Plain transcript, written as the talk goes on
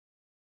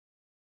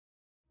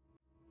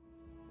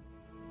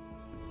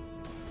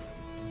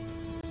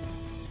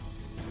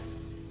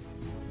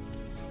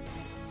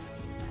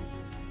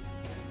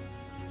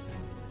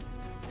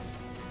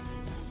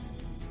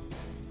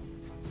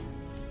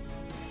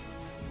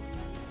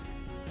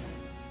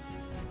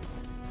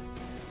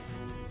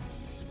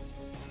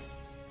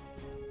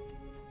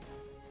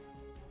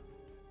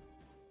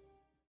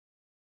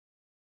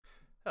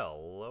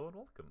Hello and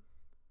welcome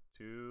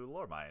to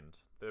Loremind,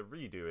 the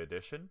redo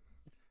edition,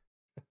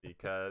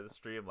 because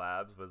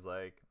Streamlabs was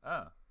like,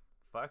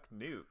 fuck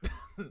Newt.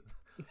 It's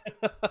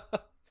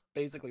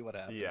basically what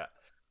happened. Yeah,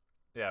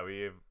 yeah,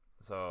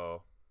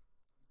 so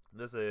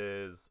this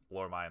is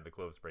Loremind, the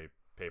Clove Spray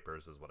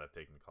Papers is what I've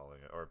taken to calling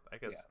it, or I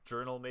guess Yeah.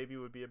 journal maybe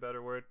would be a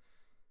better word,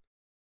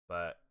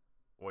 but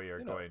we are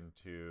You know, going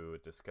to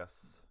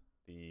discuss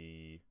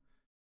the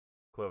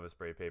Clovis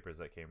Spray Papers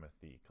that came with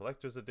the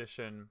collector's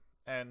edition,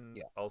 and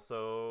yeah.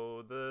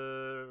 also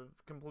the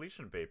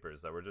completion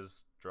papers that were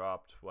just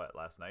dropped. What,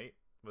 last night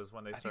was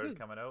when they I think it started was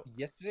coming out.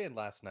 yesterday and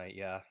last night.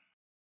 Yeah.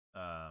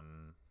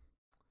 Um,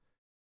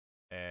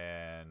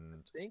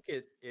 and think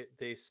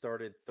they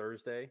started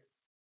Thursday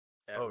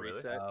at oh, really?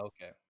 reset,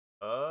 Okay.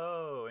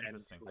 Oh, and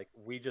interesting. like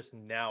we just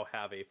now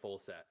have a full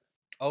set.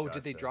 Oh,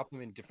 did they Gotcha. drop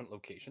them in different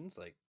locations?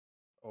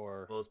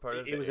 Or Well, it's part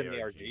of It the was in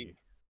the ARG. RG.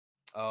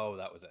 oh,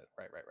 that was it.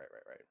 Right.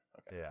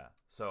 Okay. Yeah,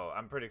 so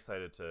I'm pretty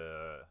excited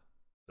to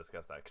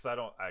discuss that because I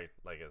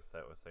like I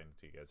said, was saying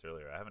to you guys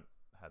earlier, I haven't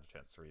had a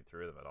chance to read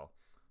through them at all,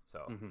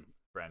 so Mm-hmm.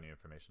 brand new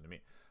information to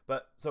me.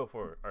 But so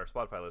for our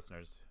Spotify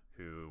listeners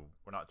who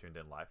were not tuned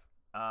in live,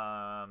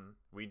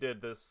 we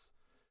did this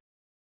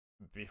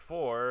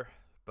before,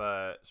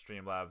 but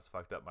Streamlabs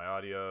fucked up my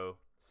audio,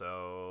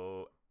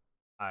 so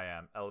I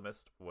am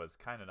Elemist was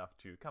kind enough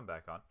to come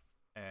back on,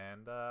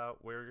 and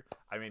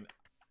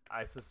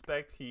I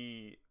suspect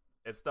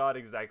it's not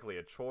exactly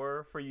a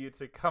chore for you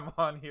to come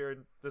on here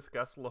and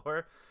discuss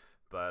lore,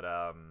 but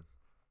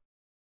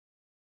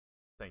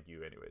thank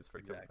you anyways for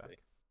coming Exactly.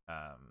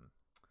 back.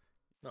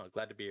 No,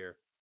 glad to be here.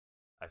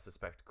 I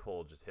suspect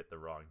Cole just hit the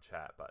wrong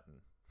chat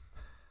button.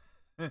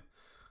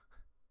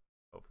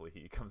 Hopefully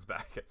he comes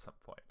back at some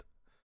point.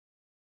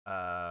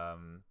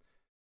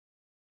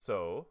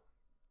 So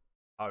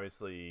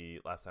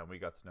obviously last time we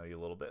got to know you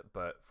a little bit,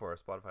 but for our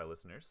Spotify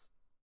listeners,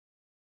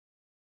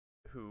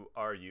 who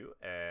are you,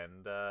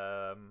 and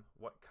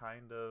what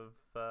kind of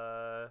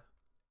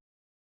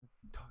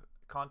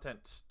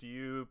content do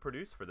you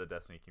produce for the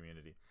Destiny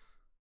community?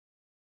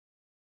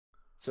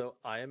 So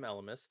I am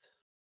Elemist,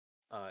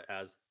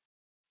 as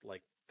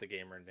like the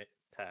gamer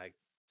tag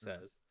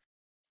says,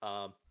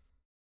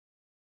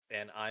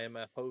 and I am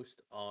a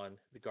host on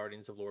the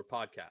Guardians of Lore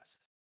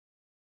podcast.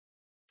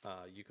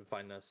 You can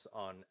find us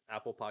on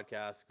Apple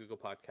Podcasts, Google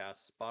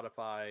Podcasts,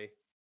 Spotify,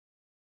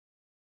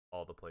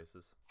 All the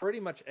places.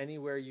 pretty much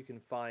anywhere you can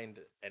find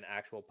an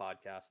actual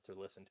podcast to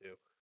listen to.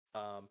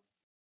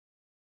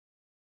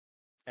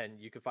 And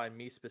you can find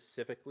me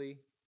specifically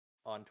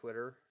on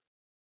Twitter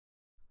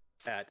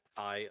at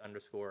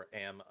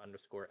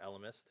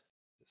I_am_Elemist.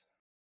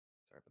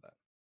 Sorry about that.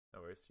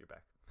 No worries, you're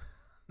back.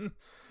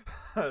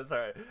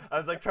 Sorry, I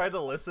was like trying to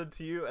listen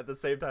to you at the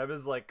same time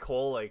as like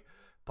Cole like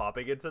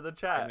popping into the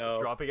chat,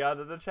 dropping out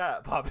of the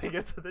chat, popping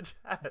into the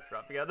chat,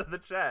 dropping out of the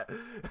chat.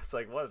 It's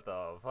like, what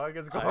the fuck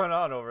is going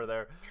on over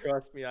there?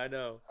 Trust me, I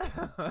know.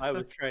 I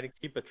was trying to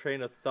keep a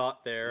train of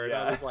thought there, and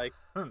Yeah. I was like,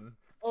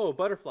 oh,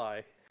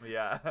 butterfly.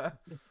 Yeah.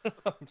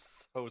 I'm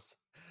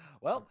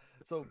well.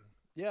 So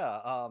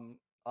yeah.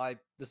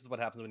 This is what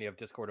happens when you have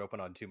Discord open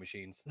on two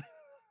machines.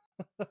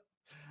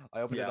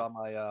 I opened it on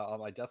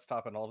my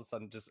desktop, and all of a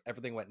sudden, just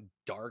everything went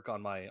dark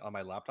on my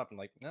laptop. I'm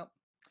like, no,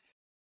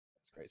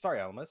 that's great. Sorry,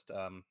 Almist.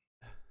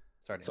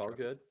 Sorry, it's all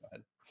good. Go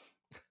ahead.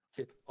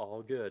 It's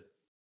all good.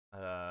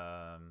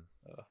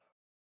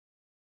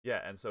 Yeah,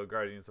 and so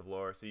Guardians of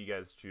Lore. So you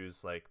guys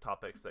choose like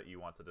topics that you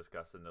want to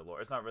discuss in the lore.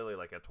 It's not really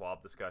like a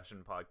TWAB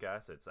discussion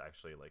podcast. It's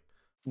actually like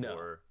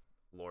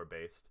lore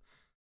based.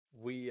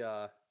 We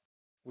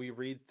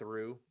read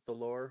through the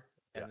lore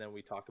and then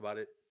we talk about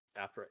it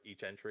after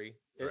each entry.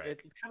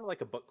 It's kind of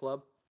like a book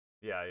club.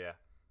 Yeah.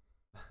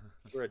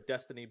 We're a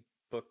Destiny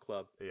book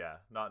club. Yeah,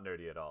 not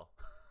nerdy at all.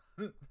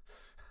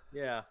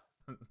 Yeah.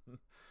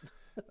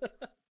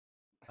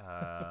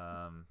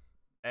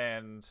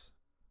 And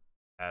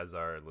as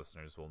our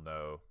listeners will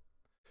know,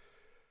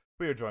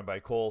 we are joined by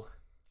Cole.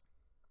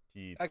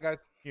 Hi guys.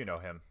 You know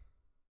him,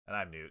 and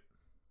I'm Newt.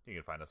 You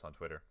can find us on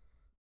Twitter,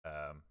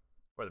 or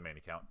the main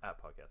account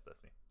at Podcast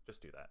Destiny.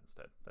 Just do that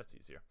instead. That's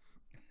easier.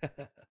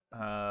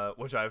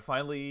 Which I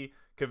finally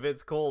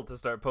convinced Cole to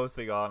start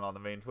posting on the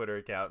main Twitter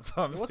account,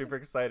 so I'm super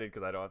excited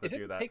because I don't have to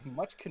do that. It didn't take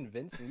much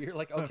convincing. You're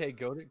like, okay,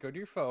 go to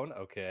your phone.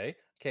 Okay,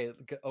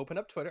 open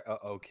up Twitter.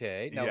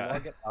 Okay, now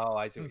log in. Oh,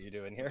 I see what you're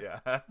doing here.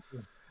 Yeah,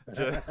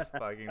 just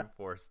fucking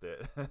forced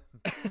it.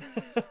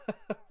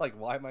 Like,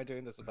 why am I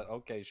doing this? But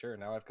okay, sure.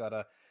 Now I've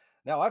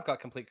got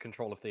complete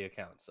control of the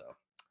account, so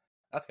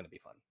that's gonna be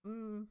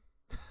fun.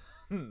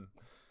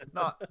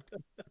 Not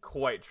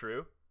quite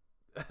true.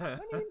 I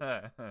mean...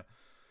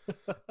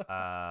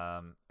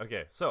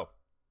 Okay, so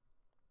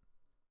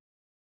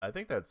I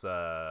think that's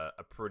a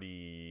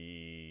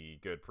pretty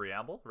good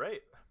preamble,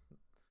 right?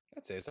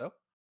 I'd say so.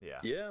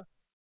 Yeah.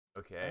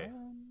 Okay.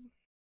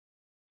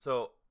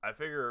 So I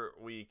figure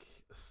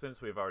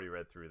since we've already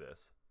read through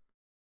this,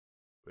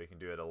 we can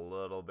do it a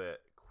little bit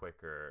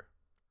quicker,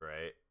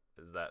 right?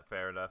 Is that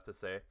fair enough to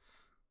say?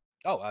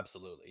 Oh,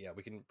 absolutely. Yeah,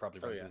 we can probably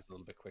run through this a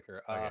little bit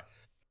quicker. Okay.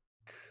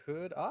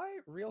 Could I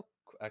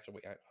actually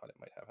wait? I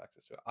might have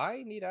access to it.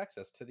 I need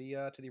access to the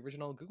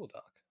original Google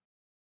Doc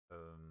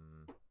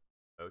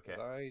Okay. because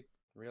I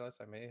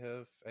realized I may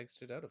have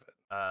exited out of it.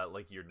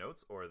 Like your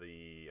notes or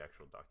the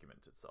actual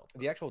document itself?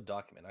 The actual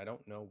document. I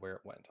don't know where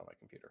it went on my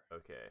computer.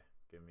 Okay,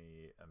 give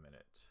me a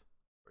minute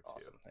or two.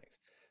 Awesome, thanks.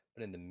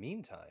 But in the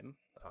meantime,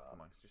 Talk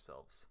amongst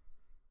yourselves.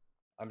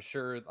 I'm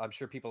sure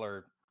people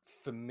are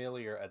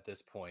familiar at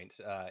this point,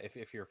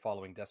 if you're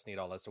following Destiny at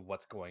all, as to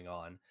what's going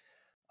on.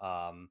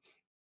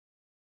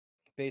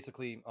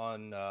 Basically,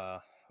 on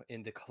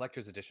in the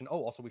collector's edition.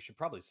 Oh, also we should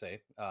probably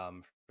say,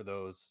 for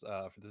those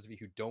of you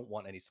who don't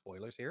want any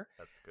spoilers here,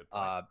 That's a good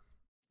point.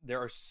 there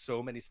are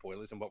so many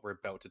spoilers in what we're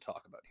about to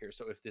talk about here.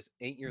 So if this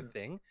ain't your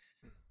thing,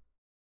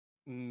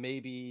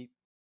 maybe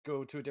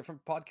go to a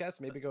different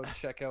podcast. Maybe go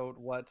check out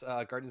what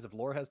Guardians of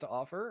Lore has to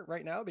offer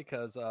right now,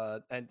 because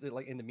and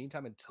like in the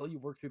meantime, until you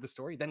work through the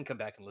story, then come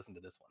back and listen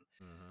to this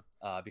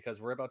one, because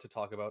we're about to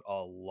talk about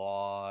a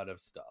lot of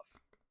stuff.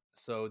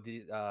 So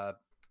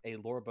a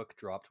lore book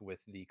dropped with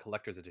the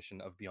collector's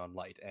edition of Beyond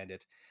Light, and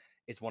it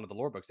is one of the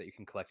lore books that you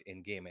can collect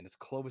in game, and it's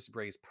Clovis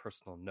Bray's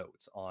personal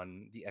notes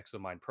on the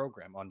Exomine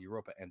program on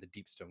Europa and the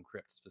Deepstone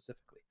Crypt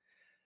specifically,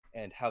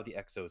 and how the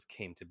Exos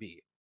came to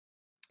be.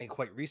 And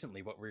quite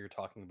recently, what we were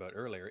talking about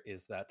earlier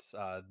is that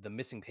the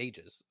missing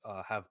pages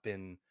have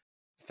been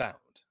found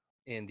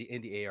in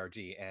the ARG,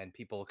 and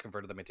people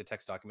converted them into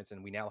text documents,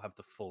 and we now have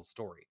the full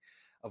story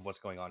of what's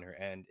going on here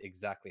and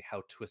exactly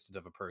how twisted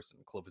of a person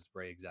Clovis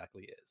Bray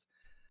exactly is.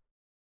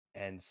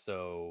 And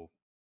so,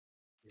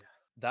 yeah,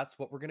 that's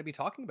what we're going to be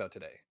talking about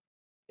today.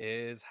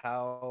 Is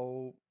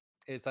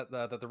that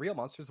the real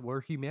monsters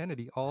were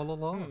humanity all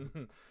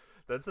along.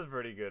 That's a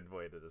pretty good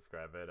way to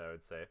describe it, I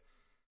would say.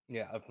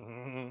 Yeah.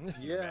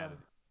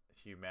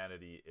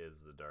 Humanity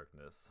is the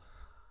darkness.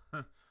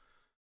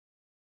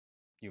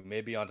 You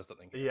may be onto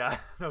something here. Yeah,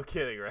 no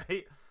kidding,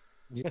 right?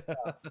 Yeah,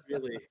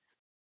 really.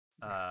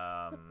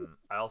 I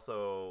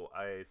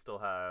still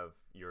have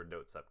your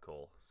notes up,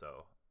 Cole,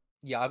 so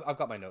yeah, I've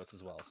got my notes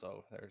as well,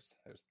 so there's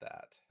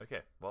that.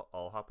 okay, well,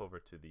 I'll hop over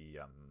to the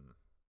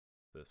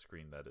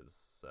screen that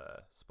is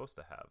supposed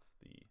to have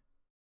the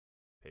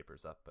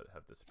papers up but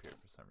have disappeared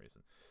for some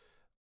reason.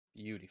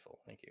 Beautiful,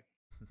 thank you.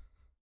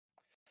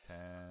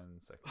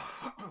 10 seconds.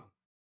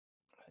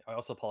 I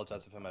also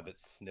apologize if I'm a bit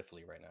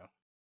sniffly right now.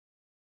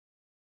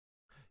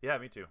 Yeah,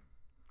 me too.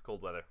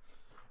 Cold weather.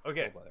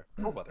 Okay.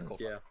 Cold weather.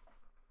 Yeah.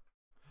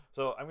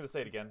 So I'm going to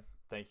say it again.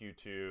 Thank you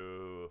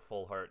to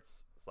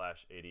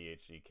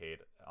FullHearts/ADHD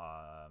Kate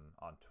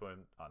on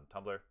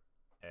Tumblr,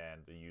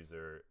 and the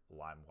user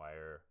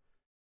LimeWire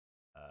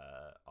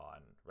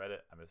on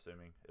Reddit, I'm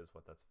assuming is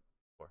what that's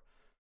for.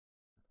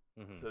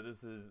 Mm-hmm. So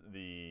this is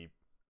the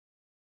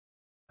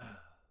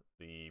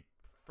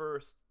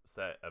first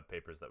set of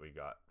papers that we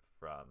got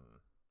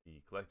from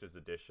the collector's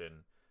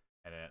edition,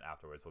 and then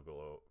afterwards we'll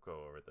go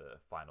over the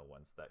final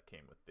ones that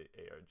came with the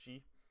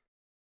ARG.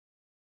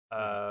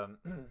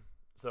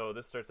 So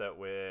this starts out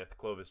with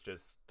Clovis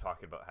just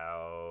talking about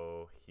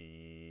how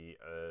he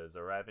is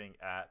arriving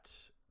at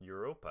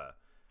Europa.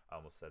 I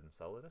almost said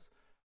Enceladus.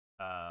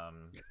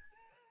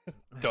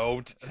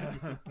 Don't.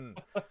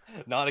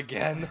 Not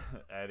again.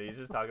 And he's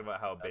just talking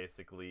about how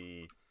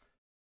basically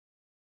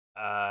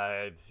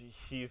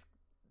he's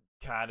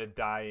kind of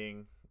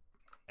dying,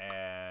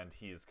 and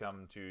he's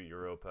come to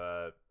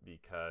Europa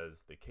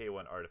because the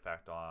K1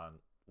 artifact on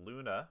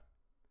Luna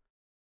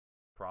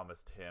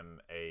promised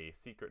him a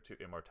secret to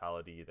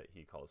immortality that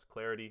he calls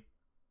clarity.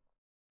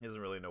 He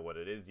doesn't really know what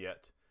it is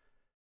yet,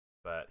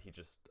 but he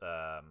just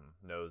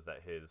knows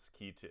that his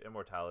key to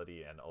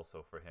immortality, and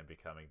also for him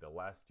becoming the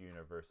last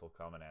universal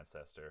common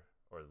ancestor,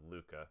 or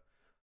Luca,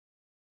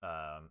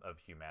 of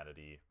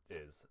humanity,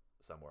 is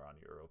somewhere on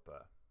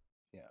Europa.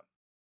 Yeah.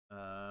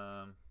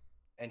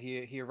 And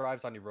he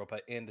arrives on Europa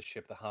in the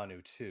ship the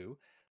Hanu 2.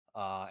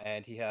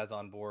 And he has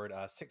on board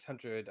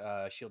 600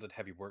 shielded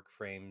heavy work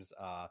frames.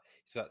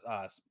 He's got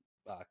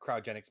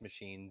cryogenics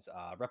machines,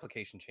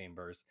 replication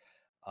chambers,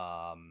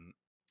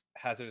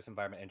 hazardous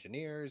environment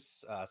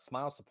engineers,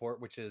 smile support,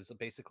 which is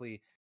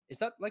basically, is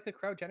that like the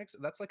cryogenics?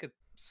 That's like a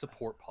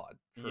support pod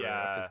for,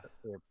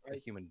 for a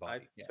human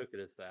body. I took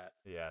it as that.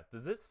 Yeah.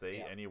 Does it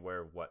say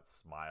anywhere what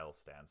smile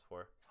stands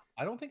for?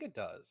 I don't think it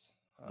does.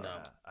 No,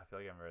 I feel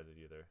like I haven't read it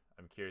either.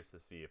 I'm curious to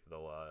see if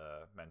they'll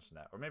mention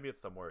that, or maybe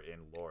it's somewhere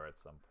in lore at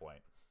some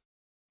point.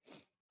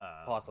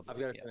 Possibly. I've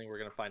got a feeling we're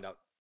gonna find out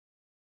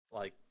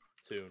like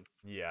soon.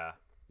 Yeah,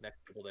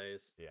 next couple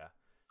days. Yeah.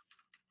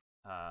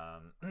 I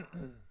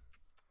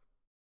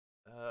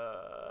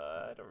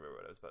don't remember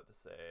what I was about to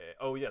say.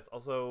 Oh yes.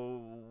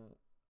 Also,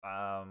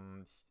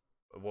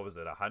 what was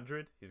it?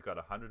 100? He's got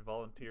 100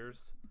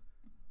 volunteers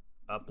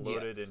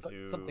uploaded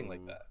into something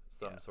like that.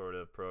 Some sort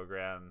of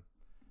program.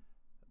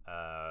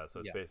 So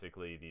it's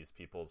basically these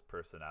people's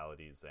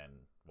personalities and,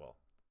 well,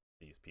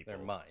 these people,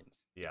 their minds.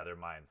 Yeah, their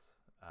minds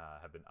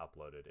have been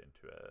uploaded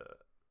into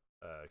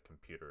a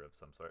computer of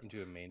some sort.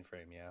 Into a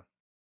mainframe, yeah.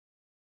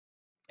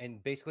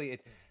 And basically,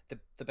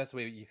 the best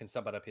way you can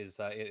sum it up is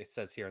it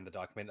says here in the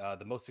document,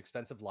 the most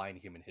expensive lie in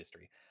human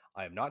history.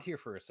 I am not here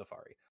for a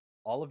safari.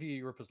 All of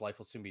Europa's life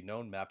will soon be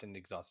known, mapped, and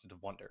exhausted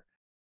of wonder.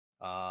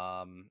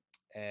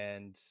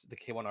 And the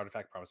K1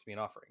 artifact promised me an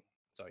offering.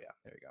 So yeah,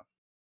 there you go.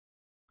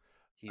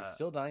 He's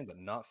still dying, but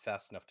not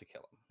fast enough to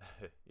kill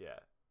him. Yeah,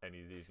 and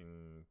he's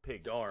using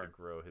pigs to Darn.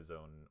 grow his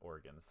own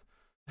organs.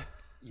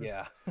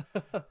 Yeah.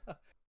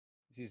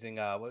 He's using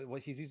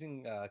what he's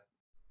using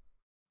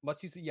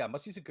must use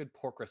a good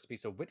pork recipe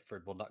so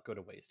Whitford will not go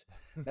to waste.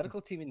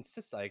 Medical team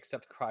insists I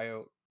accept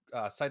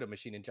cyto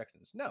machine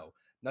injections. No,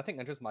 nothing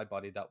enters my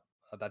body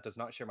that does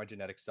not share my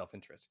genetic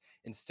self-interest.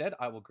 Instead,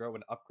 I will grow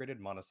an upgraded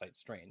monocyte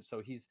strain.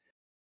 So he's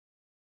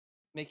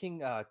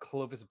making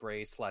Clovis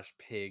Bray /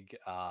 pig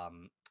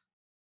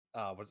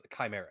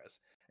chimeras,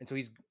 and so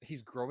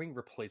he's growing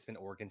replacement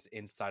organs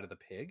inside of the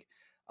pig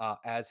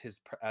as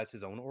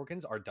his own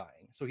organs are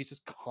dying. So he's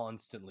just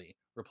constantly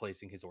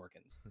replacing his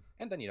organs,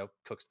 and then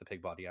cooks the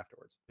pig body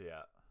afterwards.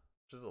 Yeah,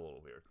 which is a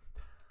little weird.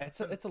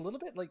 It's a little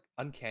bit like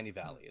Uncanny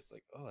Valley. It's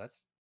like, oh,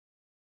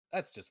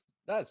 that's just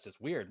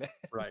weird, man.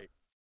 Right.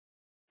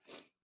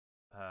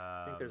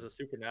 I think there's a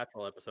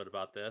Supernatural episode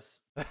about this.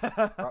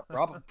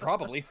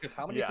 Probably. There's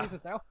how many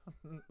seasons now?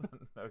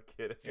 No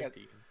kidding.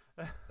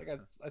 I think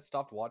I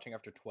stopped watching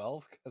after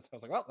 12 because I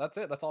was like, well, that's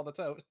it. That's all that's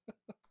out.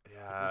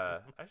 Yeah,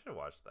 I should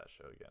watch that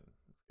show again.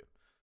 It's good.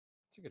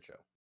 It's a good show.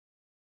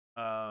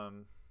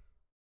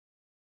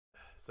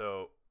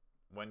 So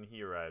when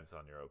he arrives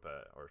on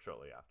Europa, or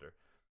shortly after,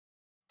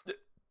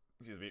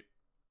 excuse me,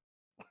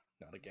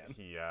 not again.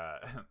 He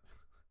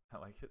I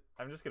like it.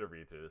 I'm just gonna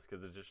read through this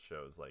because it just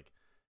shows like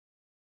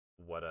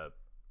what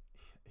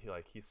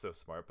he's so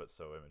smart but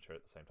so immature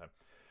at the same time.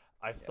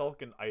 I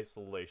sulk in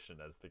isolation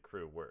as the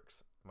crew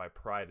works. My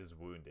pride is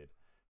wounded.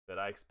 That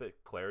I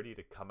expect Clarity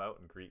to come out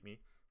and greet me.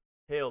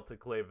 Hail to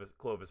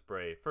Clovis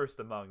Bray, first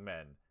among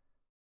men.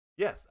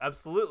 Yes,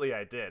 absolutely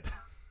I did.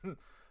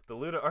 The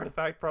Luda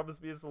artifact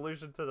promised me a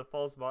solution to the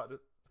false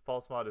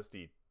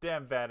modesty.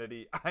 Damn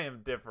vanity, I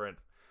am different.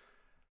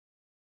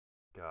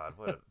 God,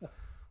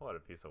 what a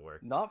piece of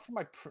work. Not for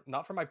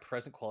my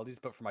present qualities,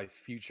 but for my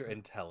future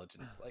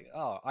intelligence. Like,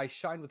 oh, I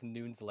shine with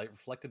noon's light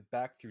reflected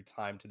back through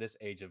time to this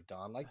age of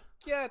dawn. Like,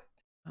 get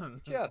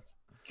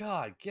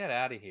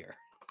out of here.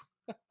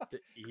 The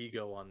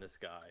ego on this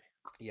guy.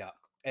 Yeah.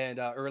 And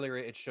earlier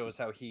it shows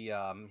how he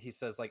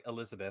says like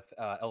Elizabeth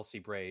Elsie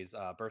Bray's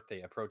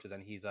birthday approaches,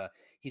 and he's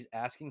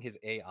asking his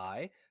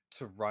AI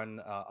to run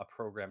a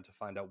program to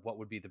find out what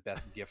would be the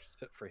best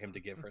gift for him to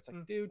give her. It's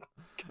like, dude,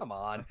 come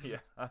on. Yeah.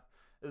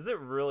 Is it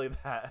really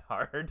that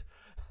hard?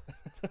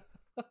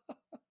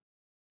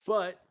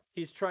 But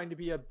he's trying to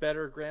be a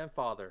better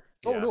grandfather.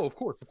 Oh, no, of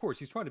course.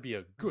 He's trying to be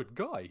a good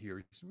guy here.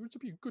 He's trying to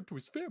be good to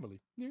his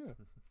family. Yeah.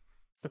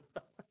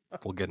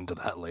 We'll get into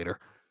that later.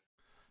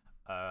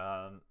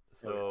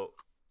 So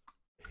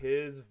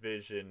his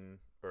vision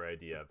or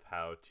idea of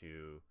how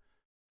to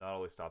not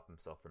only stop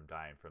himself from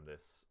dying from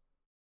this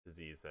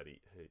disease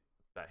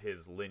that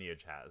his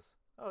lineage has.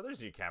 Oh,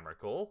 there's you, camera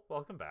Cole.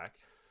 Welcome back.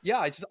 Yeah,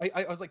 I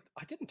was like,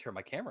 I didn't turn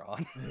my camera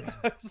on. Yeah.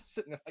 I was just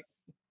sitting there like,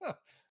 huh.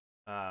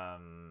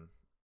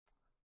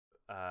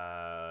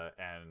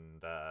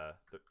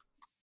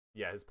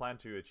 His plan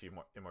to achieve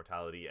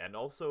immortality and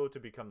also to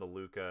become the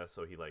Luca.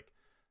 So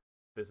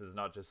this is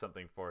not just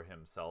something for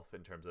himself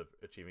in terms of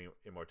achieving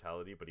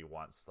immortality, but he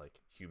wants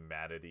like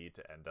humanity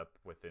to end up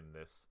within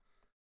this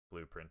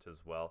blueprint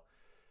as well.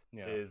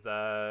 Yeah.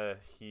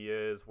 He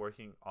is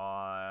working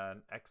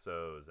on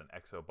exos and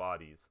exo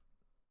bodies.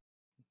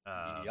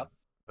 Yep.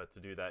 But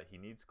to do that, he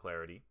needs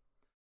clarity.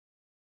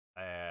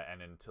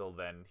 And until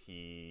then,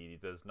 he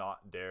does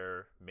not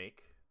dare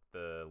make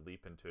the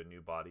leap into a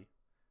new body.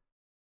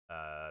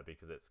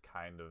 Because it's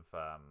kind of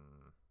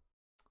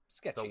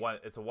sketchy.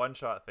 It's a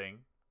one-shot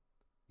thing.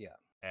 Yeah.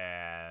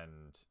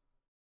 And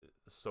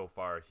so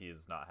far,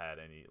 he's not had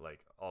any, like,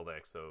 all the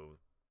exo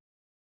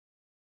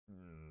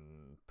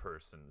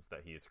persons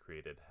that he's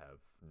created have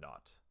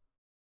not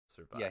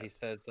survived. Yeah, he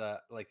says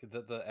like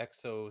the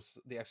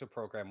exo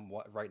program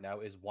right now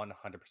is 100%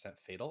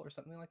 fatal or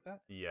something like that.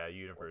 Yeah,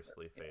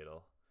 universally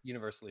fatal.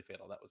 Universally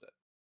fatal, that was it.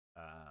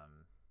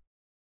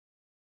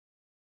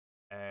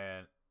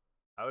 And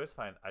I just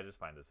find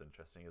this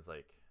interesting is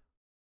like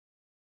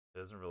it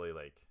doesn't really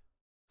like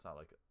it's not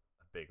like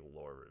a big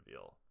lore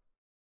reveal,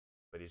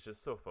 but he's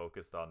just so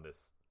focused on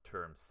this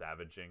term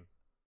savaging.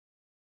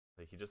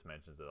 Like he just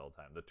mentions it all the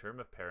time. The term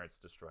of parents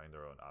destroying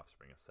their own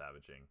offspring is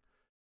savaging.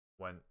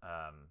 When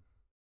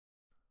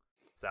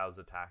sows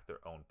attack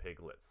their own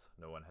piglets,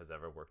 no one has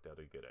ever worked out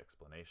a good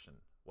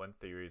explanation. One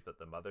theory is that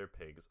the mother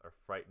pigs are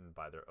frightened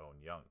by their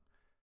own young,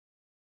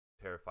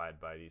 terrified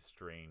by these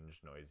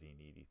strange, noisy,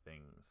 needy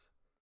things.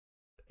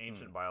 The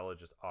ancient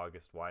biologist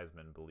August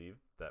Wiseman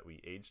believed that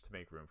we age to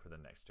make room for the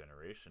next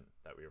generation,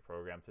 that we are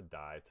programmed to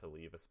die to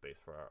leave a space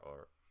for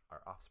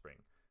our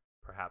offspring.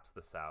 Perhaps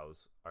the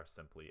sows are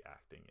simply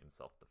acting in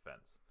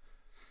self-defense.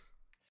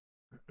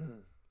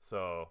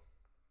 So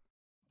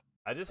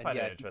I just And find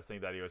yeah, it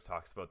interesting that he always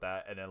talks about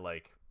that, and then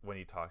like when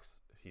he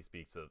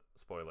speaks of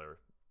spoiler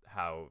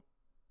how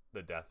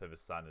the death of his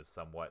son is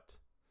somewhat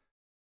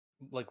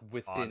like on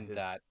within his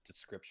that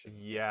description.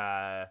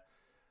 yeah,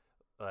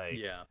 like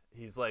Yeah.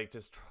 he's like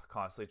just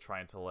constantly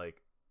trying to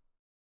like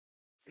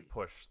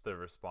push the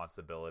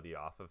responsibility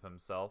off of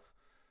himself.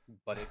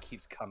 But it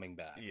keeps coming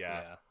back.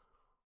 Yeah.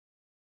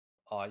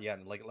 Yeah,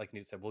 and like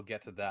Newt said, we'll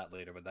get to that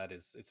later, but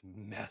it's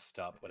messed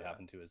up what Yeah.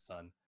 happened to his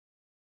son.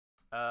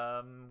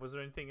 Was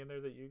there anything in there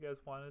that you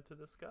guys wanted to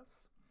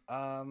discuss?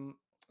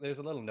 There's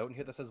a little note in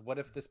here that says, "What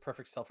if this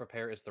perfect self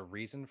repair is the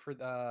reason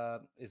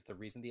the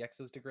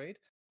exos degrade?"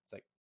 It's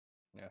like,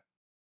 yeah,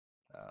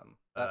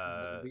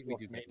 we do get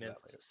to that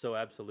Maintenance later. so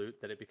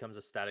absolute that it becomes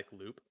a static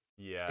loop.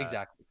 Yeah,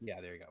 Exactly.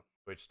 Yeah, there you go.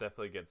 which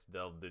definitely gets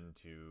delved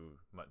into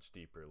much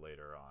deeper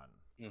later on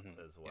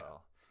as Yeah.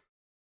 well.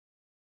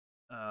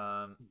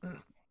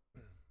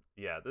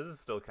 Yeah, this is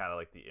still kind of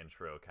like the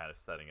intro, kind of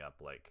setting up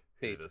like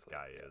who this Basically,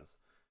 guy yeah. is.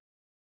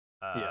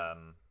 Yeah.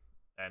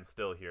 And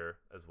still here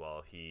as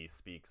well, he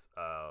speaks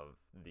of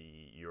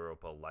the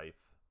Europa life,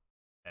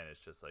 and it's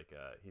just like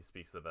he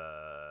speaks of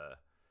a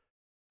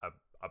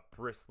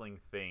bristling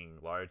thing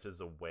large as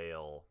a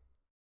whale,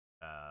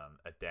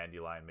 a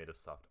dandelion made of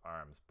soft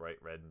arms,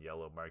 bright red and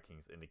yellow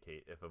markings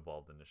indicate it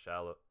involved in the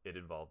shallows.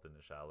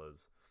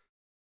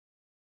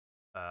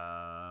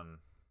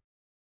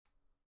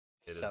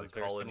 It Sounds is a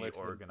very colony similar to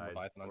the organized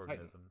Leviathan on Titan.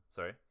 organism.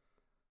 Sorry.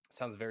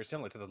 Sounds very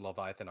similar to the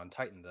Leviathan on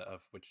Titan,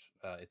 of which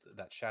it's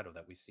that shadow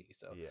that we see.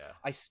 So Yeah.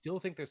 I still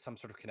think there's some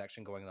sort of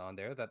connection going on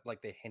there, that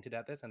like they hinted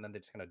at this and then they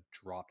just kind of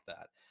dropped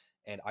that,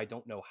 and I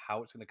don't know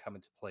how it's going to come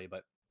into play.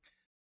 But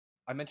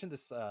I mentioned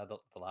this the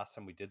last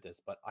time we did this,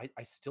 but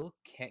I still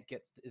can't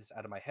get this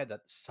out of my head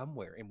that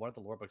somewhere in one of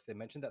the lore books they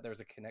mentioned that there's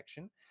a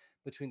connection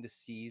between the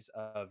seas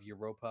of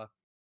Europa,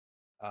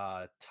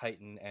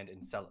 Titan, and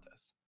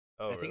Enceladus.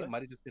 Oh, And I think really? it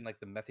might have just been like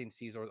the methane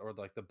seas, or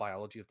like the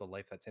biology of the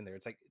life that's in there.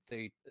 It's like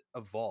they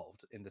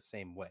evolved in the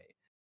same way,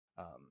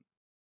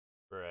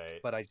 Right.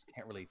 but I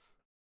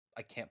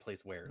can't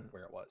place where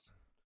it was.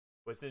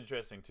 What's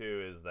interesting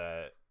too is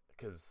that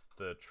because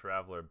the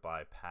Traveler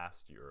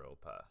bypassed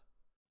Europa,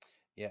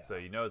 Yeah, so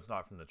you know it's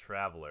not from the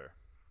Traveler.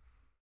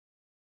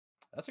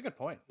 that's a good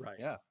point. Right.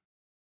 Yeah,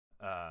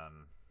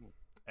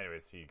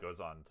 Anyways, he goes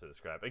on to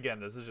describe again.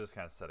 This is just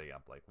kind of setting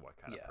up like what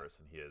kind of Yeah.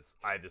 person he is.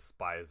 I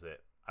despise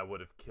it. I would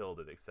have killed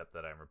it, except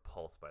that I'm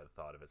repulsed by the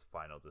thought of its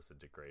final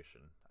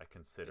disintegration. I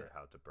consider Yeah.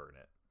 how to burn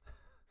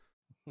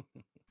it.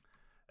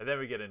 And then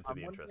we get into I'm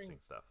the wondering- interesting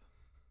stuff.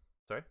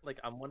 Sorry? Like,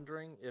 I'm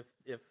wondering if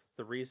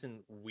the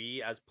reason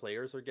we as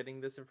players are getting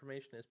this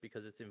information is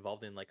because it's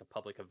involved in like a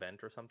public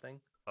event or something.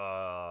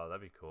 Oh,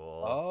 that'd be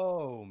cool.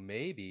 Oh,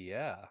 maybe.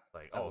 Yeah.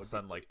 Like that all of would a be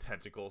sudden, sweet. like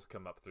tentacles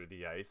come up through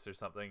the ice or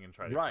something and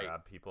try to Right.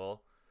 grab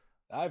people.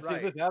 I've Right.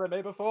 seen this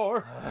anime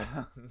before.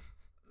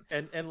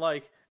 And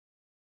like,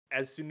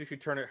 as soon as you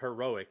turn it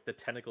heroic, the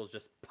tentacles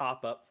just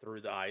pop up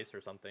through the ice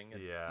or something.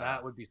 And Yeah.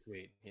 That would be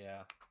sweet.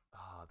 Yeah.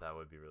 Oh, that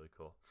would be really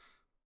cool.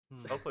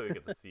 Hmm. Hopefully, we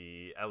get to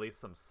see at least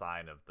some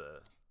sign of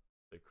the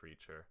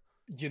creature.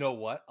 You know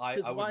what? I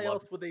because would why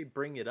love. else would they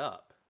bring it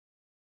up?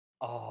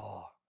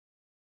 Oh,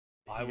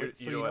 I Here- would.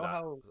 So you know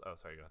how? Oh,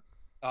 sorry. Go ahead.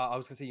 I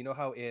was gonna say, you know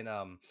how in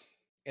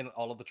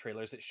all of the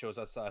trailers it shows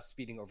us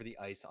speeding over the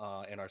ice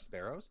in our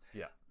Sparrows.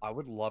 Yeah. I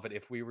would love it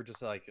if we were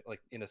just like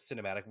in a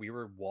cinematic, we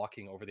were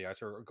walking over the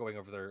ice or going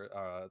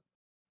over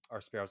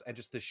our Sparrows, and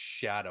just the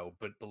shadow,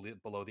 but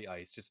below the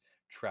ice, just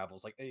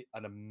travels like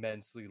an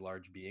immensely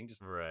large being,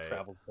 just Right.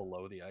 travels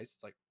below the ice.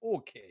 It's like,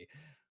 okay,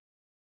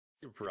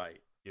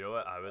 Right. You know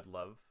what I would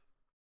love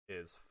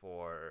is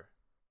for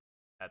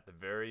at the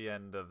very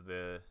end of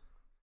the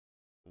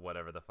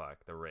whatever the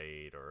fuck, the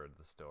raid or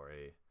the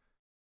story,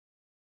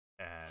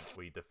 and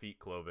we defeat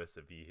Clovis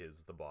if he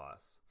is the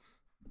boss,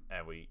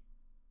 and we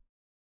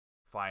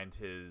find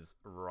his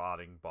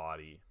rotting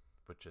body,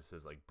 which is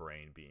his like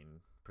brain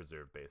being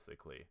preserved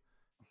basically,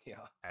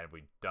 yeah, and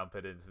we dump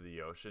it into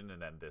the ocean,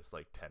 and then this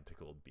like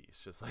tentacled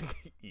beast just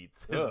like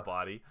eats his Ugh.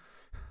 body.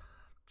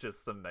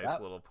 Just some nice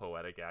That- little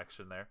poetic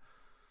action there.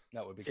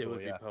 that would be It cool.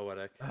 would Yeah. be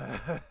poetic.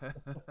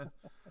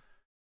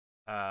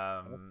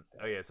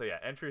 Okay, so yeah,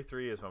 entry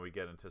 3 is when we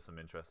get into some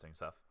interesting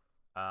stuff.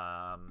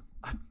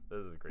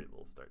 This is a great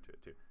little start to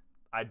it too.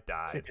 I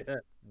died.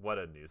 What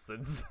a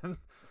nuisance.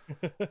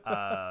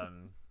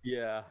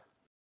 Yeah.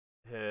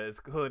 His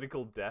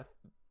clinical death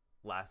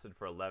lasted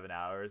for 11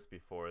 hours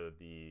before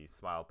the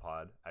smile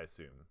pod, I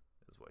assume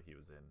is what he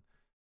was in,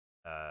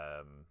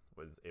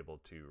 was able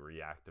to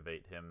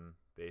reactivate him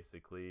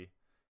basically.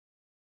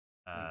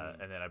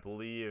 And then I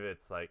believe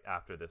it's like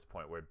after this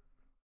point where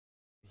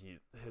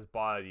his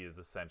body is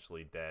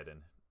essentially dead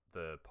and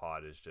the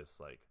pod is just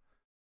like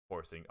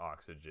forcing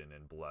oxygen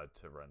and blood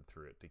to run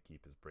through it to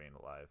keep his brain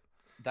alive.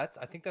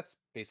 I think that's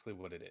basically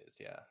what it is.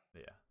 Yeah.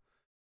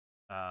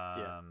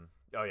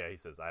 Oh yeah, he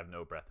says, I have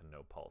no breath and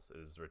no pulse.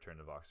 It is the return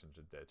of oxygen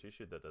to dead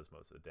tissue that does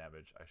most of the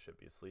damage. I should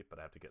be asleep, but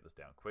I have to get this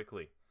down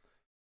quickly.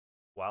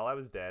 While I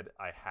was dead,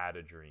 I had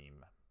a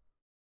dream.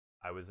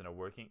 I was in a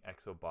working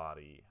exo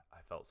body. I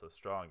felt so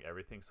strong,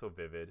 everything so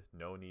vivid,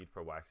 no need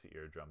for waxy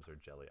eardrums or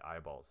jelly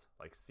eyeballs,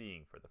 like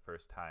seeing for the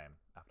first time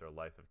after a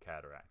life of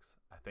cataracts.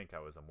 I think I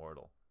was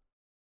immortal.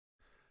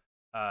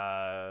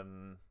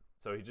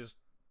 So he just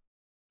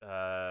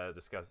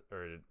describes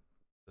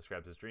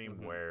his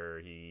dream where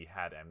he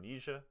had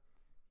amnesia.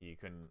 He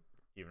couldn't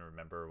even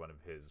remember one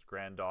of his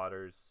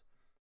granddaughters.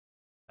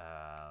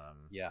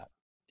 Yeah,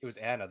 it was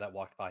Anna that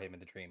walked by him in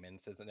the dream and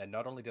says, and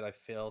not only did I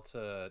fail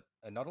to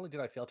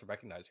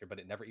recognize her, but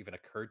it never even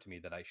occurred to me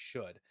that I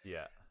should.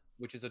 Yeah,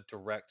 which is a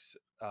direct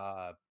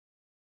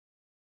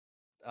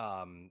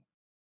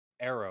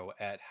arrow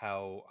at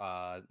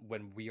how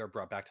when we are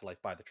brought back to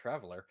life by the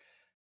Traveler,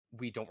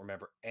 we don't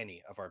remember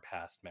any of our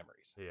past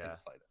memories in the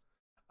slightest.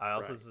 I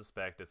also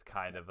suspect it's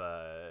kind of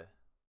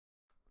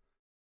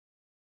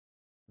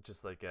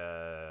just like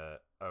a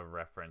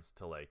reference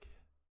to like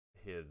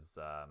his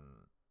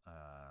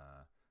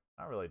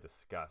not really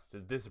disgust,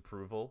 his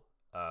disapproval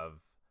of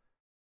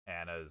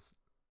Anna's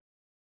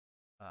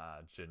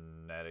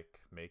genetic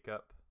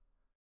makeup,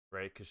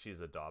 right? Because she's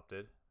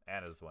adopted.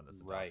 Anna's the one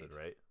that's adopted,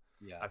 right?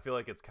 Yeah, I feel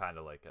like it's kind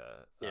of like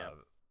a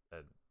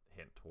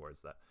hint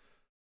towards that.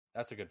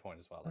 That's a good point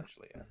as well,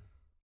 actually.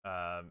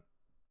 Yeah.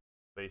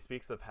 But he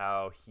speaks of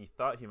how he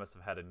thought he must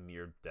have had a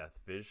near-death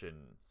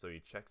vision, so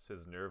he checks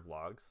his nerve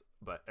logs.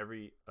 But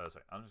I'm just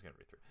gonna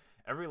read through.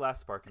 Every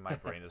last spark in my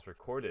brain is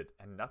recorded,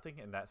 and nothing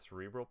in that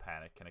cerebral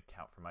panic can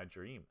account for my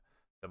dream.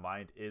 The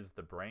mind is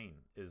the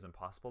brain. It is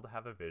impossible to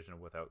have a vision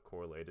without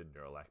correlated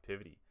neural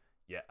activity.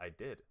 Yet I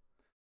did.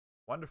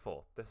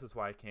 Wonderful. This is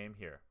why I came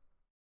here.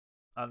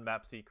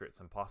 Unmapped secrets,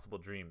 impossible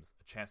dreams,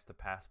 a chance to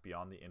pass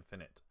beyond the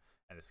infinite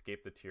and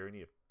escape the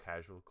tyranny of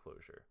casual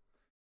closure.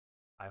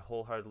 I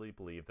wholeheartedly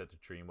believe that the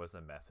dream was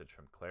a message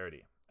from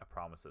clarity, a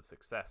promise of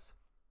success.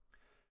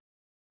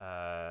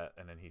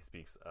 And then he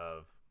speaks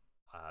of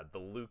the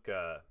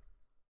Luca,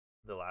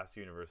 the last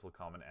universal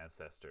common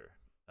ancestor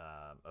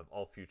of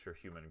all future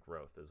human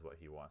growth, is what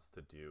he wants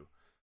to do.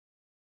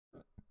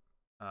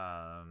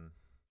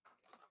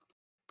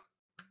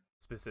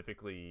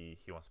 Specifically,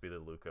 he wants to be the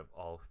Luca of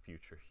all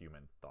future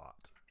human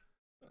thought.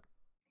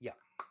 Yeah.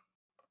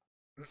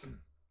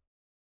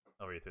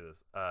 I'll read through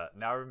this.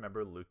 Now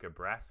remember Luca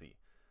Brasi,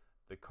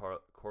 the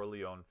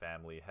Corleone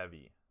family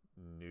heavy.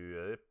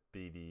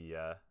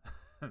 Nupedia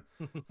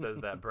says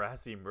that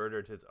Brasi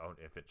murdered his own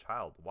infant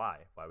child. Why?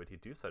 Why would he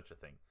do such a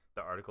thing?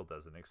 The article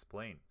doesn't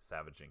explain.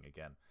 Savaging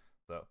again.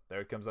 So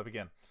there it comes up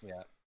again.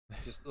 Yeah.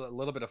 Just a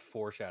little bit of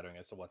foreshadowing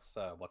as to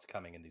what's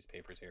coming in these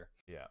papers here.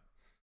 Yeah.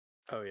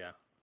 Oh yeah.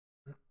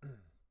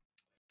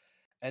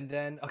 And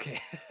then,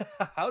 okay,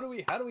 how do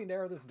we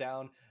narrow this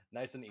down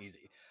nice and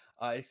easy?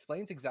 It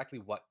explains exactly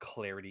what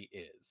clarity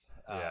is.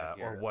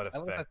 Or what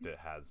effect it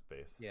has,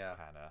 basically. Yeah.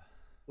 Kind of.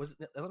 Was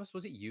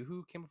it you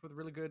who came up with a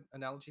really good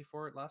analogy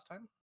for it last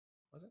time?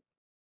 Was it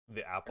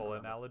the apple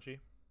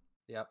analogy?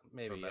 Yeah,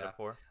 maybe. Yeah.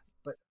 Metaphor.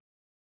 But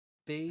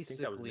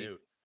basically, I think that was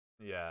Newt.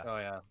 Yeah. Oh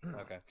yeah.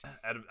 Okay.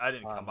 I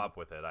didn't come up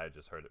with it. I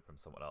just heard it from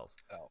someone else.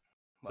 Oh.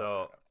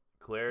 So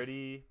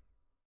clarity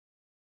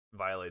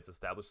violates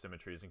established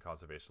symmetries and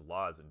conservation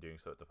laws. In doing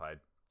so, it defied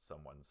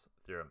someone's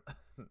theorem.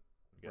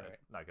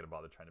 Not gonna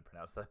bother trying to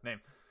pronounce that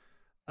name.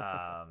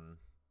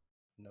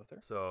 No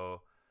theorem.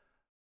 So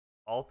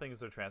all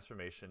things are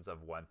transformations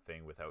of one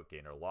thing without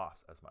gain or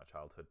loss, as my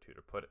childhood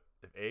tutor put it.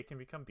 If A can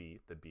become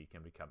B, then B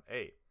can become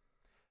A.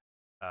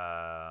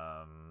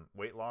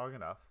 Wait long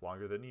enough,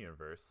 longer than the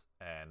universe,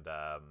 and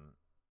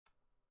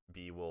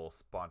B will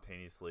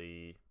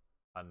spontaneously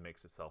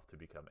unmix itself to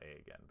become A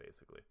again,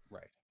 basically.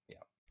 Right.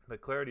 Yeah.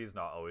 But clarity is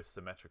not always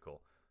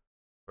symmetrical.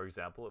 For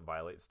example, it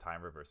violates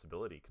time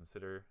reversibility.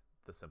 Consider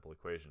the simple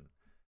equation.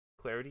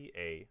 Clarity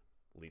A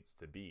leads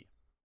to B.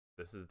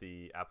 This is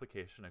the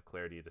application of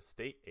clarity to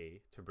state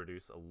A to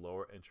produce a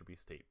lower entropy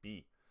state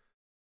B,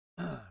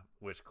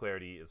 which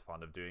clarity is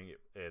fond of doing.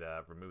 It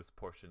removes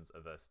portions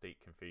of a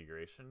state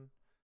configuration,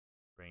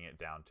 bringing it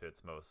down to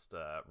its most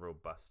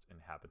robust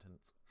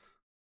inhabitants.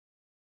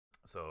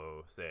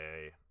 So,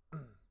 say,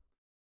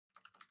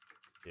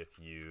 if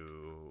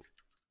you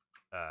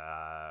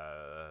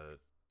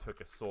took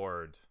a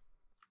sword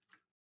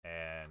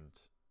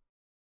and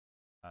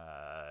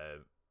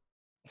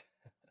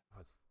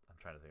I'm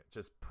trying to think.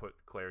 Just put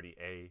clarity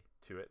A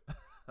to it.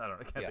 I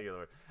can't think of the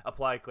word.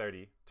 Apply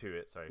clarity to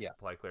it. Sorry. Yeah.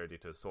 Apply clarity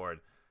to a sword.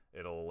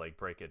 It'll like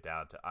break it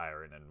down to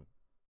iron and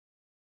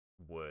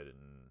wood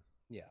and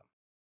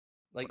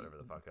like whatever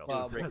the fuck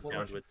else. Break it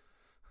down with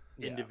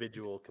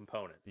individual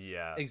components.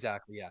 Yeah.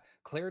 Exactly. Yeah.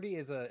 Clarity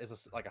is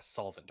like a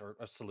solvent or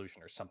a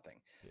solution or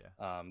something.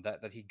 Yeah.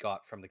 That he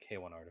got from the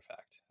K1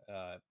 artifact.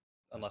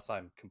 Unless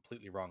I'm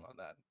completely wrong on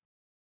that.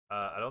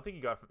 I don't think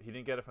he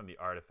didn't get it from the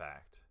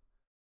artifact.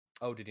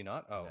 Oh, did he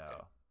not? Oh,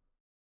 no.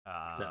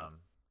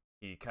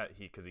 Okay.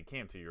 He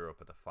came to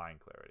Europa to find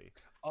clarity.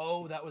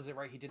 Oh, that was it,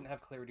 right? He didn't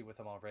have clarity with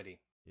him already.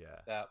 Yeah.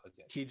 That was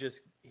it.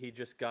 He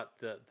just got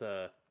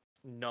the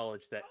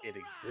knowledge that it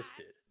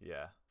existed.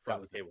 Yeah.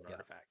 From the K1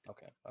 artifact.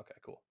 Okay,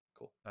 cool.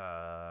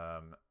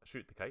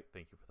 Shoot the Kite,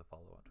 thank you for the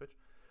follow on Twitch.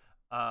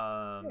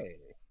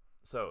 Hey.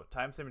 So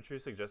time symmetry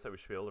suggests that we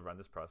should be able to run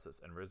this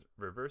process and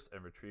reverse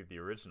and retrieve the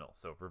original.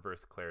 So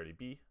reverse clarity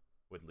B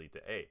would lead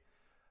to A.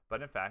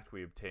 But in fact,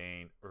 we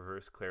obtain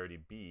reverse clarity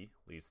B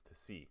leads to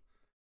C.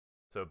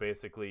 So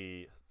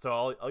basically,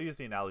 I'll use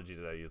the analogy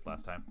that I used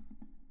last time.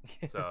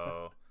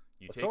 So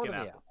you take an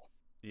apple.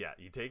 Yeah,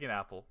 you take an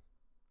apple.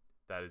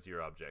 That is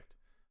your object.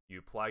 You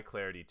apply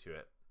clarity to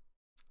it.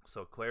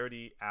 So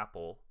clarity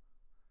apple.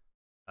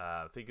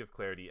 Think of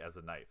clarity as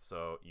a knife.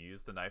 So you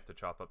use the knife to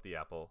chop up the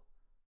apple.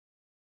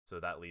 So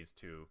that leads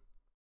to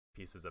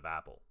pieces of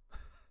apple.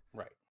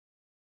 Right.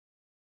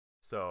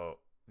 So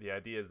the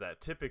idea is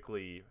that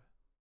typically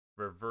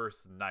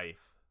reverse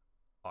knife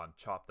on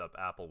chopped up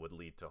apple would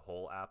lead to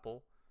whole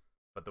apple.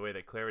 But the way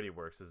that clarity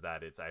works is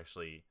that it's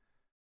actually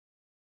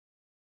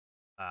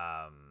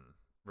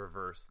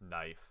reverse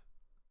knife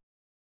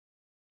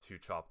to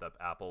chopped up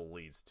apple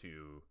leads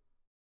to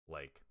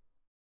like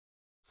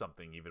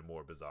something even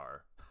more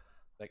bizarre.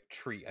 Like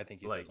tree, I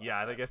think you like said.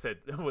 Yeah, like I said,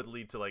 it would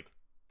lead to like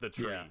the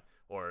tree Yeah.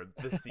 or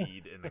the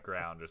seed in the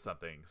ground or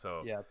something.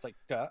 So yeah, it's like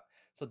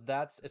so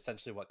that's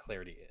essentially what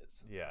clarity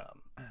is. Yeah.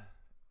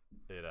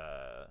 It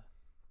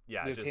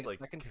yeah, we just obtain like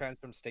a second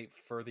transform state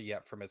further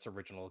yet from its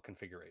original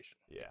configuration.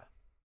 yeah.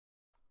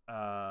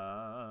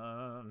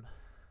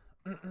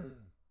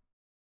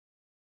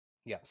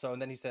 Yeah. So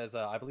and then he says,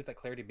 I believe that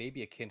clarity may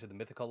be akin to the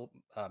mythical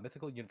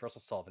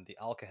universal solvent, the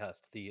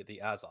alkahest, the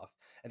Azoth,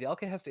 and the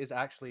alkahest is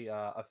actually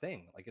a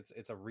thing. Like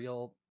it's a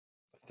real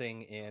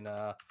thing in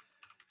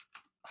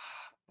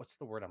what's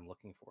the word I'm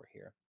looking for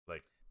here?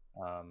 Like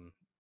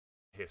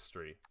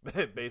history,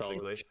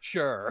 basically.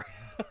 Sure.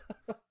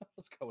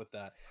 Let's go with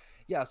that.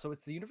 Yeah, so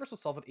it's the universal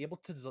solvent able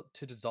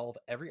to dissolve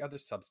every other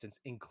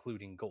substance,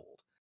 including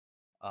gold.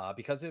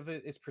 Because of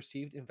its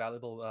perceived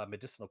invaluable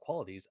medicinal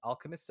qualities,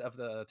 alchemists of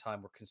the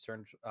time were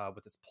concerned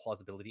with its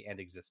plausibility and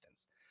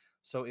existence.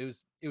 So it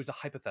was a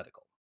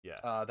hypothetical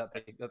that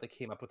they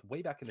came up with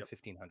way back in the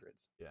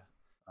 1500s. Yeah.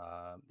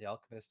 The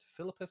alchemist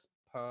Philippus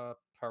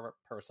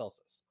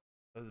Paracelsus.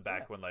 This is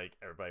back when like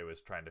everybody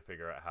was trying to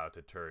figure out how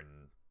to turn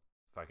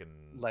fucking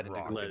lead into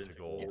rock into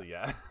gold.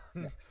 Yeah.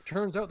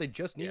 Turns out they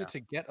just needed to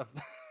get a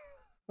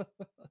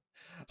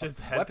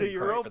just head to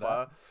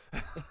Europa.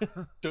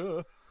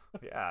 Duh.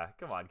 Yeah,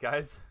 come on,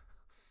 guys.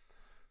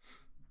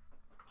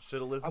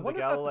 Should have listened to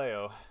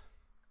Galileo.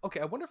 Okay,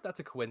 I wonder if that's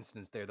a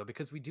coincidence there, though,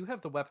 because we do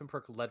have the weapon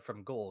perk lead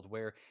from gold,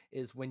 where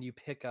is when you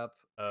pick up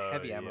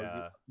heavy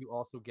ammo, you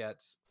also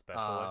get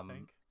special, I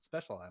think.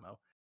 Special ammo.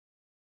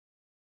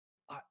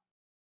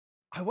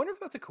 I wonder if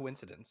that's a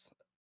coincidence.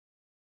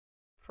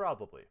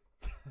 Probably.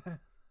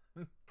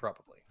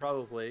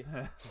 Probably.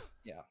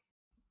 Yeah.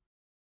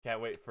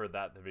 Can't wait for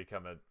that to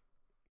become a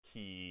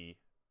key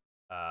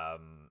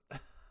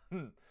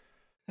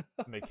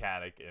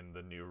mechanic in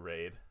the new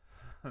raid.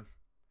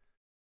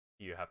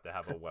 You have to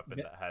have a weapon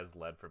that has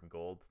lead from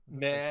gold.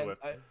 Man,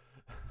 like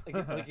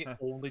it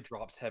only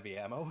drops heavy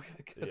ammo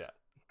because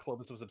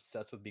Clovis was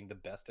obsessed with being the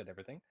best at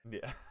everything.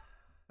 Yeah.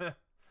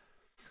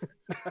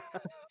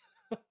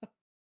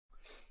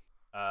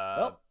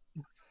 Well,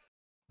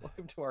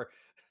 welcome to our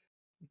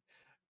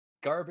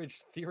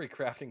garbage theory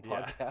crafting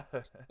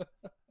podcast.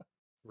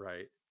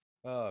 Right.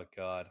 Oh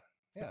God.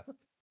 Yeah.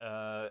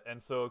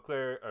 And so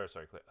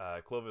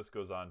Clovis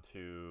goes on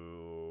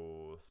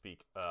to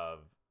speak of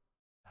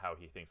how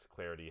he thinks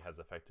clarity has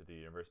affected the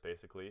universe,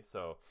 basically.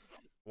 So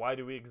why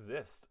do we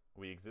exist?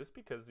 We exist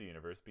because the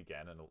universe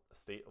began in a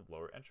state of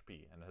lower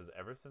entropy and has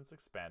ever since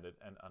expanded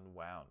and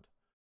unwound,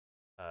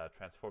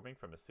 transforming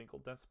from a single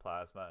dense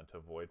plasma into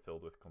a void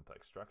filled with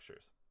complex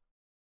structures.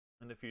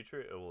 In the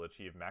future, it will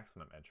achieve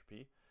maximum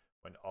entropy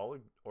when all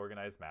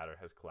organized matter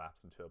has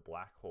collapsed into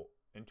black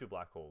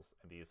holes,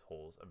 and these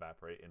holes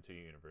evaporate into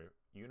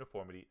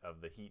uniformity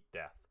of the heat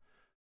death.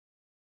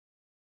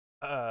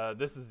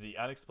 This is the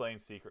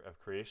unexplained secret of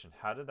creation.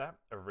 How did that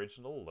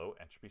original low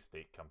entropy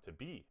state come to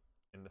be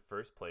in the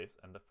first place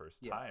and the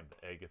first time?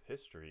 The egg of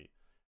history.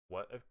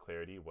 What if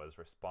clarity was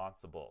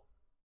responsible?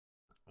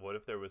 What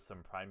if there was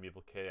some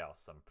primeval chaos,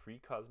 some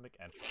pre-cosmic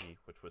entropy,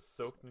 which was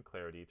soaked in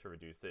clarity to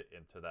reduce it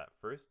into that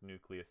first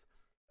nucleus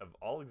of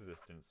all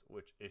existence,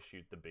 which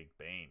issued the Big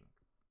Bang?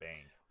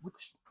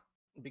 Which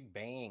Big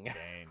Bang?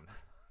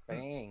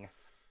 Bang.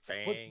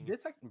 Bang.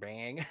 This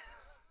bang.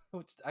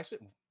 Which actually,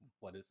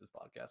 what is this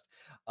podcast?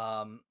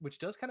 Which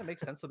does kind of make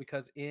sense though,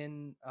 because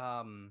in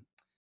I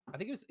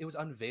think it was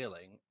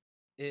Unveiling.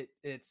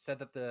 It said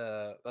that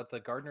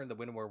the Gardener and the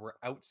Winnower were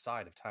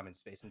outside of time and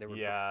space, and they were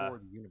before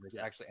the universe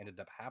actually ended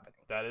up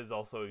happening. That is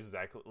also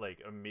exactly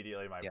like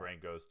immediately my brain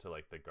goes to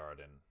like the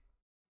garden.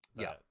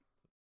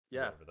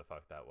 Whatever the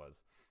fuck that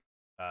was.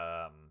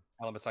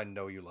 Alamus, I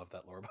know you love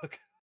that lore book.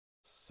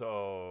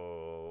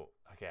 So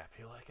okay, I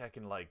feel like I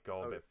can like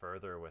go a bit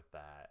further with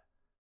that.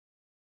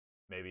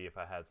 Maybe if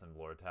I had some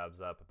lore tabs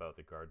up about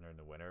the Gardener and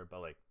the Winner, but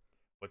like,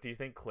 what do you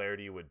think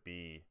clarity would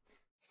be?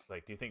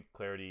 Like, do you think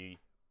clarity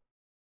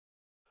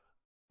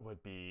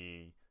would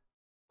be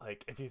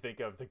like if you think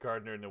of the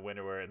Gardener and the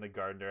Winnower, and the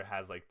Gardener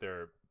has like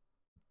their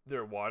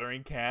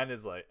watering can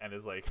is like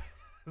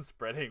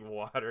spreading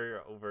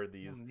water over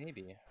these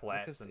maybe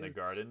plants in the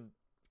garden,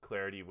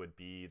 Clarity would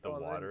be the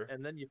water.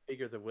 And then you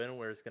figure the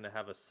Winnoware is going to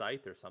have a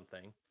scythe or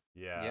something.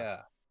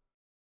 Yeah.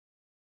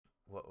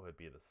 What would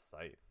be the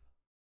scythe?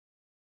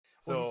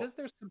 Well, he says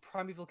there's some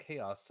primeval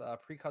chaos,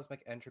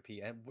 pre-cosmic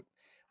entropy, and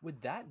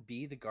would that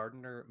be the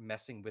gardener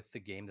messing with the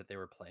game that they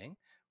were playing,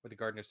 where the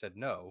gardener said,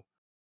 "No,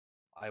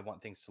 I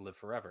want things to live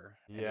forever,"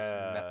 and just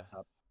messed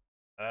up.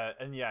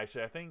 And yeah,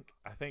 actually, I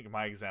think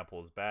my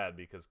example is bad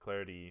because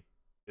Clarity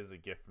is a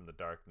gift from the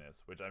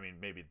darkness, which I mean,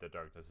 maybe the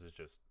darkness is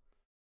just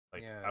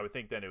like I would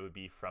think then it would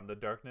be from the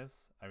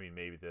darkness. I mean,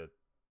 maybe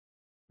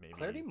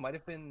Clarity might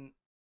have been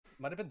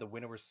the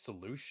Winnower's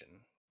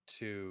solution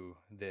to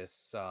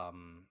this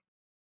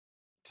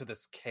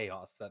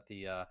chaos that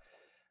the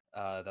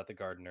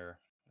gardener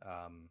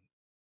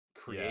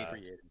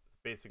created.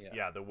 Basically,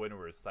 the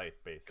Winnower's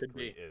scythe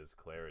basically is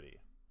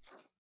Clarity.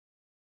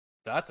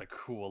 That's a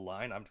cool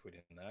line. I'm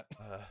tweeting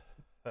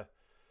that.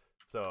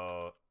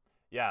 So,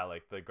 yeah,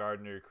 like the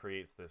gardener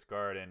creates this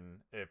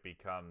garden. It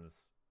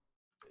becomes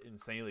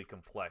insanely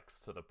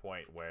complex to the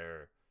point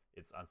where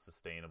it's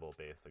unsustainable,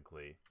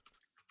 basically.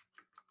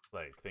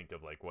 Like, think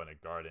of like when a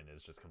garden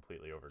is just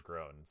completely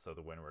overgrown. So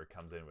the Winnower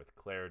comes in with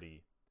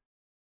Clarity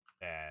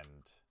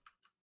and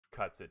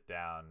cuts it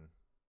down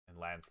and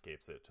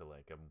landscapes it to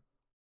like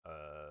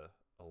a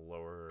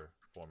lower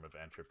form of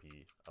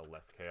entropy, a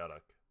less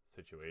chaotic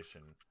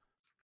situation.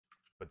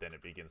 But then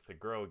it begins to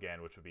grow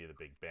again, which would be the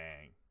Big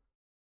Bang,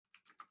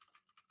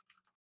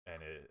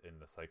 and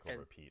the cycle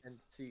repeats. And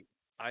see,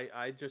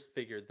 I just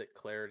figured that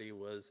Clarity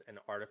was an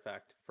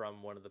artifact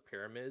from one of the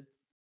pyramid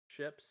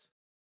ships,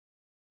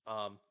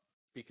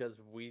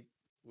 because we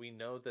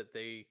know that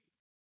they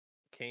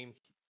came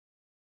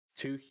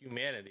to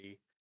humanity,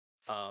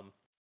 at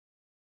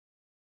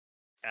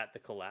the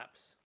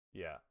collapse.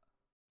 Yeah.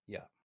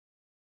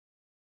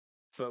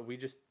 But we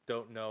just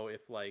don't know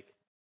if like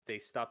they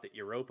stopped at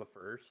Europa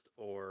first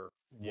or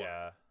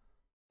what.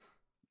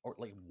 Or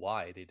like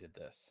why they did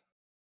this.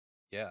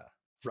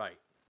 Right.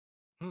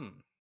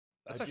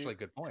 That's actually a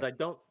good point.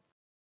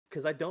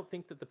 Because I don't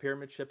think that the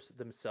pyramid ships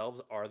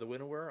themselves are the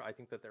Winnower. I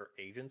think that they're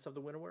agents of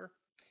the Winnower.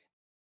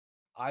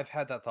 I've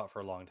had that thought for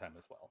a long time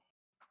as well.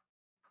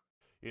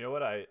 You know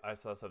what? I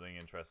saw something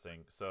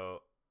interesting.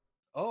 So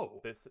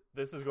this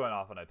is going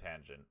off on a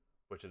tangent,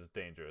 which is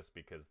dangerous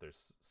because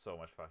there's so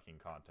much fucking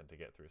content to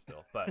get through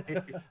still. But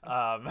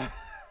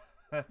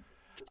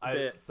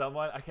I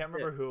can't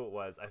remember who it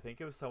was. I think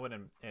it was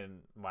someone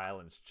in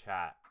Mylan's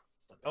chat.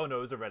 Oh no,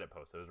 it was a Reddit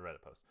post.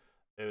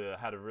 It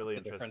had a really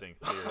interesting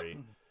theory.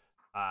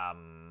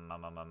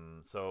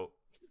 So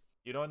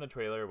you know in the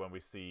trailer when we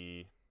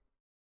see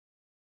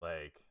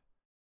like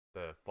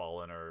the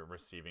Fallen are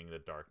receiving the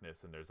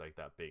darkness and there's like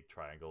that big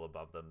triangle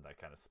above them that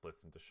kind of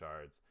splits into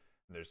shards.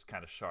 And there's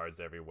kind of shards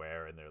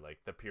everywhere, and they're like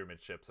the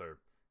pyramid ships are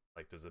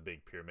like there's a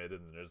big pyramid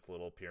and there's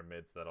little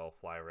pyramids that all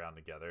fly around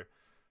together.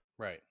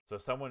 Right. So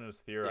someone was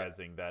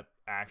theorizing that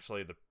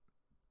actually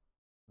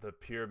the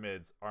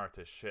pyramids aren't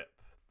a ship;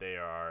 they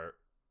are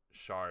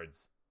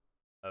shards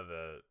of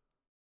a.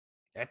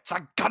 It's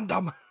a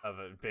Gundam. Of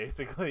a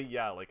basically,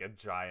 like a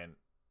giant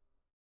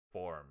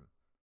form.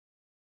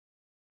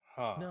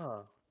 Huh.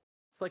 No,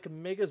 it's like a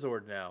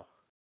Megazord now.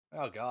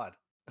 Oh God.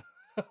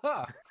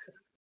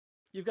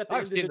 You've got the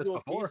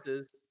individual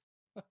pieces.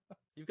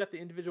 You've got the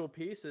individual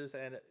pieces,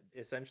 and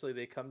essentially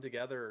they come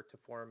together to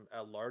form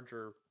a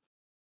larger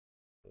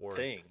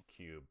thing.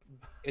 Cube.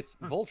 It's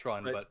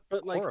Voltron,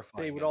 but like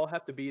horrifying. They would all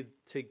have to be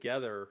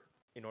together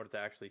in order to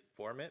actually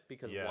form it,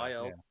 because why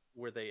else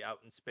were they out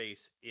in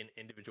space in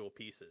individual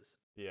pieces?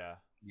 Yeah.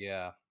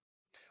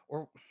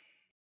 Or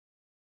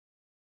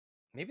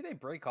maybe they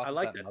break off. I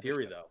like that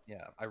theory though.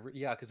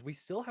 Yeah, because we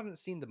still haven't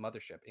seen the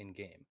mothership in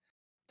game.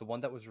 The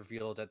one that was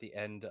revealed at the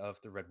end of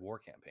the Red War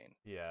campaign.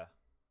 Yeah.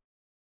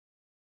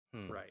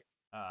 Right.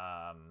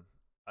 I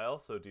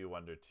also do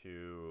wonder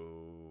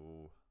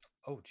too.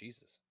 Oh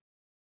Jesus.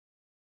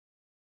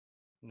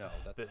 No,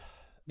 that's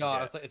no.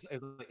 I was like, is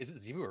it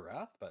Xivu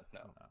Arath? But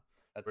no.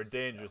 We're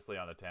dangerously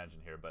on a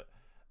tangent here, but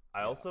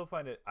I also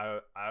find it. I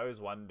always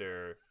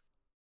wonder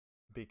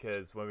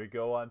because when we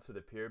go onto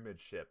the pyramid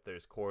ship,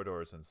 there's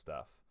corridors and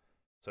stuff.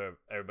 So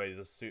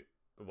everybody's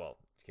well,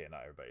 okay,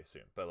 not everybody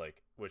assumed, but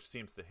like, which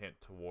seems to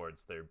hint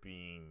towards there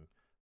being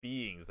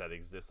beings that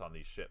exist on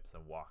these ships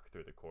and walk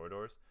through the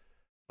corridors.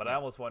 But I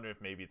almost wonder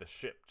if maybe the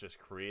ship just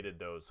created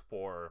those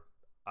for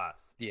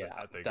us. Yeah,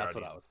 that's Guardians.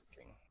 What I was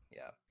thinking.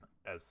 Yeah,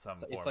 as some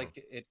form it's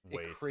like it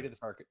created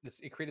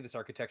this it created this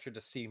architecture to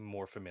seem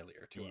more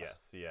familiar to us.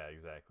 Yes, yeah,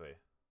 exactly.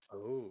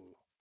 Oh,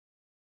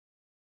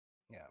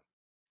 yeah,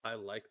 I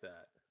like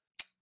that.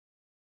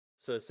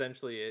 So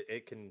essentially,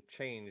 it can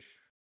change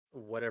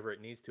whatever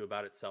it needs to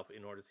about itself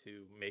in order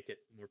to make it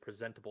more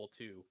presentable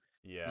to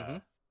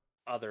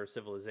other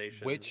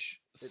civilizations,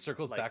 which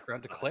circles back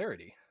around to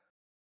Clarity.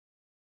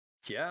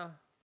 Yeah.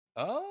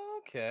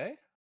 Okay.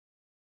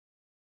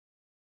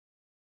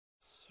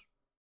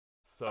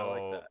 So I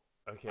like that.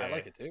 Okay, I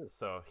like it too.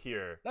 So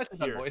here, We're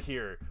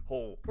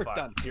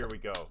done. Here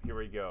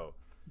we go.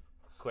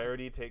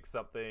 Clarity takes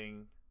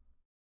something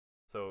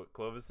So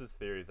Clovis's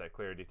theory is that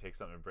clarity takes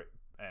something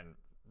and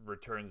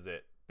returns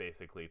it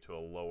basically to a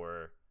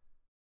lower,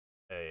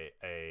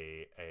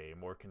 a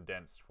more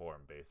condensed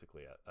form,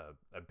 basically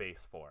a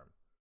base form.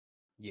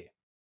 Yeah.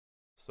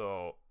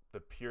 So the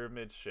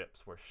pyramid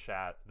ships were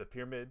The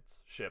pyramid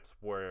ships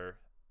were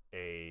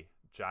a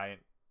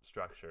giant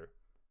structure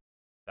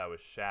that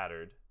was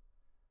shattered,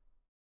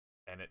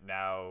 and it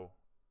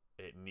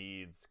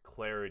needs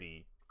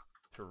clarity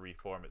to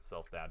reform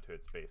itself down to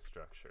its base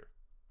structure.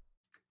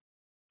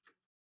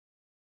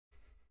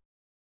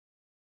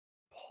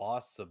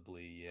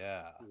 Possibly,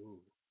 yeah. Ooh.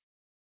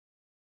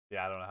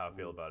 Yeah, I don't know how I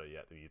feel about it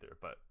yet either,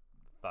 but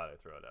thought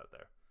I'd throw it out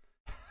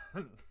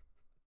there.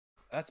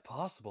 That's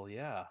possible,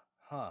 yeah.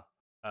 Huh.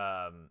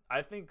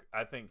 I think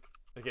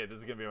okay, this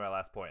is gonna be my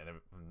last point,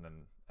 and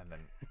then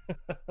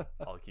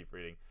I'll keep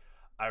reading.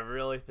 I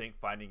really think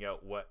finding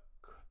out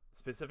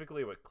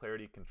specifically what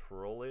clarity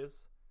control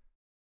is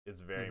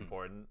very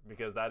important,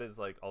 because that is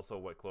like also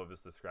what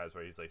Clovis describes,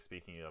 where he's like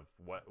speaking of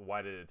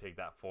why did it take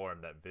that form,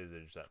 that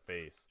visage, that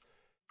face,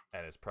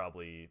 and it's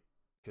probably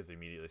because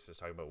immediately starts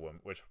talking about woman,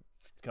 which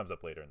comes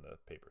up later in the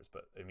papers,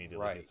 but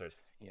immediately he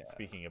starts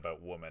speaking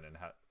about woman and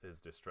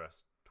his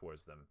distress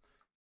towards them.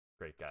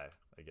 Great guy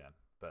again,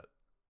 but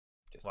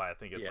I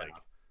think it's like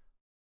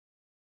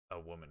a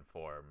woman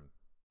form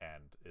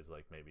and is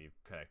like maybe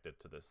connected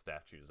to the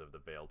statues of the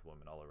veiled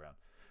woman all around.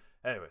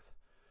 Anyways,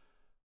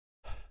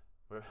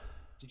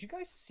 did you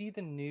guys see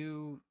the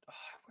new?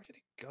 Where did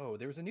it go?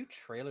 There was a new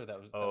trailer that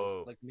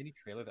was like mini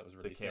trailer that was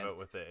released. That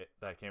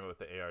came out with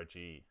the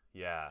ARG.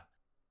 Yeah,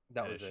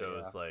 it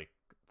shows like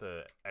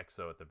the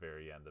EXO at the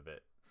very end of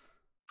it.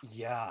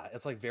 Yeah,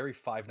 it's like very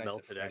Five Nights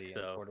at Freddy.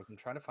 I'm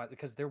trying to find,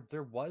 because there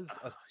was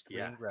a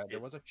screen grab. There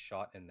was a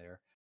shot in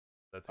there.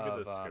 That's a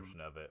good description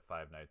of it.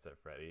 Five Nights at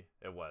Freddy.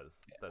 It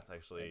was. That's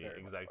actually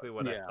exactly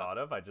what I thought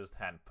of. I just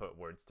hadn't put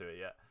words to it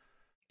yet.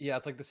 Yeah,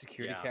 it's like the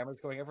security cameras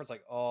going over. It's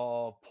like,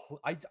 oh,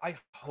 I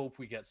hope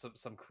we get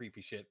some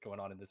creepy shit going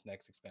on in this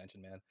next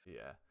expansion, man.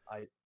 Yeah,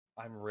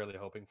 I'm really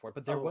hoping for it.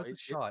 But there was a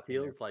shot. It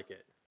feels like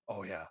it.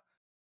 Oh yeah,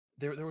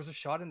 there was a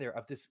shot in there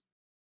of this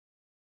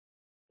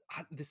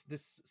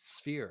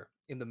sphere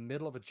in the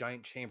middle of a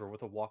giant chamber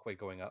with a walkway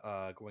going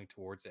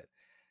towards it.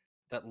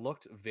 That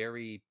looked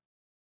very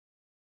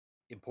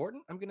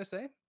important, I'm gonna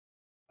say.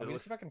 I'm gonna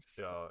see if I can.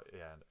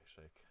 Yeah,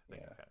 actually, I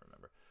think I can't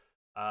remember.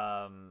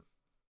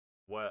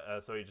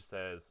 So he just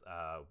says,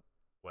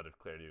 what if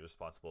clarity is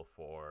responsible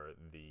for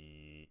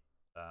the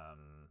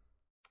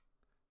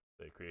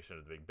creation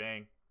of the Big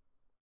Bang?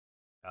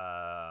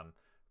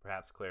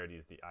 Perhaps clarity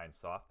is the Ein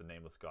Sof, the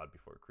nameless god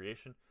before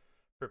creation,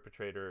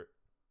 preparator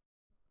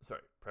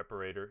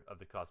of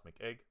the cosmic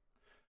egg,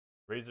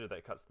 razor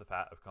that cuts the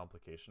fat of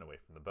complication away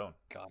from the bone.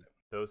 Got it.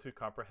 Those who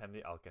comprehend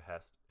the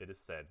Alkahest, it is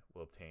said,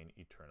 will obtain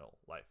eternal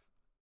life.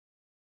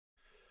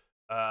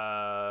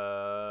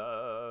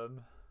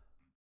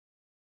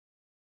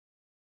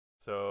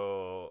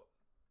 So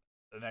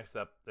the next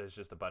up is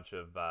just a bunch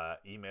of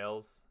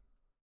emails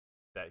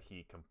that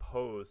he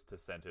composed to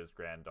send to his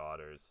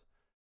granddaughters,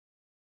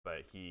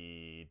 but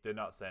he did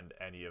not send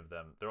any of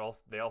them.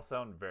 They all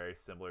sound very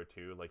similar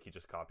too. Like he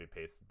just copy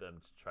pasted them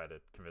to try to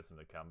convince them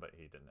to come, but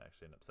he didn't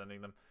actually end up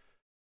sending them.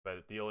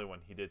 But the only one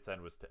he did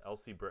send was to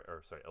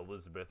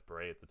Elizabeth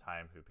Bray at the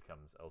time, who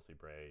becomes Elsie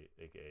Bray,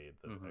 aka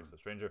the EXO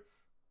Stranger.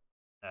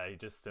 He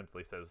just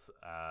simply says,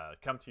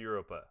 "Come to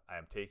Europa. I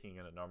am taking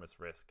an enormous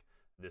risk.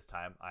 This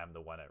time, I am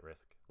the one at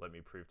risk. Let me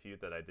prove to you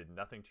that I did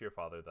nothing to your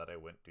father that I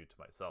wouldn't do to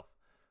myself.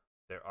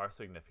 There are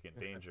significant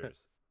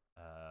dangers,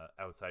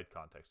 outside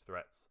context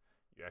threats.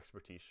 Your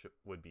expertise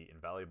would be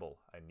invaluable.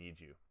 I need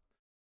you."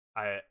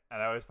 I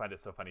always find it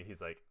so funny.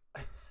 He's like,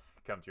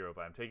 "Come to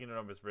Europa. I'm taking an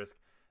enormous risk.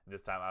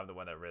 This time, I'm the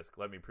one at risk.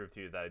 Let me prove to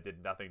you that I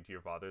did nothing to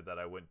your father that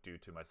I wouldn't do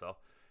to myself."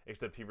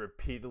 Except he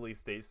repeatedly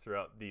states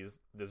throughout this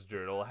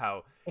journal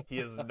how he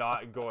is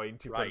not going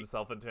to put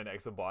himself into an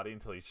EXO body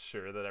until he's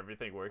sure that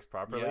everything works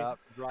properly. Yeah,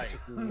 right.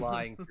 Just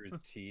lying through his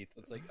teeth.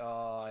 It's like,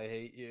 oh, I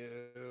hate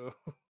you.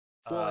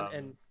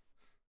 And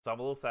so I'm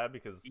a little sad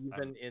because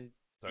even in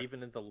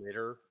the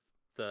later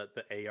the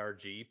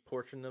ARG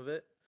portion of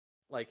it,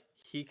 like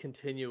he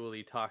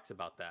continually talks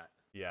about that.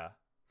 Yeah.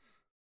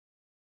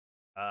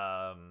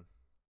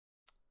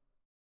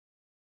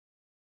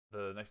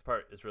 The next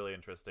part is really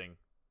interesting,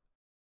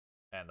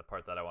 and the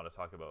part that I want to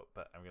talk about,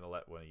 but I'm going to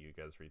let one of you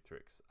guys read through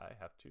it because I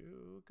have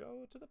to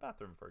go to the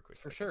bathroom for a quick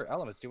second. For sure.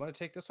 Elements, do you want to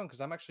take this one?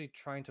 Because I'm actually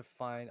trying to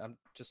I'm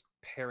just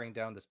paring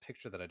down this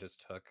picture that I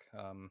just took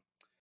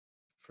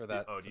for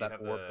that. Do you have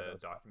the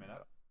document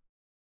up?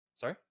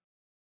 Sorry?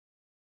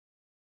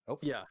 Oh.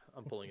 Yeah,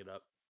 I'm pulling it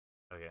up.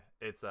 Okay.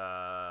 It's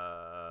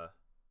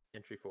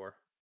entry 4.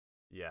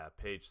 Yeah,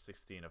 page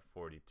 16 of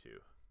 42.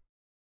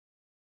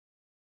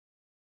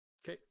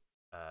 Okay.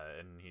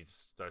 And he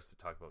just starts to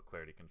talk about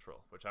clarity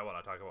control, which I want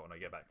to talk about when I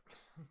get back.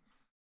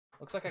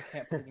 Looks like I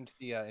can't put it into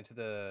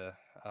the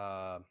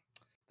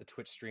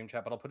Twitch stream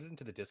chat, but I'll put it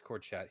into the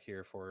Discord chat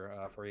here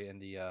for you in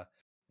the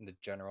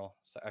general.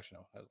 So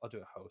actually, no, I'll do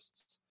it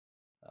hosts.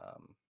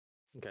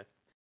 Okay.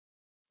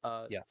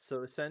 Yeah.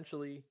 So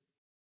essentially,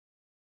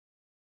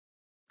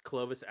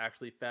 Clovis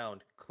actually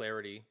found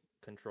Clarity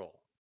Control.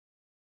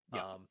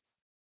 Yeah.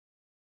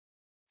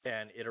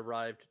 And it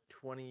arrived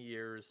 20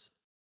 years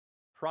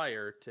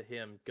prior to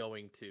him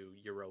going to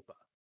Europa.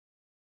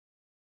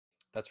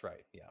 That's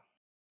right. Yeah.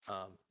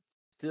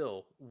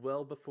 Still,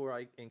 well before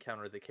I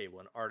encounter the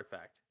K1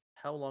 artifact,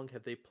 how long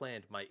have they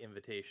planned my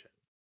invitation?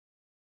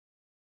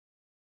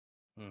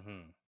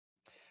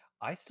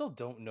 I still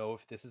don't know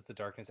if this is the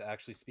darkness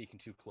actually speaking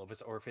to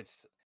Clovis or if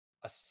it's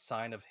a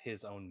sign of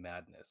his own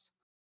madness.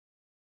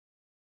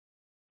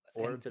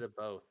 Or a bit of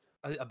both.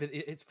 A bit.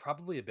 It's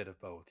probably a bit of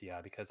both,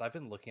 yeah, because I've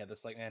been looking at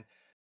this like, man,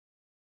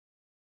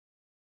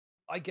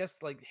 I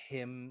guess like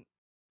him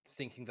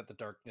thinking that the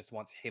darkness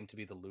wants him to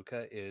be the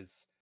Luca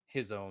is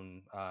his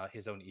own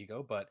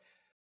ego, but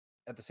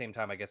at the same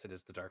time, I guess it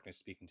is the darkness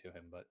speaking to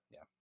him, but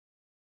yeah.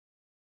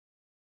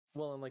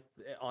 Well, and like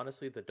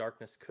honestly, the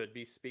darkness could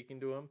be speaking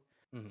to him,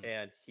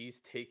 and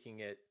he's taking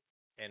it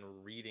and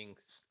reading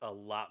a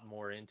lot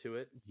more into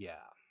it. Yeah,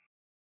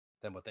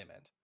 than what they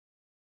meant.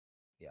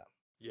 Yeah.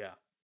 Yeah.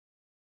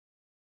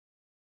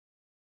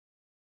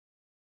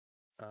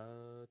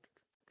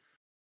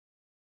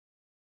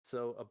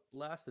 So a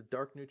blast of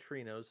dark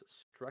neutrinos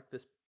struck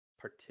this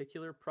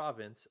particular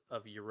province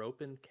of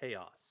European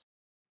chaos.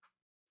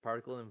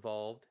 Particle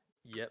involved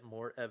yet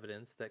more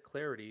evidence that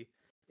Clarity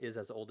is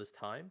as old as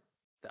time,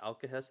 the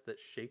Alcahest that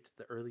shaped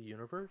the early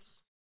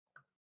universe.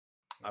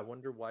 I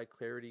wonder why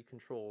Clarity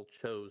Control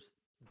chose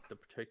the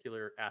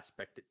particular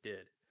aspect it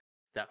did.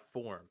 That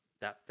form,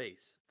 that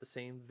face, the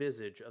same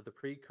visage of the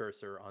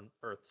precursor on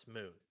Earth's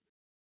moon.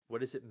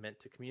 What is it meant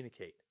to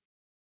communicate?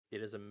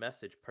 It is a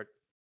message,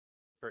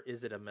 or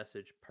is it a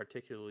message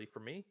particularly for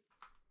me?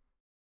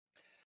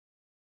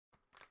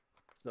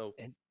 So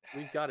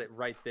we've got it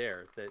right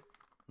there that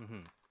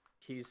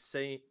he's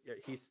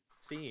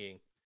seeing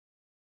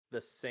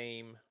the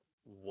same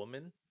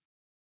woman.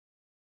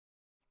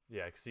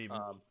 Yeah, because he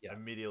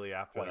immediately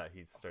after that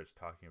he starts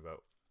talking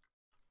about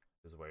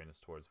his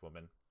awareness towards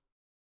women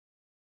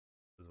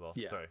as well.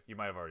 Yeah. Sorry, you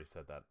might have already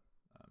said that.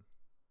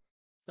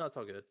 No, it's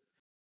all good.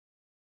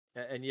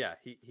 And yeah,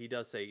 he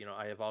does say,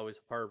 I have always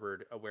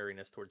harbored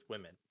awareness towards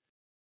women.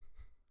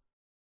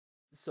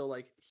 So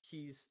like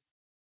he's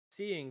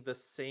seeing the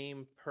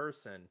same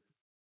person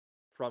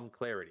from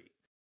Clarity.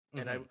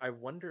 And I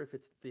wonder if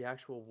it's the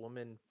actual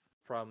woman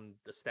from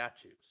the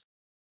statues.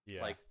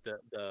 Yeah. Like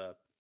the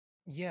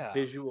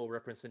visual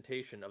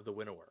representation of the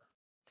winnower.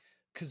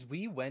 Because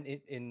we went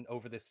in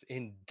over this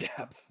in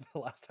depth the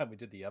last time we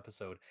did the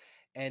episode,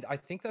 and I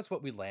think that's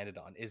what we landed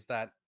on, is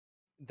that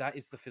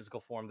is the physical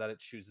form that it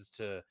chooses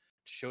to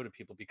show to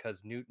people,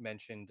 because Newt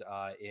mentioned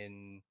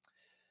in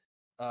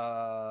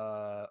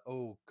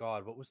oh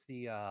god, what was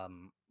the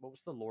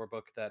lore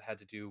book that had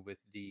to do with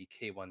the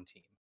K1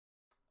 team?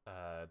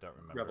 Don't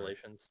remember.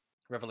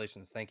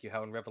 Revelations, thank you.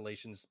 How in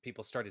Revelations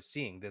people started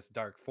seeing this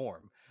dark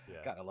form.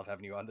 Yeah. God, I love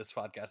having you on this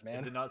podcast, man.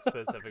 It did not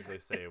specifically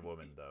say a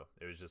woman though.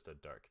 It was just a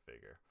dark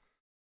figure.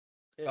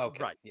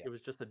 Okay. Right. Yeah. It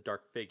was just a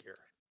dark figure.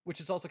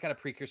 Which is also kind of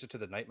precursor to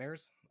the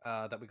nightmares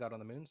that we got on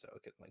the moon, so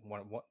it could, like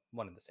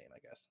one and the same, I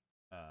guess.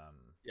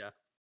 Yeah.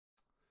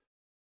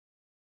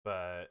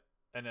 But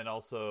and then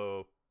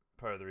also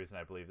part of the reason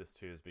I believe this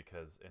too is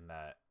because in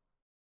that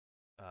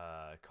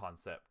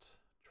concept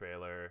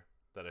trailer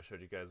that I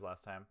showed you guys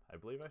last time, I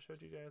believe I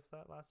showed you guys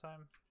that last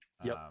time.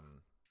 Yep.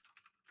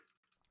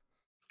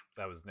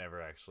 That was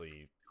never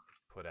actually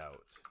put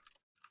out.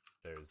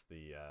 There's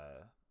the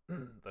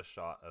the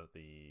shot of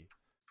the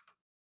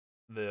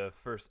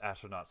first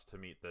astronauts to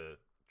meet the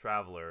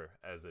Traveler,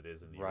 as it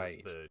is in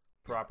the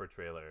proper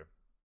trailer.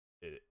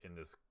 In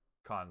this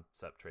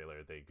concept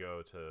trailer, they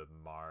go to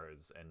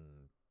Mars and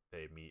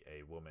they meet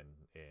a woman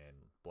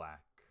in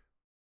black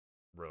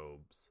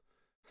robes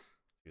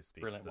who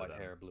speaks brilliant to white them.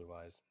 hair, blue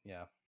eyes.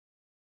 Yeah.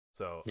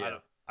 So yeah.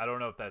 I don't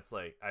know if that's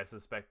like, I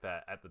suspect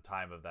that at the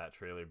time of that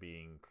trailer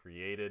being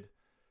created,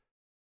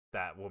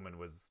 that woman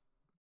was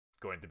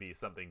going to be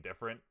something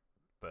different,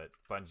 but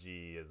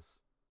Bungie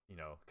is,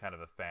 kind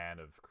of a fan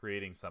of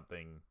creating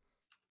something,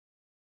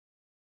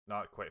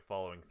 not quite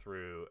following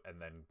through,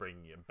 and then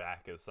bringing it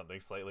back as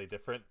something slightly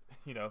different,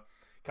 kind of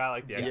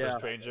like the Exo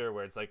Stranger,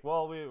 where it's like,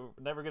 well, we're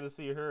never going to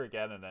see her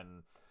again, and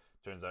then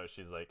turns out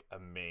she's like a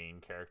main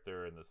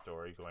character in the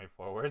story going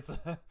forwards.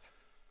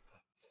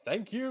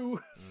 Thank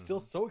you. Still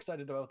so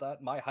excited about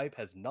that. My hype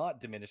has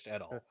not diminished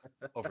at all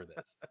over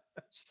this.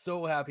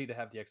 So happy to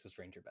have the Exo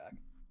Stranger back.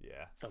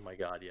 Yeah. Oh my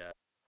god, yeah.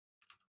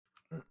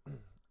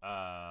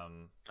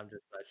 I'm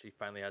just glad she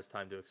finally has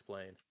time to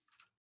explain.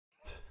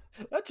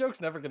 That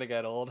joke's never gonna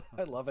get old.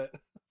 I love it.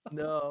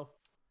 No.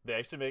 They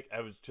actually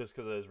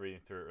because I was reading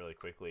through it really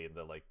quickly in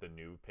the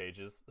new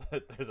pages,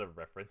 there's a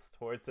reference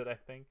towards it, I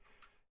think,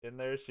 in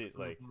there. She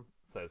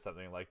says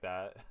something like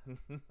that.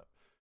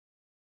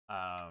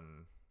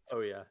 Oh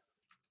yeah.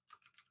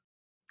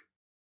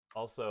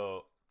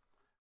 Also,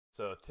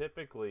 so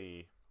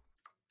typically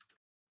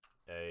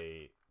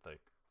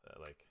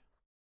like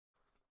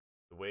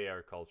the way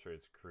our culture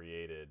is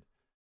created,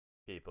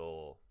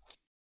 people,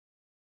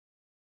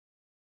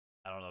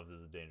 I don't know if this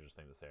is a dangerous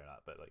thing to say or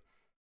not, but like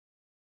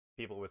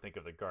people would think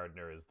of the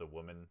gardener as the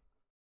woman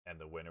and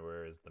the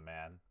winnower as the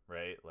man,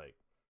 right? Like,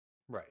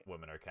 right.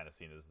 Women are kind of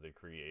seen as the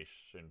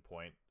creation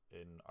point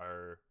in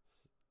our,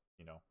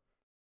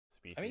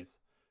 species.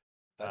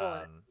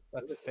 I mean,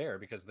 that's fair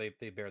because they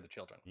bear the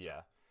children.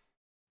 Yeah.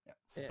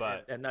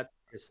 Yeah. And that's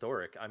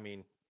historic. I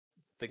mean,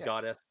 the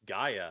goddess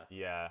Gaia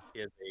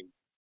is a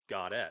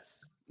goddess.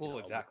 Well,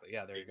 exactly.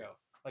 Yeah, there you go.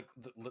 Like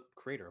the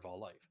creator of all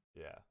life.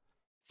 Yeah.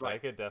 But I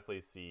could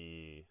definitely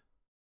see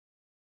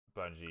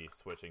Bungie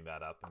switching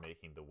that up and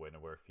making the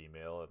winnower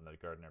female and the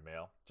gardener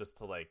male, just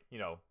to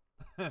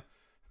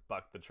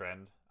buck the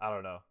trend. I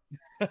don't know.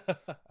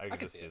 I can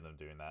just see them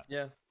doing that.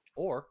 Yeah.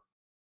 Or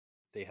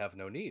they have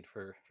no need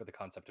for the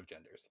concept of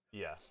genders.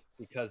 Yeah.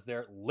 Because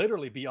they're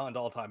literally beyond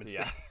all time and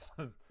space.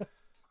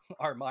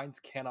 Our minds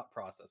cannot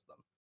process them.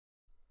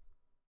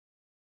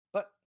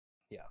 But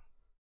yeah,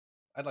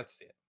 I'd like to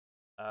see it.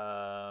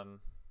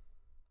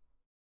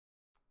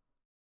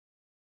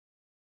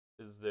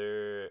 Is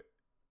there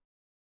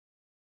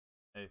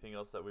anything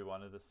else that we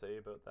wanted to say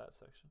about that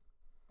section?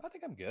 I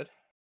think I'm good.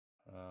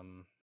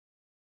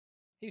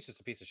 He's just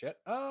a piece of shit.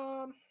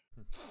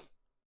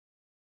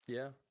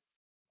 Yeah.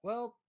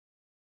 Well,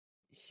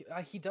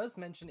 he does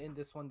mention in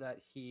this one that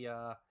he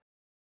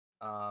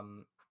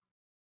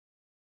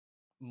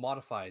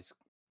modifies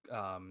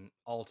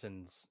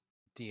Alton's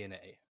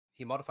DNA.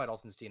 He modified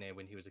Alton's DNA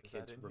when he was a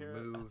kid to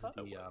remove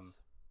the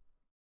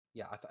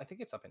yeah, I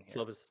think it's up in here.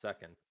 Clovis II.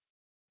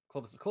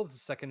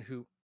 Clovis II,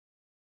 who...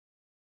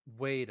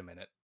 Wait a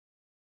minute.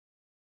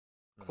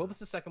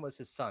 Clovis II was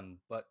his son,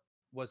 but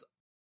was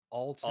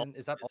Alton...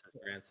 Is that his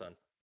grandson?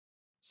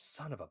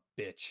 Son of a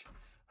bitch.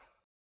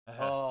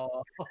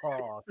 Oh,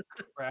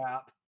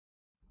 crap.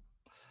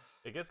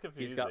 It gets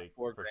confusing. He's got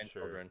 4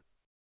 grandchildren.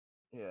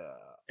 Sure. Yeah.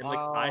 And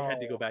I had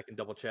to go back and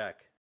double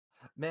check.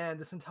 Man,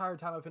 this entire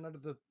time I've been under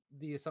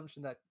the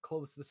assumption that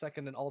Clovis II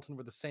and Alton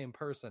were the same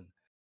person.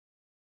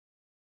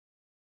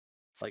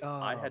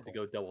 I had to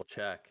go double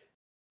check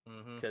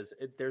because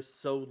there's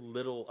so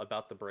little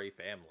about the Bray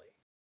family.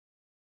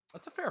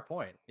 That's a fair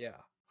point. Yeah.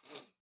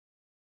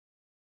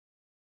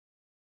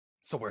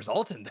 So where's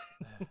Alton then?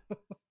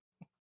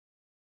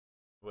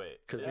 Wait,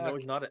 because we know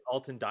he's not at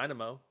Alton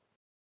Dynamo.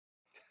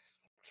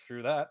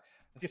 True that.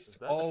 Is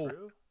that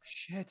true?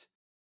 Shit!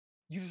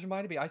 You just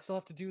reminded me. I still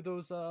have to do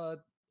those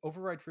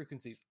override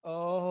frequencies.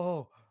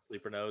 Oh,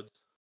 sleeper nodes.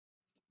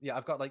 Yeah,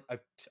 I've got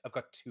I've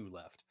got 2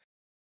 left.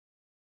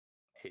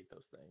 Hate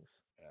those things.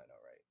 Yeah, I know,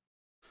 right?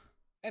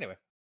 Anyway.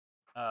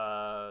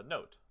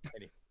 Note.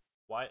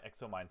 Why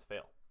exominds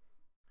fail.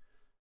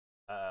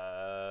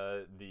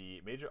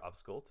 The major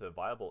obstacle to a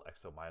viable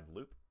exomind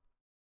loop.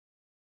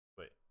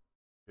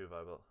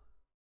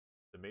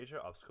 The major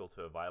obstacle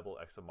to a viable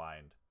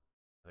exomind,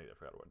 I think I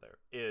forgot a word there,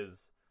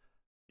 is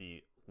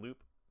the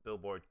loop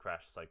billboard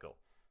crash cycle.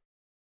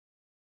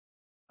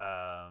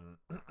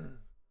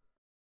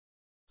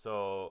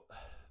 So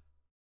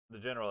the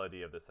general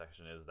idea of this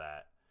section is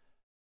that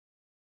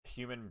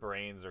human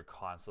brains are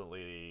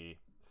constantly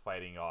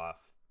fighting off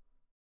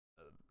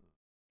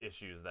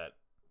issues that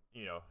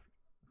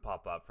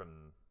pop up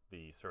from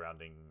the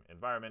surrounding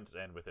environment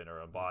and within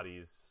our own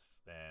bodies,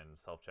 and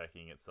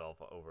self-checking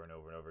itself over and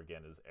over and over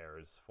again as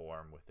errors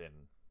form within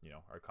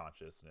our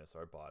consciousness,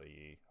 our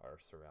body, our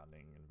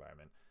surrounding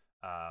environment.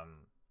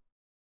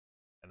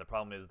 And the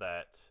problem is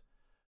that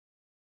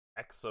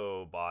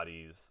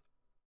exobodies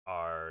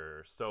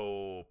are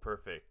so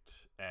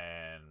perfect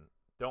and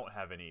don't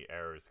have any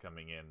errors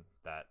coming in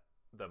that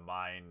the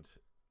mind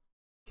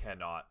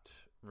cannot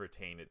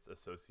retain its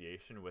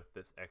association with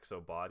this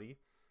exobody.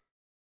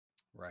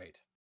 Right.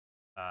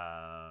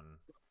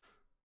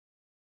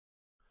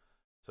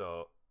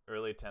 So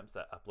early attempts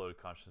at upload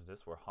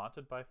consciousness were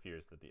haunted by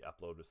fears that the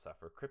upload would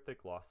suffer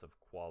cryptic loss of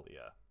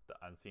qualia, the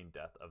unseen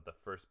death of the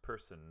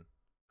first-person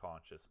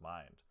conscious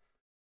mind.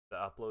 The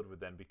upload would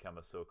then become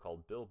a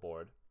so-called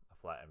billboard, a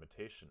flat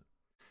imitation.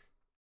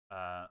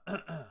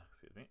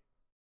 Excuse me.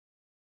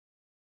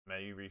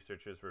 Many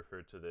researchers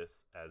referred to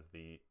this as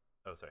the...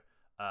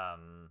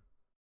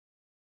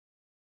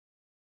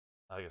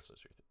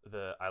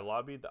 I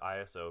lobbied the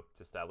ISO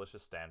to establish a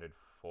standard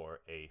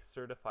for a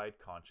certified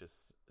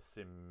conscious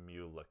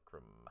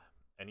simulacrum.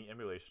 Any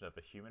emulation of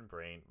a human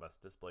brain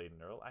must display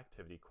neural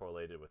activity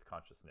correlated with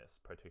consciousness,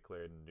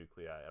 particularly in the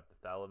nuclei of the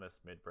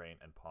thalamus, midbrain,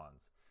 and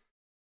pons.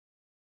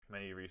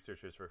 Many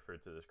researchers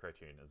referred to this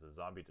criterion as a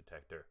zombie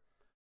detector.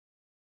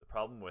 The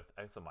problem with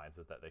exominds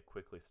is that they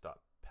quickly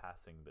stop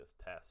passing this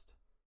test.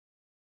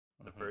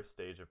 The first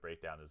stage of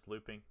breakdown is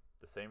looping,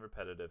 the same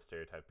repetitive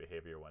stereotype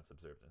behavior once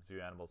observed in zoo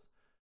animals.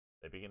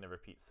 They begin to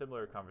repeat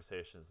similar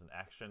conversations and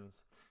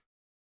actions.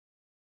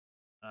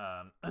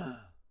 The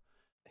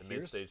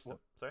mid-stage...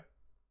 Sorry?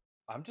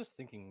 I'm just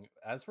thinking,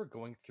 as we're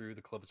going through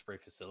the Clovis Bray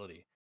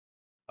facility,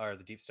 or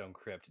the Deepstone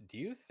Crypt, do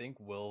you think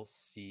we'll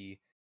see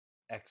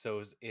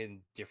exos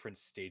in different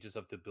stages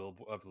of the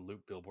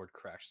loop billboard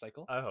crash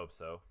cycle? I hope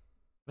so.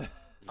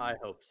 I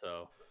hope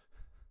so.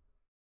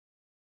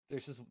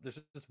 There's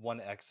just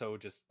one exo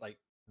just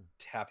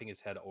tapping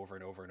his head over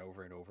and over and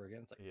over and over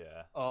again. It's like,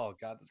 yeah. Oh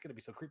god, this is gonna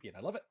be so creepy, and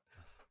I love it.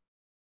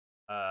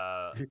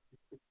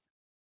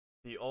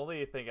 The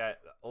only issue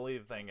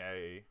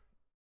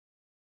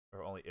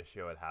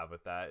I'd have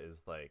with that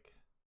is like,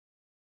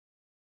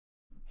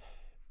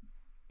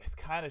 it's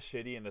kind of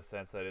shitty in the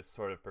sense that it's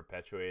sort of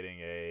perpetuating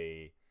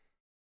a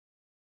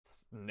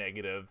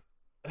negative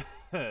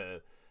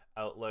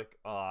outlook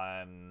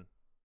on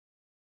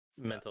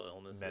mental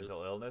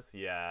illness.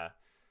 Yeah.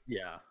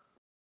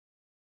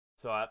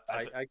 So I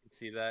can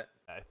see that.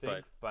 I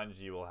think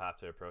Bungie will have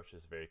to approach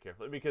this very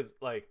carefully, because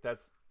like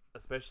that's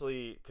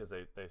especially because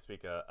they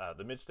speak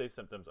the mid-stage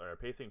symptoms are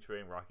pacing,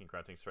 chewing, rocking,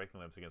 grunting, striking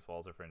limbs against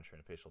walls or furniture,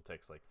 and facial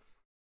tics. Like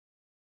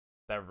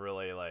that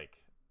really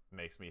like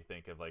makes me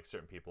think of like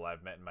certain people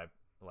I've met in my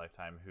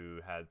lifetime who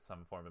had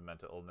some form of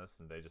mental illness,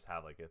 and they just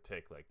have like a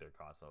tic, like they're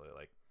constantly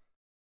like,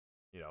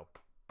 you know,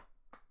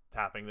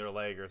 tapping their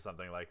leg or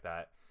something like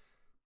that.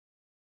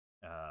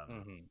 So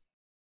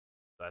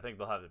I think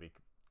they'll have to be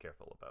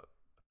careful about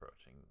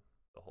approaching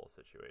the whole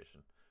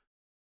situation.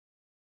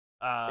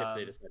 If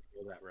they decide to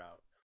go that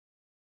route.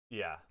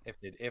 Yeah.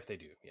 If they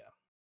do, yeah.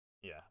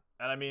 Yeah.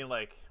 And I mean,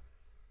 like,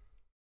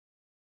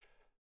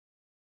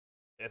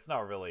 it's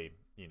not really,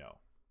 you know,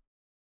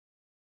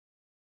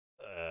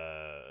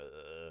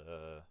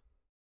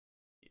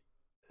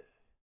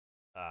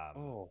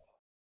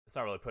 it's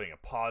not really putting a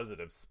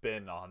positive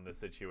spin on the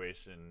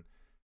situation,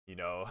 you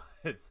know.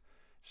 It's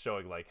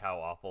showing like how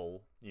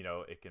awful, you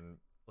know, it can,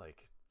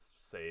 like,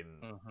 say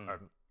in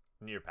our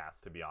near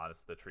past, to be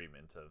honest, the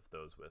treatment of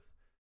those with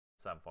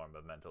some form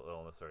of mental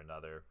illness or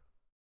another,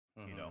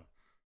 you know,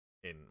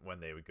 in when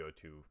they would go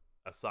to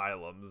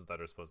asylums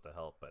that are supposed to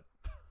help, but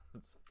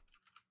it's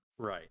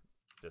right,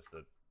 just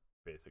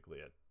basically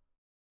a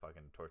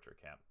fucking torture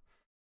camp.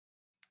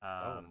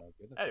 Oh my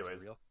goodness!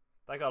 Anyways,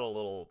 that got a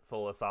little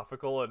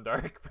philosophical and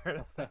dark for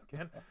a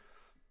second.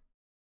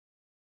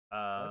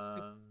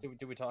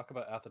 Did we talk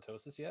about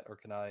athetosis yet, or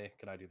can I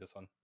do this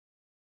one?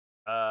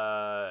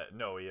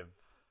 No, we have.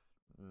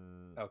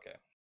 Okay.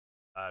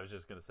 I was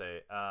just gonna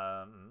say,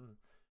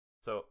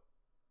 so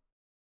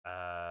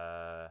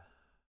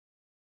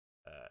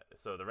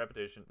the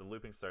repetition, the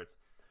looping starts.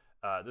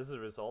 This is a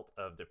result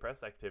of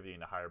depressed activity in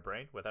the higher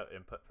brain without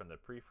input from the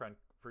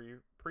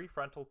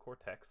prefrontal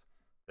cortex.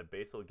 The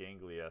basal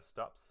ganglia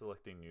stops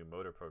selecting new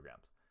motor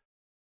programs.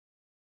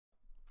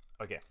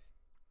 Okay.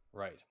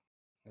 Right.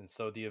 And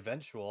so the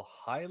eventual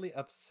highly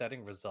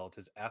upsetting result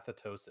is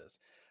athetosis,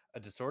 a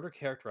disorder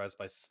characterized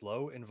by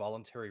slow,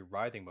 involuntary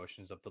writhing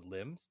motions of the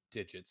limbs,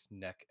 digits,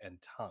 neck,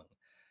 and tongue.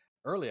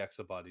 Early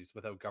exobodies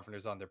without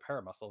governors on their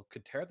paramuscle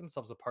could tear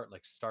themselves apart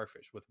like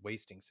starfish with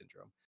wasting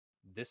syndrome.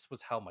 This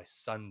was how my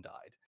son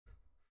died.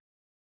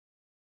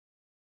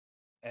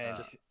 And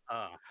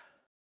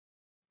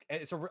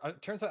it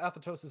turns out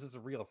athetosis is a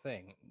real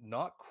thing.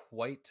 Not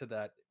quite to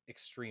that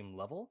extreme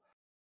level.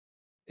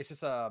 It's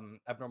just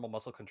abnormal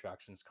muscle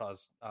contractions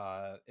cause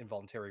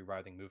involuntary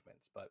writhing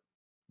movements. But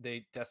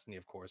Destiny,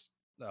 of course,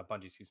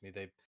 Bungie, excuse me,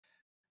 they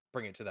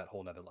bring it to that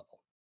whole nother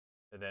level.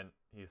 And then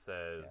he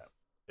says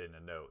in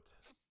a note,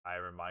 I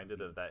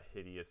reminded of that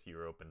hideous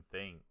European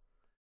thing.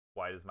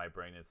 Why does my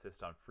brain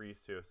insist on free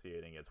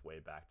associating its way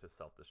back to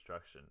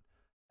self-destruction?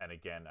 And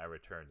again, I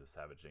return to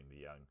savaging the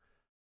young.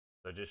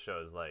 So it just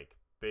shows, like,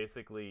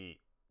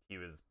 basically he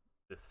was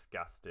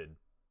disgusted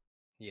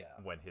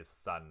when his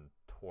son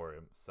tore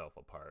himself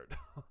apart.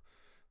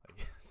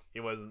 Like,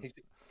 it wasn't...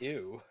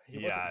 Ew.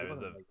 It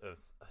was a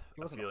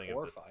feeling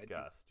of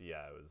disgust.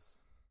 Yeah, it was...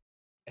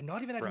 And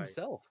not even at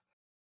himself.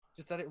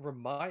 Just that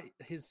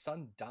his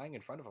son dying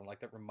in front of him, like,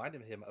 that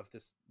reminded him of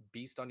this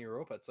beast on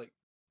Europa. It's like,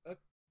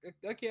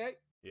 okay.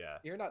 Yeah.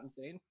 You're not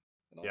insane.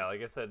 Yeah,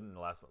 like I said in the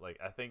last one, like,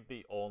 I think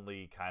the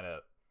only kind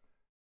of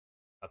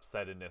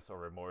upsetness or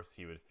remorse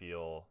he would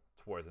feel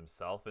towards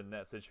himself in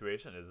that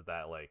situation is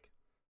that, like,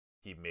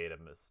 he made a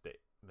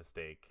mistake.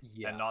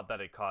 Yeah. And not that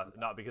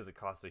not because it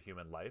cost a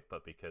human life,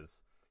 but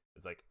because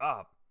it's like,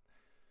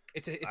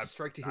 it's a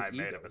strike to his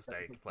ego. I made a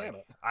mistake.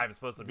 Like, I'm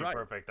supposed to be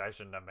perfect. I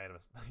shouldn't have made a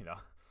mistake, you know.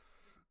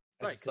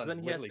 Right, because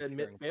then he has to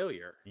admit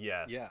failure.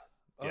 Yes. Yeah.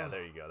 Yeah,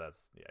 there you go.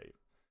 That's,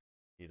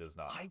 he does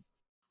not.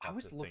 I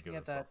was looking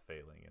at that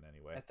failing in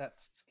any way. At that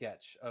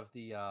sketch of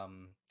the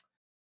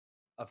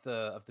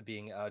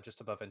being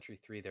just above entry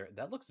 3 there.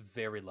 That looks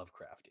very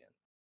Lovecraftian.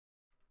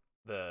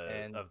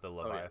 Of the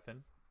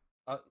Leviathan?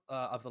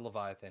 Of the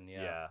Leviathan,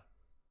 yeah. Yeah.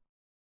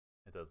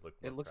 It does look.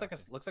 It looks like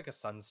a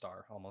sun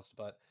star almost,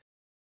 but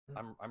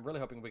I'm really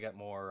hoping we get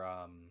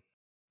more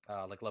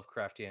like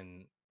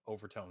Lovecraftian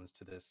overtones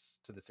to this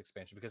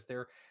expansion, because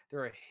there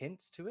are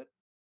hints to it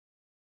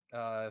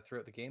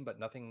throughout the game, but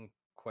nothing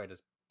quite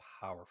as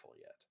powerful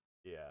yet.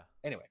 Yeah.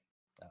 Anyway.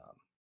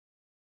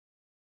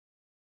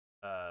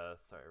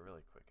 Sorry,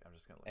 really quick. I'm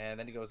just gonna listen. And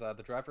then he goes,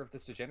 the driver of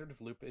this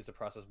degenerative loop is a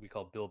process we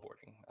call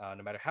billboarding.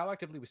 No matter how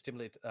actively we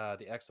stimulate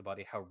the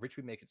exobody, how rich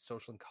we make its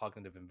social and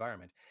cognitive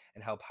environment,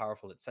 and how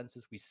powerful its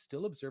senses, we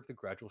still observe the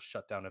gradual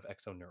shutdown of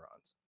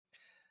exoneurons.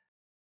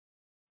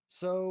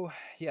 So,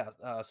 yeah,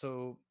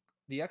 so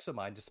The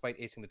exomind, despite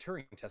acing the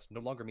Turing test,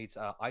 no longer meets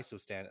ISO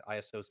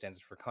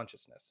standards for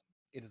consciousness.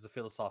 It is a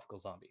philosophical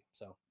zombie.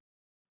 So,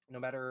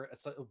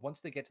 once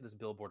they get to this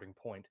billboarding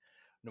point,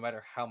 no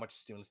matter how much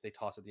stimulus they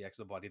toss at the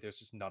exobody, there's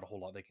just not a whole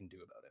lot they can do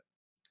about it.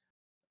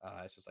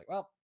 It's just like,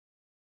 well,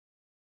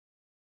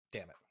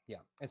 damn it,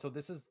 yeah. And so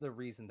this is the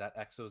reason that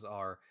exos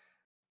are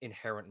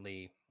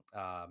inherently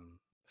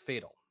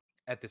fatal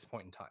at this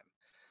point in time.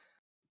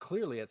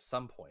 Clearly, at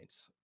some point,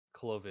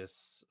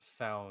 Clovis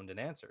found an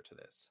answer to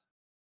this.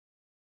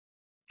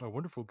 I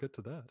wonder if we'll get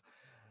to that.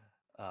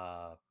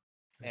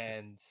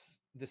 And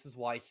this is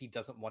why he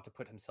doesn't want to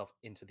put himself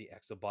into the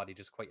exo body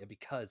just quite yet,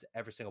 because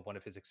every single one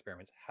of his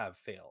experiments have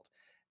failed.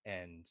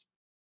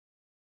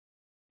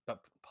 But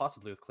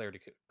possibly with clarity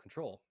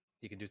control,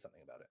 he can do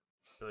something about it.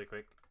 Really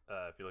quick,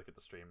 if you look at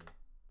the stream,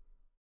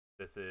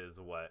 this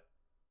is what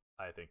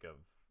I think of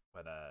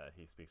when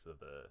he speaks of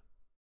the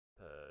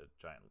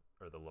giant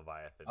or the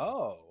Leviathan.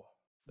 Oh,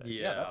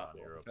 yeah,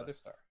 Feather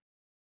Star.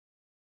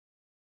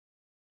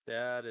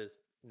 That is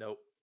nope.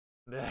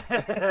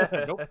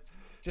 Nope.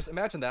 Just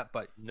imagine that,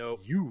 but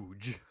nope.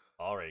 Huge.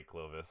 All right,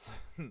 Clovis.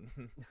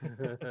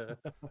 Okay,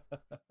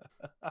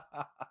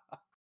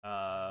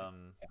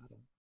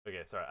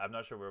 sorry. I'm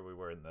not sure where we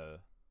were in the.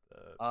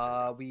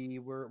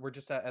 We're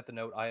just at the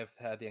note. I have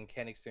had the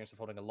uncanny experience of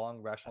holding a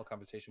long, rational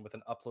conversation with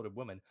an uploaded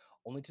woman,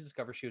 only to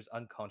discover she was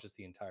unconscious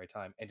the entire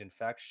time, and in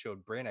fact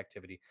showed brain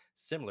activity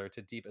similar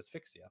to deep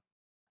asphyxia.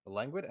 The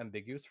languid,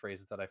 ambiguous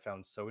phrases that I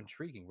found so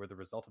intriguing were the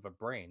result of a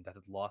brain that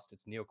had lost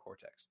its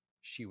neocortex.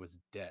 She was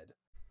dead.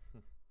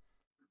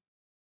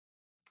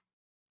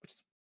 Which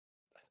is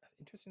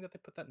interesting that they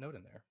put that note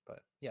in there, but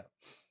yeah.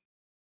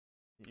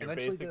 You're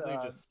basically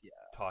just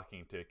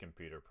talking to a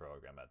computer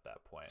program at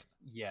that point.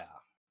 Yeah.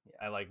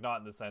 And like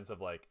not in the sense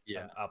of like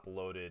an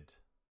uploaded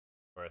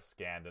or a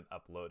scanned and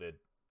uploaded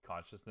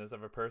consciousness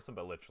of a person,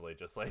 but literally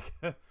just like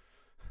if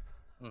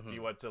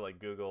you went to like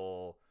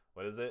Google,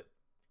 what is it?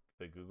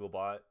 The Google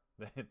bot,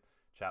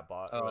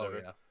 chatbot, or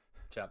whatever. Yeah,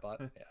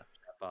 chatbot. Yeah,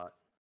 chatbot.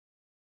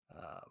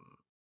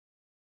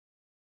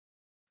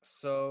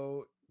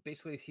 So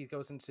basically, he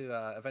goes into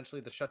eventually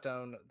the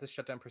shutdown. This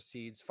shutdown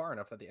proceeds far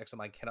enough that the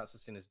exomind cannot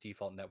sustain its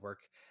default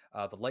network,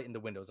 the light in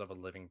the windows of a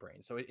living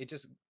brain. So it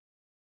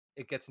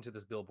gets into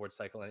this billboard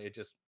cycle, and it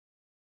just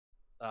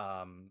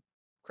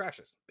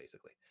crashes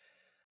basically.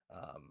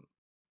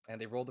 And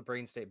they roll the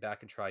brain state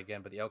back and try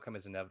again, but the outcome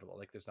is inevitable.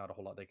 Like there's not a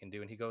whole lot they can do.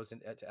 And he goes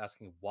into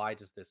asking, why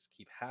does this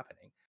keep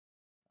happening?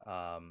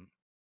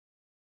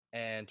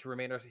 And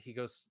he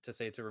goes to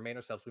say, to remain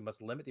ourselves, we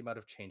must limit the amount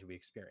of change we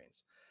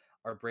experience.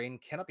 Our brain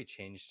cannot be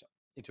changed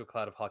into a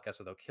cloud of hot gas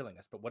without killing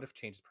us. But what if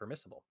change is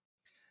permissible?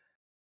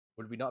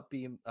 Would we not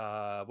be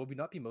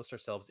most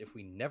ourselves if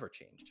we never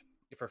changed?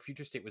 If our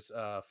future state was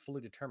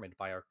fully determined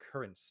by our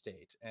current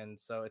state? And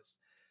so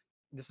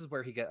this is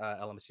where he get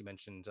elements you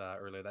mentioned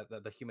earlier,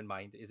 that the human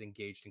mind is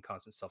engaged in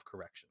constant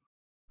self-correction.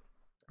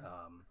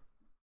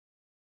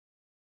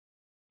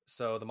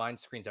 So the mind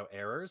screens out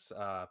errors,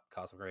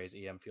 cosmic rays,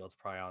 EM fields,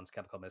 prions,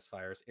 chemical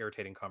misfires,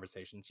 irritating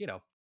conversations,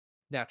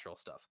 natural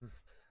stuff.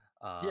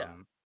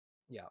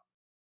 Yeah.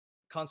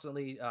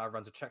 Constantly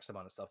runs a checksum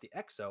on itself. The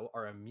exo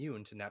are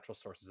immune to natural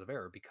sources of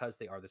error because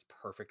they are this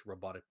perfect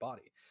robotic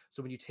body.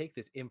 So when you take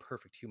this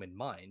imperfect human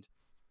mind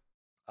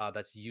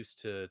that's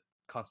used to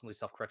constantly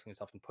self-correcting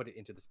itself and put it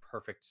into this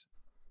perfect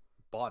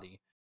body,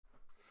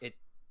 it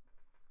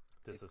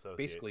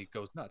basically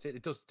goes nuts.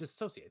 It just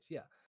dissociates.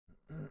 Yeah.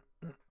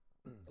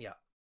 Yeah.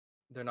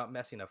 They're not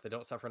messy enough. They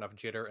don't suffer enough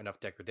jitter, enough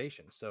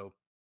degradation. So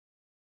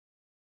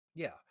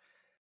yeah.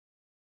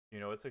 You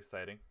know what's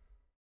exciting?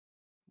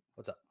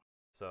 What's up?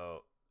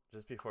 So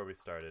just before we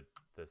started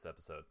this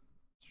episode,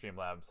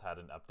 Streamlabs had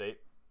an update.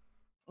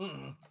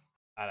 And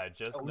I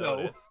just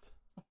noticed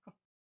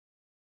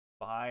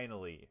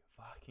finally,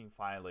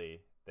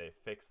 they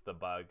fixed the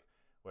bug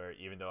where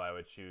even though I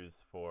would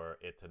choose for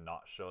it to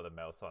not show the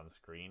mouse on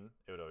screen,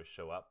 it would always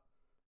show up.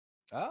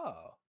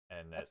 Oh,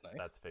 and that's nice.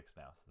 That's fixed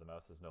now, so the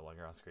mouse is no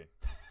longer on screen.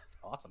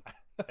 Awesome.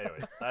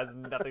 Anyways, that has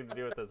nothing to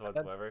do with this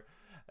whatsoever.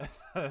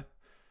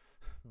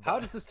 How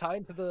does this tie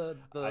into the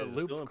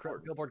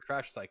billboard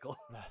crash cycle?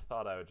 I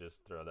thought I would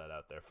just throw that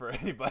out there for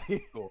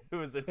anybody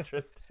who is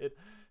interested.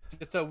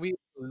 Just a wee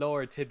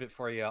lore tidbit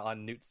for you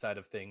on Newt's side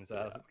of things.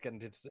 We'll get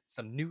into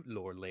some Newt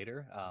lore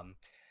later.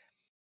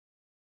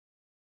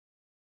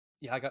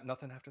 Yeah, I got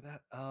nothing after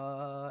that.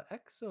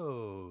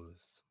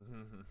 Exos.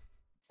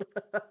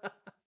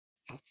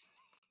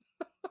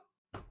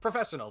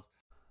 Professionals.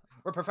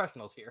 We're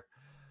professionals here.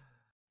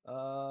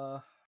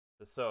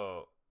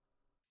 So,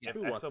 if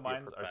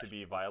exominds are to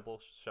be viable,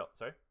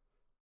 sorry?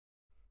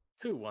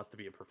 Who wants to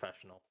be a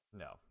professional?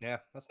 No. Yeah,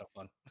 that's no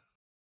fun.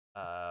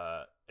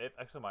 If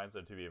exominds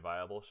are to be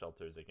viable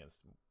shelters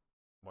against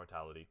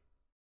mortality,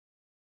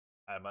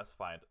 I must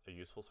find a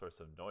useful source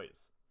of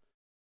noise.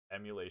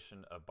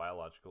 Emulation of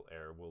biological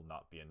error will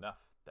not be enough.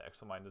 The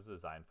exomind is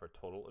designed for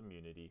total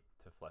immunity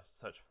to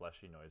such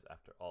fleshy noise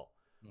after all.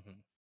 Mm-hmm.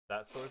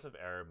 That source of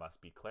error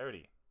must be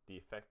clarity, the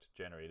effect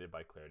generated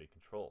by clarity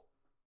control.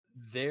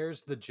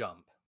 There's the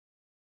jump.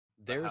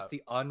 there's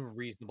the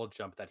unreasonable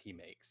jump that he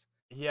makes.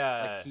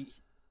 Yeah, like he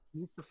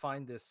needs to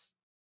find this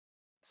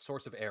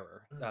source of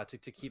error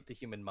to keep the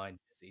human mind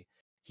busy.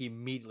 He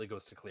immediately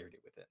goes to clarity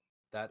with it.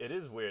 It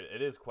is weird.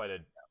 It is quite a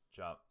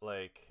jump.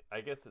 Like,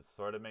 I guess it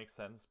sort of makes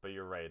sense, but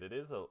you're right. It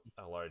is a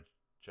large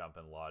jump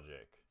in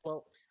logic.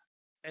 Well,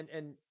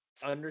 and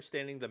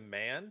understanding the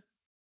man,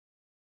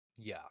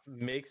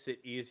 makes it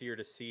easier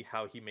to see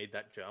how he made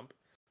that jump.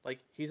 Like,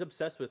 he's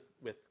obsessed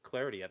with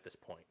clarity at this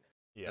point.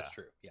 Yeah, that's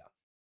true. Yeah.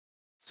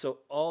 So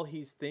all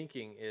he's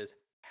thinking is,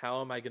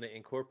 how am I going to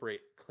incorporate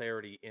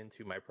clarity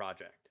into my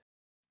project?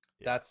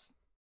 Yeah.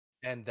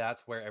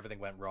 That's where everything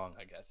went wrong,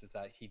 I guess, is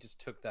that he just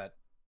took that,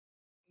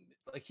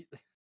 like,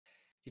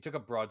 he took a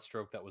broad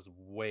stroke that was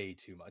way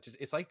too much.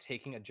 It's like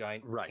taking a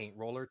giant paint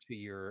roller to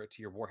your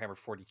Warhammer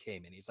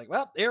 40k mini. It's like,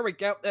 well, there we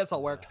go.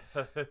 This'll work.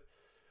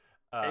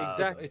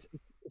 Exactly. It's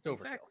overkill.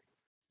 Exactly.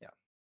 Yeah.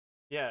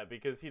 Yeah,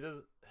 because he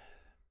does.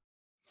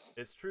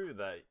 It's true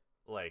that,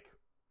 like,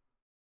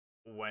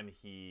 when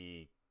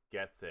he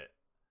gets it,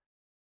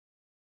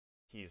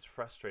 he's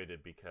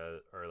frustrated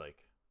because, or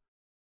like,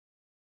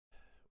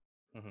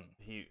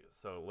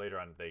 so later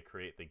on they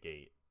create the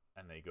gate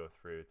and they go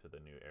through to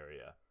the new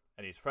area,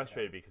 and he's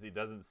frustrated because he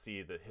doesn't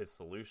see his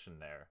solution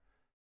there,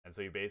 and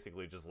so he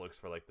basically just looks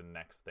for like the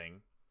next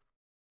thing.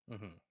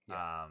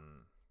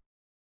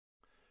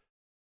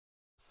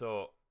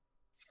 So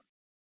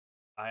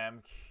I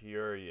am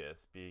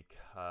curious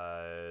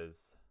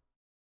because,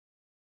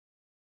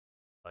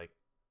 like,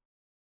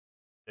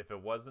 if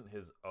it wasn't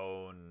his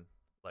own,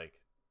 like,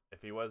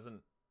 if he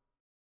wasn't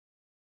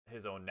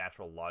his own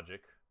natural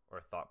logic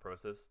or thought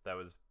process that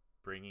was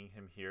bringing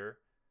him here,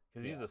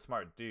 because he's a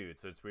smart dude,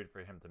 so it's weird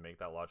for him to make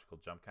that logical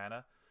jump, kind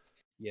of.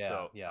 Yeah.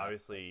 So yeah.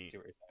 obviously,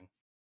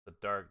 the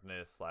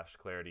darkness /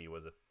 clarity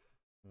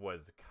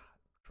was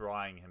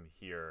drawing him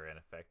here and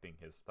affecting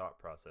his thought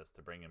process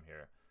to bring him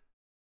here.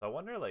 So I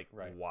wonder, like,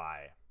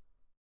 why?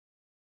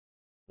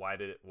 Why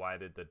did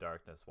the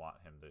darkness want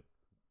him to?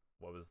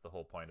 What was the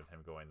whole point of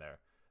him going there?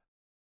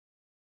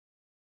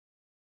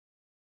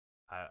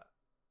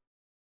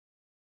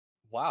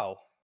 Wow.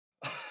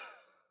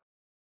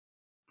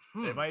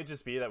 It might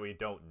just be that we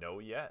don't know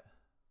yet,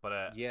 but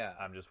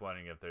I'm just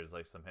wondering if there's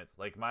like some hints.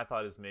 Like, my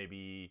thought is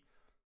maybe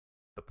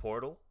the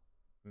portal.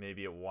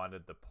 Maybe it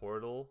wanted the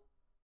portal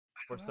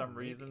for some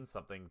reason.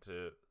 Something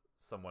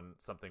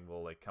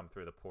will like come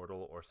through the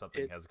portal, or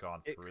something has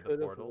gone through the portal.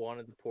 It could have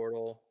wanted the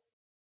portal.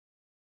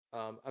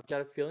 I've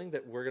got a feeling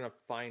that we're gonna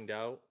find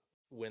out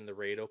when the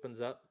raid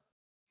opens up.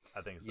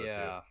 I think so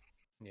too.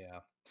 Yeah.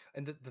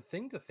 And the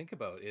thing to think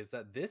about is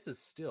that this is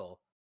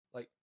still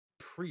like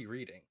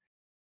pre-reading.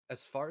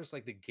 As far as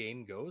like the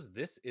game goes,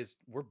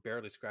 we're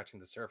barely scratching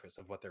the surface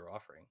of what they're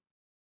offering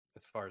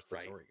as far as the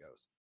story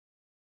goes.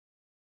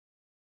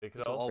 It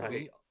could also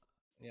it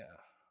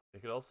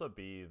could also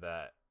be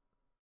that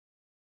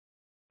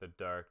the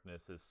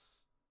darkness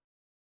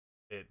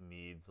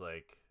needs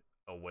like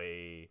a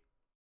way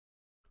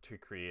to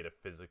create a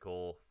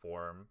physical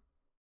form.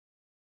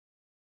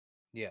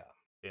 Yeah.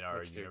 In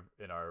our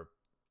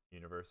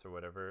universe or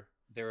whatever.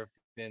 There have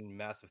been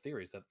massive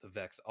theories that the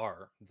Vex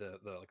are the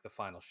like the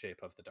final shape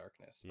of the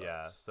darkness. But...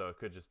 Yeah, so it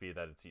could just be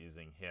that it's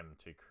using him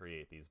to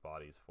create these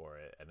bodies for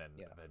it, and then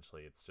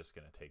eventually it's just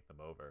going to take them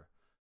over.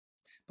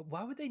 But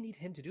why would they need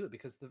him to do it?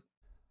 Because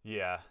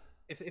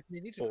if they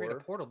need to create a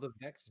portal, the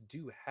Vex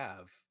do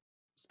have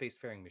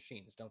spacefaring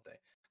machines, don't they?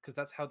 Because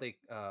that's how they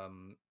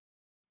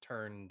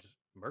turned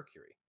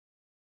Mercury.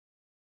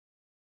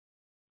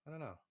 I don't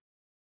know.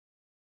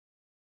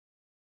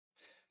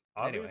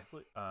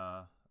 Obviously,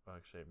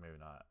 actually, maybe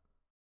not.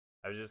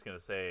 I was just gonna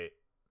say,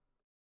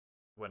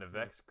 when a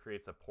Vex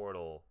creates a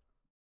portal,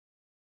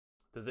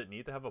 does it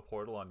need to have a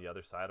portal on the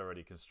other side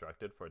already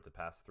constructed for it to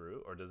pass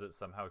through, or does it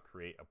somehow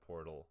create a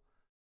portal?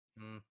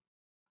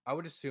 I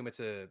would assume it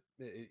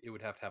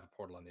would have to have a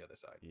portal on the other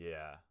side.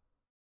 Yeah.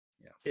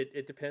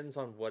 It depends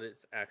on what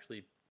it's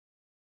actually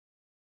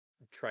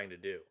trying to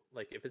do.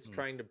 Like, if it's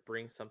trying to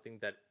bring something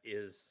that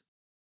is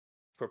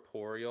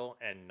corporeal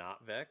and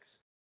not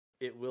Vex,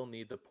 it will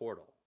need the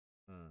portal.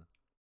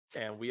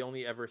 And we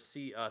only ever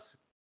see us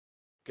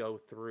go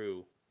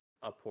through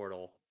a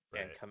portal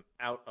and come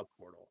out a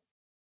portal.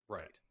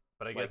 Right.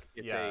 But I guess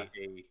it's a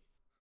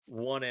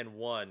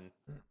 1-and-1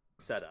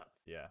 setup.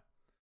 Yeah.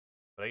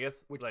 But I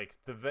guess like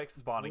the Vex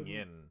spawning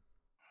in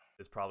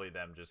is probably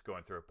them just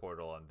going through a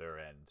portal on their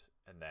end,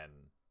 and then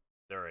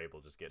they're able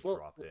to just get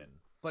dropped in.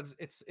 But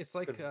it's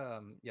like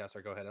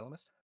sorry, go ahead,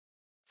 Ellimist.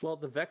 Well,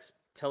 the Vex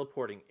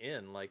teleporting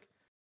in, like,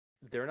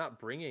 they're not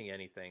bringing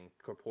anything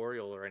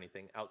corporeal or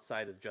anything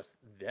outside of just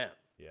them.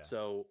 Yeah.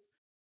 So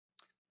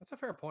that's a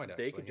fair point.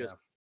 Actually, they could just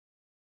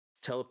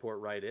teleport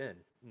right in,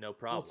 no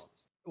problem.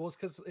 Well, it's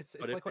because it's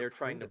but like if they're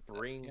trying to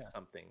bring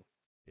something,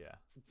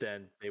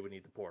 then they would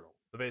need the portal.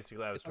 So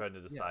basically, I was trying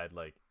to decide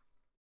like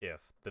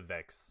if the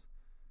Vex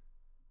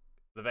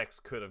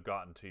could have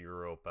gotten to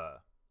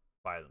Europa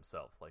by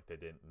themselves, like they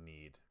didn't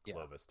need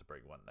Clovis to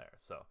bring one there.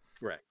 So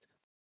correct.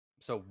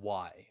 So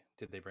why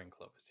did they bring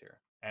Clovis here?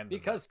 And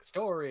because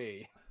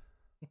story.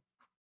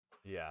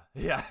 Yeah.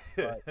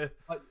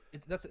 But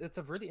it's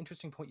a really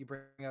interesting point you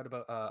bring out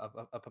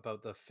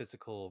about the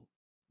physical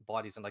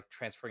bodies and like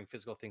transferring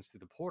physical things through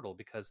the portal,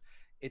 because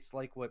it's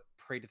like what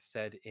Praedyth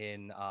said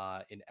in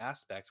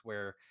Aspect,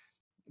 where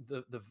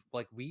the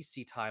like we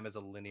see time as a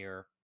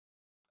linear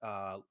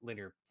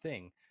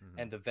thing,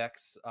 and the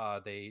Vex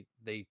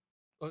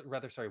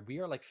rather, sorry, we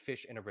are like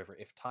fish in a river.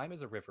 If time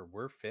is a river,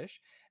 we're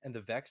fish, and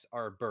the Vex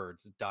are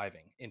birds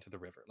diving into the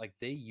river. Like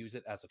they use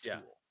it as a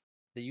tool.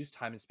 They use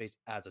time and space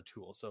as a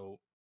tool. So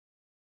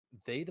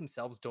they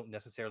themselves don't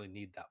necessarily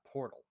need that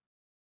portal,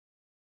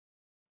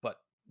 but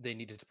they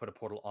needed to put a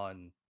portal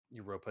on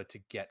Europa to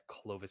get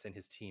Clovis and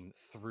his team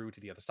through to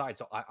the other side.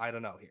 So I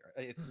don't know here.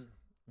 It's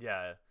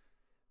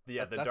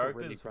the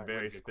darkness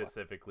very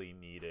specifically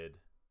needed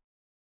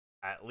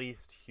at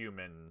least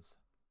humans,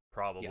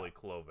 probably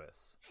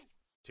Clovis,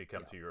 to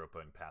come to Europa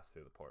and pass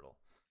through the portal.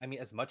 I mean,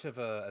 as much of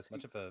a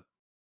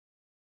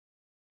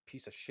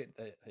piece of shit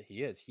that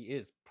he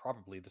is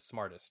probably the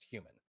smartest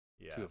human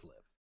to have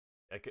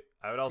lived.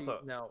 I would also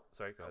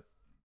sorry, go ahead.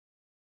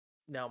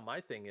 Now my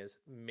thing is,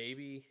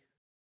 maybe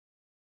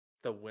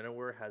the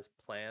Winnower has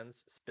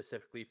plans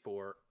specifically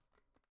for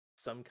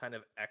some kind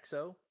of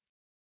exo.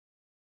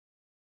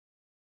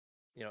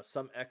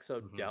 Some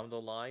exo down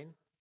the line,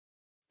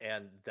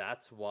 and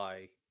that's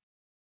why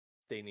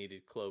they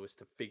needed Clovis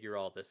to figure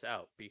all this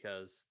out,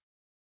 because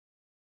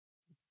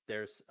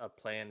there's a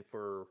plan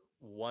for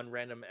one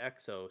random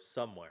exo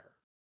somewhere.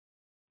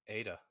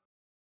 Ada.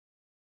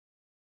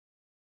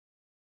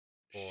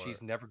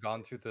 She's never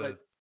gone through the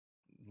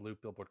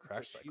loop billboard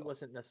crash cycle. She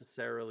wasn't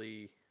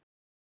necessarily.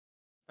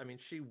 I mean,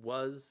 she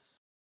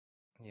was.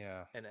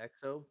 An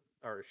exo,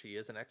 or she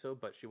is an exo,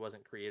 but she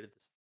wasn't created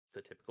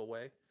the typical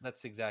way.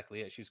 That's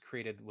exactly it. She was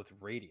created with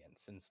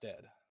radiance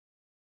instead,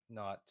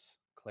 not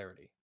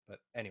clarity. But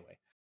anyway,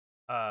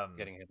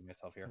 getting ahead of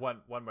myself here.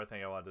 One more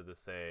thing I wanted to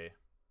say.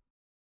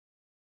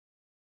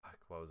 Fuck,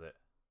 what was it?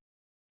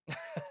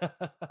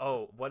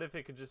 Oh, what if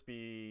it could just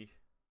be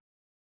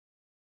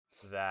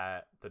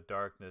that the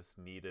darkness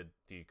needed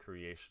the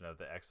creation of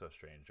the Exo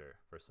Stranger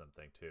for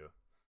something too?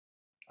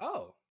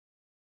 Oh,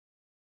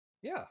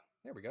 yeah.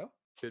 There we go.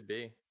 Could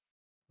be.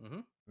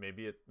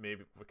 Maybe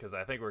because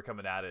I think we're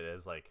coming at it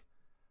as like,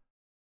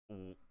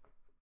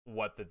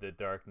 what did the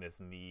darkness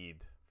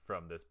need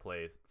from this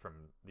place, from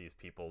these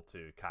people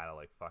to kind of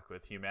like fuck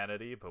with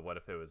humanity? But what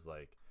if it was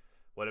like,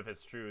 what if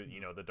it's true?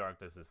 The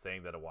darkness is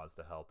saying that it wants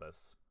to help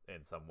us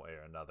in some way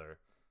or another,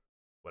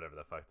 whatever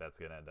the fuck that's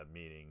gonna end up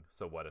meaning.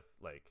 So what if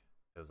like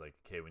it was like,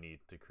 okay, we need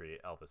to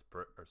create Elvis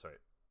Bray,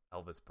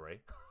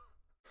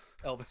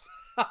 Elvis,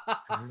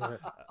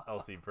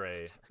 Elsie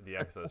Bray, the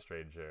Exo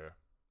Stranger,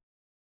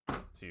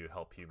 to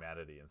help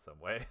humanity in some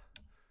way.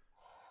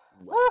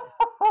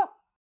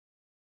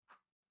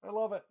 I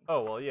love it.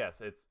 Oh well,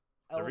 yes, it's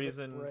Elvis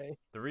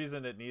the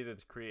reason it needed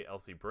to create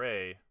Elsie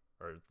Bray,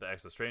 or the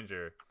Exo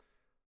Stranger,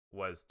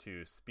 was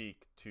to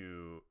speak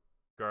to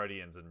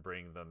Guardians and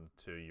bring them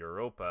to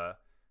Europa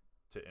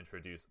to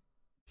introduce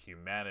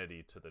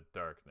humanity to the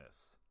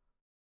darkness.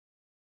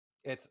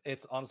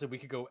 It's honestly, we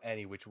could go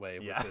any which way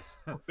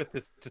with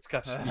this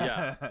discussion.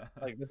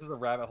 Like this is a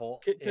rabbit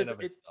hole in of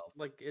itself.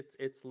 Like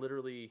it's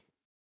literally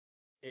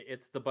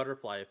it's the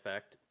butterfly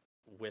effect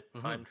with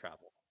time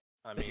travel.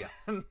 I mean,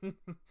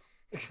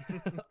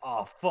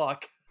 oh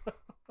fuck.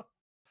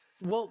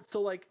 Well,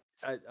 so like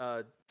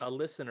a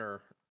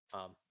listener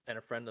and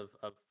a friend of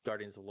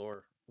Guardians of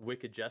Lore,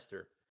 Wicked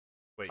Jester.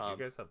 Wait, you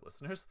guys have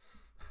listeners?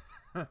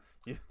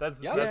 That's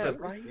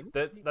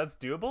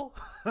doable.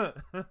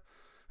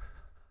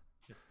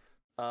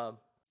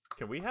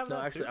 Can we have no?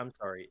 that Actually, too? I'm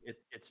sorry.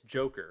 It's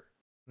Joker.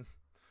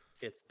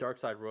 It's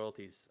Darkside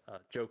Royalties.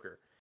 Joker.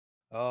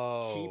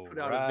 Oh, he put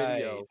out a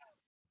video.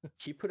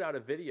 He put out a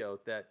video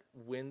that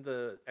when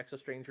the Exo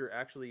Stranger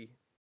actually,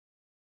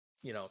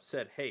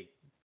 said, "Hey,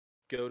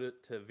 go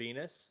to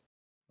Venus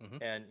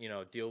and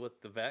deal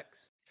with the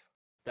Vex,"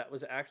 that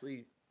was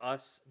actually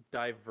us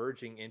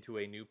diverging into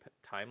a new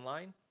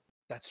timeline.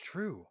 That's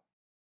true.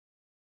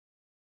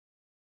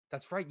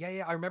 That's right.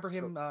 Yeah. I remember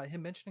him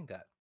mentioning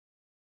that.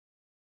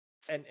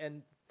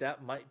 And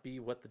that might be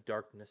what the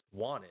darkness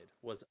wanted,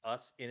 was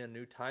us in a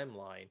new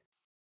timeline,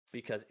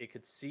 because it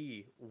could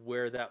see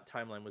where that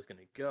timeline was going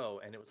to go,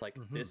 and it was like,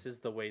 this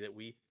is the way that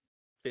we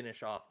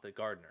finish off the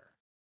Gardener.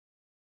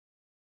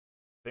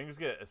 Things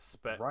get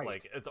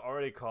like, it's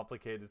already a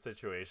complicated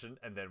situation,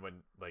 and then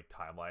when like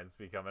timelines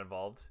become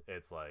involved,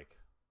 it's like,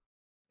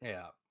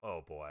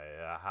 oh boy,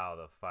 how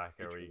the fuck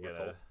are we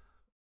gonna?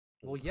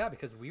 Well, yeah,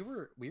 because we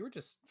were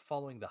just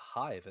following the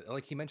Hive.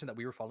 Like he mentioned that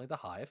we were following the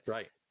Hive,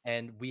 right?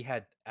 And we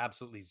had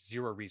absolutely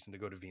zero reason to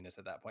go to Venus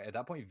at that point. At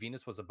that point,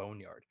 Venus was a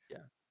boneyard. Yeah.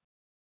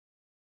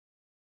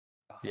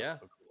 Oh, that's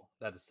so cool.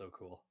 That is so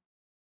cool.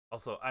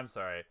 Also, I'm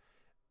sorry.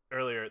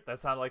 Earlier, that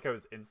sounded like I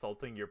was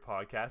insulting your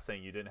podcast,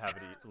 saying you didn't have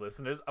any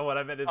listeners. What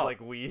I meant is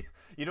like we.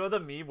 You know the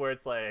meme where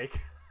it's like,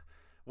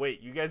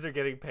 wait, you guys are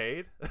getting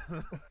paid?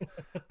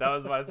 That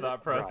was my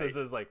thought process.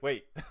 Is like,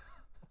 wait,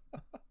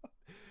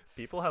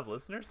 people have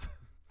listeners?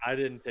 I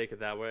didn't take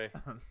it that way.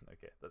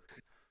 Okay, that's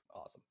good.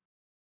 Awesome.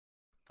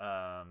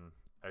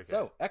 Okay.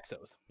 So,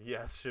 Exos.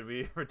 Yes, should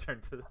we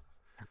return to this?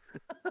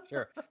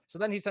 Sure. So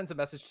then he sends a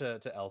message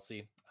to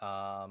Elsie.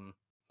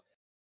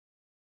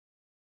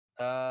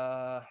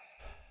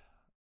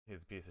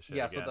 He's a piece of shit.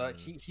 Yeah, again. so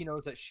he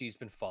knows that she's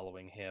been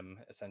following him,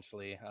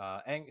 essentially.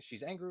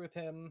 She's angry with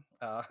him.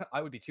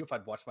 I would be too if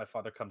I'd watched my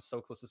father come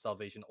so close to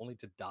salvation only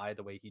to die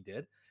the way he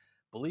did.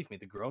 Believe me,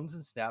 the groans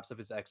and snaps of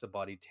his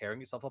exo-body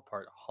tearing itself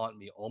apart haunt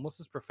me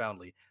almost as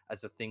profoundly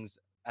as the things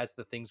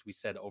we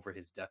said over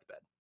his deathbed.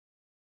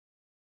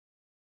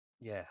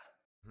 Yeah.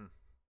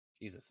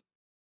 Jesus.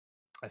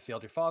 I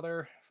failed your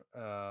father.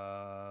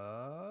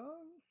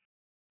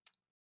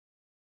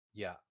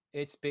 Yeah.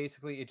 It's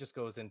basically, it just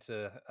goes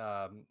into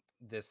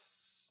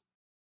this,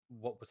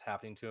 what was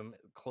happening to him.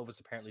 Clovis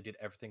apparently did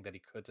everything that he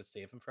could to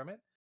save him from it.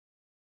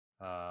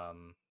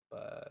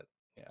 But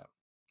yeah.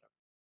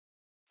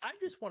 I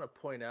just want to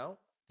point out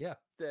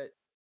that,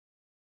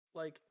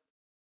 like,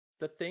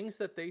 the things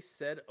that they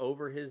said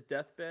over his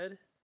deathbed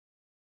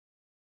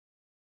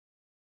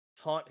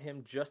haunt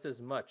him just as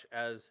much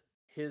as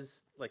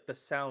his, like, the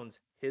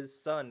sounds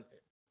his son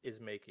is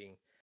making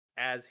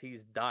as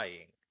he's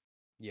dying.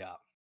 Yeah.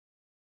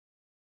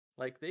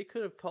 Like, they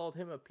could have called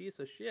him a piece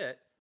of shit.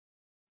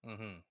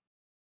 Mm-hmm.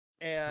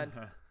 And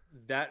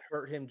that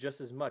hurt him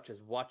just as much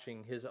as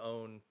watching his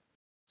own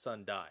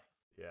son die.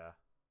 Yeah.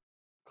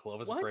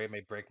 Clovis Bray may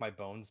break my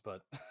bones,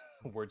 but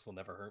words will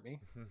never hurt me.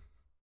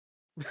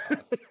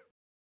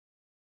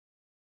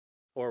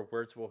 Or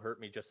words will hurt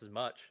me just as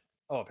much.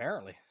 Oh,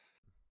 apparently.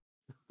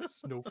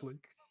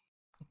 Snowflake.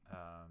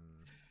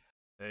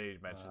 Then he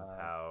mentions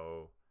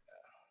how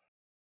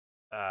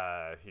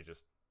he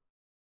just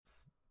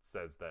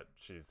says that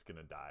she's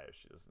gonna die if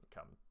she doesn't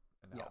come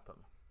and help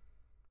him,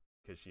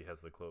 because she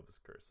has the Clovis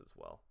curse as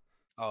well.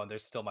 Oh, and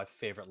there's still my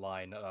favorite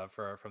line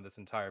from this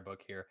entire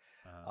book here.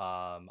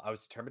 I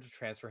was determined to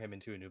transfer him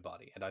into a new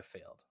body, and I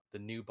failed. The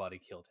new body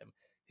killed him.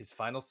 His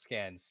final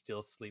scan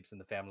still sleeps in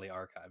the family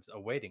archives,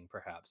 awaiting,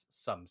 perhaps,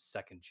 some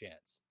second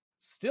chance.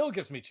 Still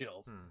gives me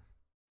chills.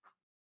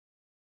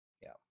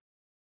 Yeah.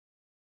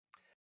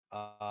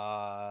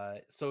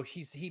 So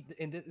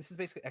and this is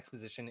basically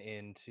exposition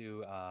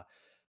into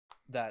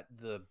that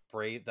the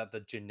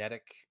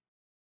genetic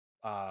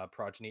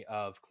progeny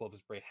of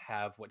Clovis Bray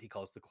have what he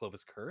calls the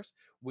Clovis curse,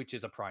 which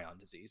is a prion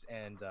disease.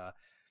 And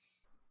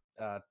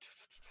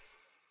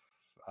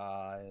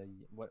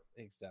what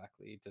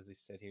exactly does he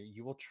say here?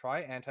 You will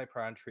try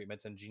anti-prion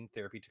treatments and gene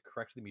therapy to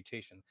correct the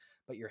mutation,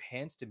 but your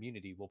enhanced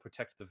immunity will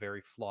protect the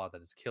very flaw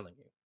that is killing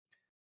you.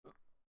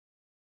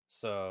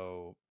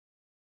 So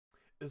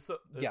is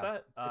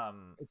that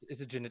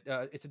it's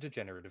a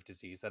degenerative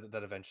disease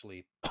that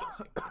eventually kills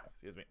you.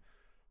 Excuse me.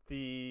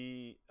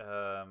 The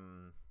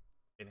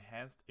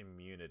enhanced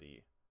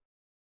immunity,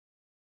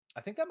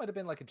 I think that might have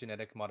been like a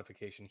genetic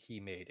modification he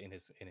made in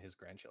his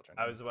grandchildren.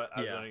 I was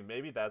wondering,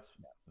 maybe that's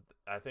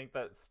I think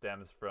that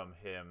stems from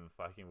him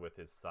fucking with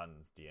his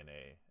son's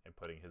DNA and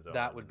putting his own.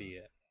 That would be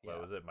it. What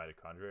was it,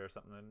 mitochondria or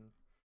something?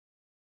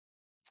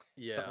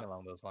 Yeah, something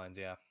along those lines.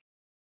 Yeah.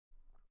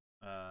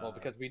 Well,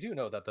 because we do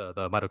know that the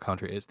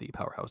mitochondria is the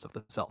powerhouse of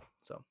the cell.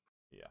 So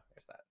yeah,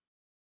 there's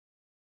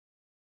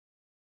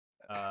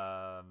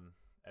that.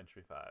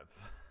 Entry 5.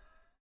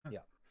 Yeah.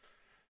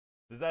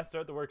 Does that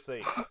start the work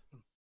safe?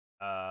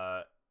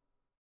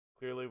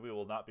 Clearly we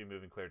will not be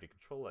moving clarity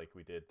control like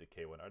we did the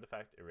K1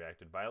 artifact. It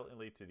reacted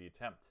violently to the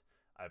attempt.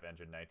 I've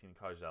entered 19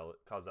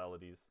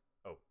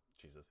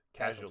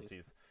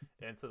 casualties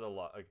into the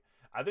log.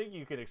 I think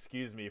you can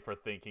excuse me for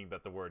thinking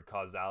that the word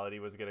causality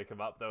was going to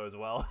come up though as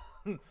well.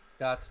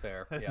 That's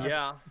fair. Yeah.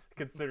 Yeah.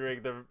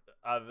 Considering the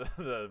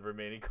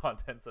remaining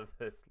contents of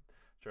this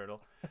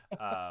journal.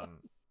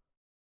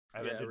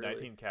 I've entered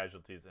 19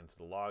 casualties into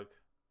the log.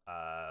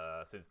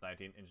 Since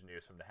 19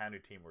 engineers from the Hanu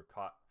team were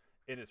caught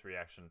in this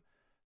reaction,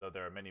 though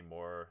there are many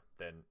more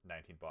than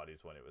 19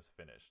 bodies when it was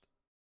finished.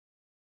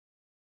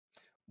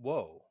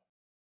 Whoa.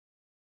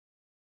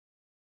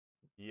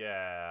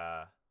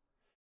 Yeah.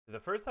 The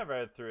first time I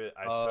read through it,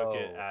 I took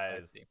it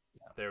as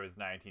there was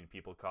 19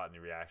 people caught in the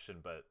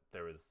reaction, but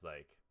there was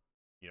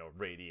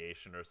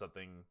radiation or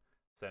something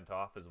sent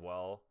off as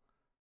well.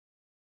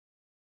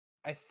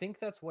 I think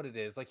that's what it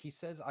is. Like he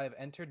says, I have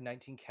entered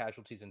 19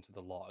 casualties into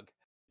the log.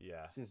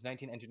 Yeah. Since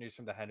 19 engineers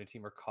from the Hanu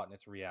team were caught in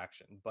its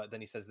reaction, but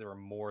then he says there were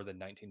more than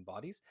 19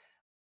 bodies.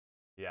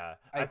 Yeah.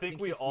 I think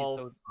we all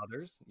those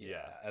others.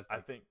 Yeah. I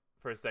think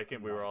for a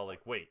second we were all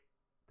like, wait,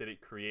 did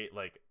it create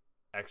like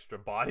extra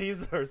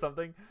bodies or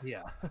something?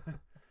 Yeah.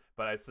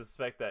 But I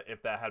suspect that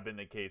if that had been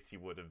the case, he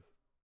would have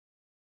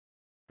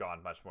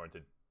gone much more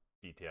into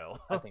detail.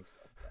 I think so.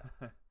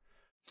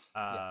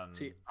 Yeah.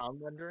 See, I'm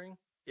wondering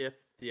if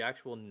the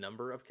actual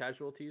number of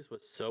casualties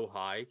was so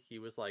high, he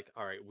was like,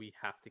 all right, we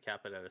have to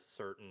cap it at a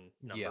certain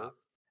number. Yeah.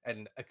 At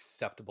an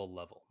acceptable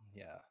level.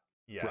 Yeah.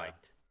 Yeah. Right.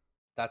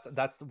 That's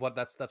what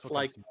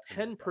like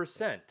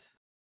 10%.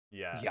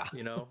 Yeah. Yeah.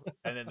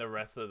 And then the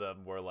rest of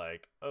them were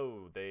like,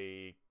 oh,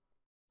 they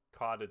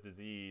caught a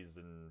disease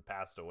and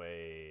passed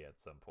away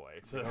at some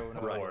point.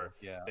 Or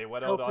they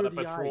went out on a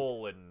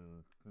patrol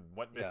and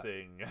went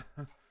missing.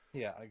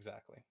 Yeah,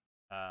 exactly.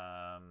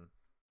 Um,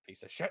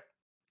 Piece of shit.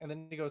 And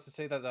then he goes to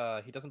say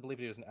that he doesn't believe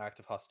it was an act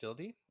of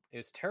hostility.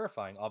 It's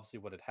terrifying, obviously,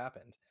 what had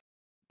happened,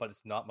 but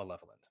it's not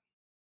malevolent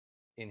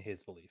in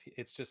his belief.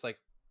 It's just like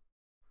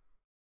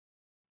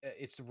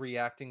it's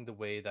reacting the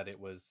way that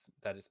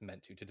it's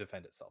meant to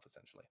defend itself,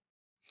 essentially.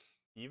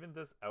 even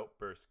this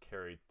outburst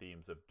carried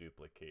themes of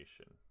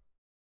duplication.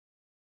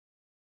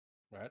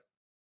 Right?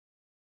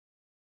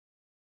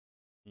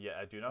 Yeah,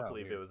 I do not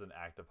believe weird. it was an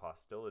act of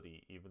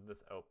hostility. Even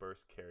this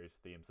outburst carries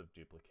themes of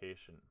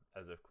duplication,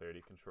 as if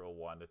Clarity Control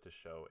wanted to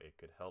show it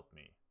could help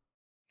me.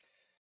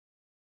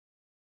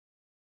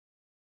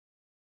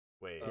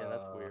 Wait. Yeah,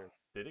 that's weird.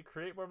 Did it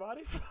create more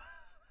bodies?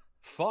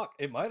 Fuck,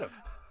 it might have.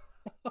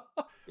 But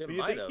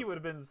you think he would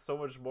have been so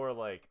much more,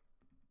 like,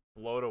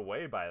 blown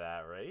away by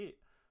that, right?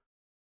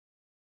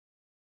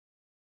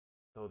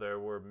 So there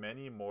were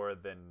many more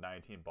than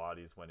 19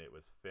 bodies when it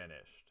was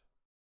finished.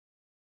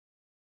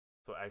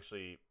 So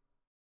actually,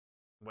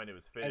 when it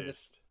was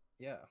finished,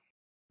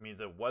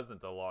 means it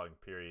wasn't a long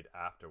period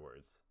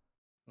afterwards.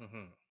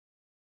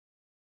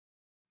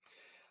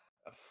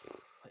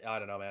 I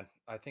don't know, man.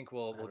 I think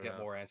we'll get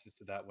more answers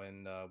to that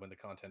when the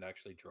content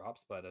actually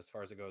drops. But as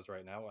far as it goes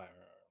right now,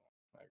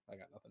 I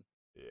got nothing.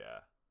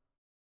 Yeah.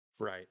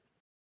 Right.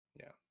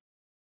 Yeah.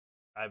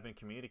 I've been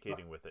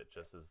communicating with it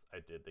just as I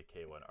did the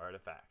K1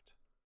 artifact.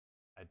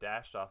 I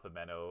dashed off a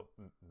memo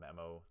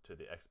to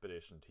the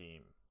expedition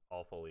team,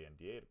 all fully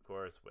NDA'd, of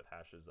course, with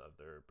hashes of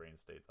their brain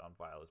states on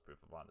file as proof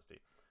of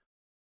honesty.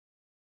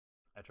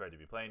 I tried to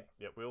be plain.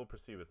 Yep, we will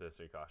proceed with this,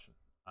 your caution.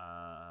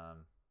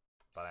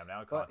 But I'm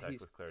now in contact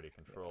with Clarity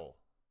Control.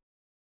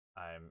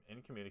 I'm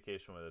in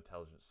communication with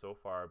intelligence so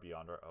far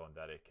beyond our own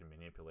that it can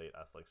manipulate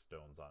us like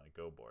stones on a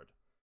go board.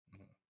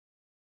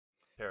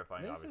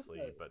 Terrifying,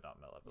 obviously, but not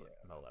malevolent.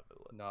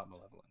 Not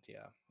malevolent,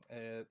 yeah.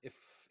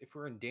 If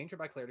we're in danger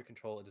by Clarity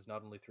Control, it is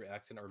not only through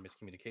accident or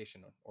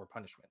miscommunication or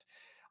punishment.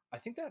 I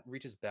think that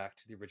reaches back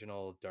to the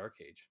original Dark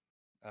Age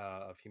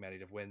of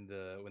humanity, of when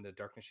the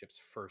Darkness ships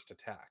first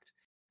attacked,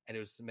 and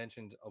it was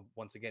mentioned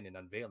once again in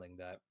Unveiling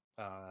that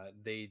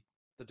the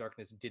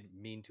Darkness didn't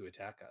mean to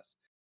attack us.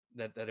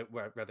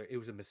 Rather it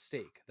was a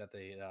mistake that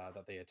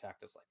they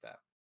attacked us like that,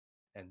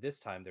 and this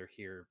time they're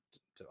here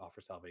to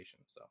offer salvation.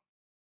 So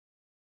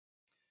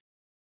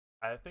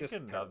I think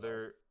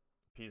another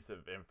piece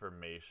of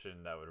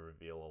information that would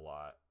reveal a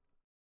lot,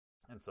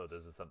 and so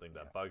this is something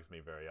that bugs me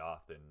very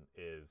often,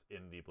 is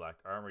in the Black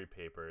Armory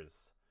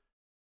papers,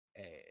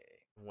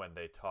 when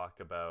they talk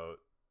about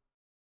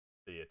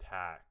the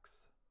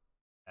attacks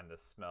and the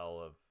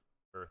smell of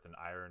earth and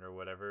iron or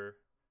whatever.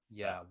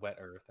 Yeah, wet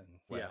earth and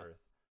wet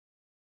earth.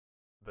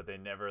 But they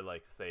never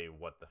like say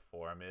what the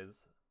form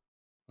is.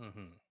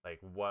 Like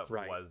what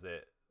was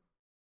it?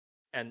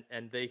 And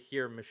they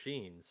hear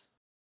machines.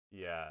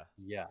 Yeah.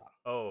 Yeah.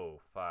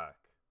 Oh fuck.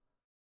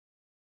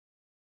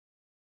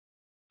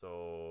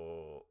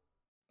 So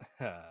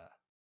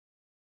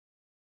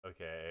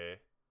okay.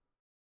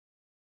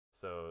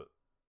 So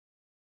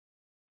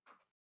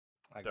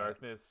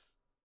Darkness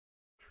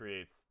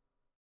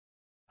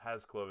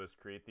has Clovis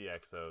create the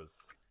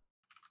Exos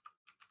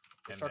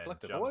and then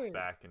jumps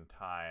back in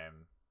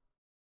time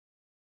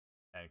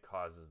and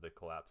causes the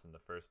collapse in the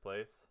first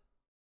place.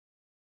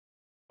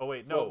 Oh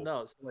wait, no. Well,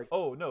 no, so like...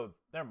 Oh no,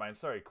 never mind.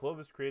 Sorry,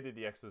 Clovis created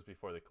the Exos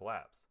before the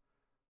collapse.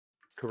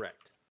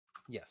 Correct.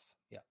 Yes.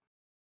 Yeah.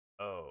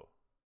 Oh.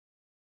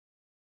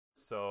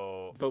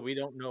 So. But we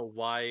don't know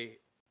why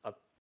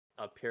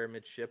a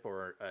pyramid ship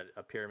or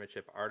a pyramid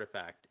ship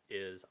artifact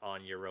is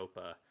on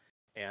Europa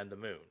and the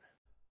moon.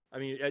 I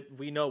mean,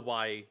 we know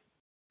why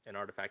an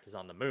artifact is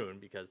on the moon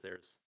because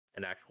there's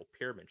an actual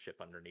pyramid ship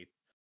underneath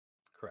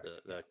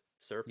the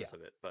surface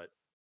of it, but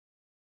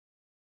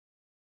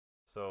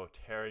so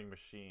tearing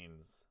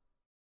machines.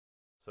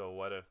 So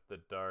what if the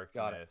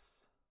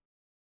Darkness...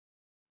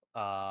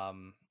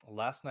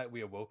 Last night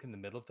we awoke in the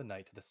middle of the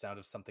night to the sound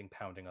of something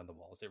pounding on the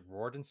walls. It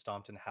roared and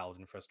stomped and howled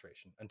in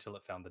frustration until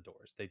it found the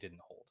doors. They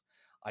didn't hold.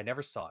 I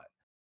never saw it.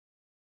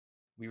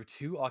 We were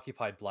too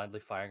occupied blindly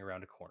firing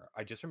around a corner.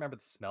 I just remember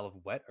the smell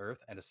of wet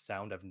earth and a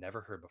sound I've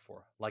never heard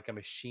before, like a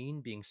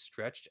machine being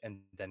stretched and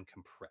then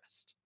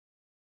compressed.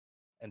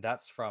 And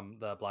that's from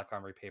the Black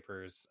Armory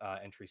Papers,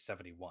 entry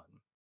 71.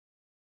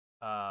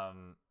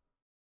 Can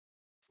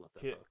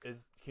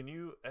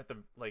you at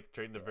the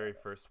during the very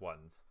first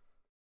ones?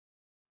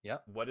 Yeah.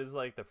 What is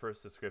like the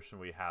first description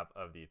we have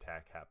of the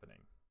attack happening?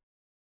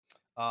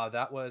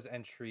 That was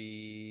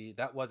entry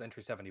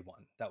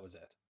 71. That was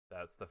it.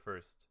 That's the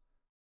first.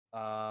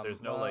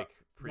 There's no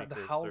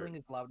precursor. The howling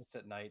is loudest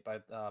at night.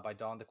 By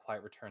dawn, the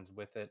quiet returns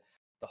with it.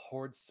 The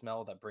horde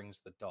smell that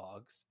brings the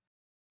dogs.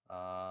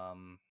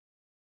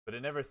 But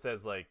it never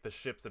says the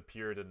ships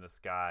appeared in the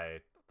sky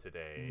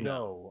today.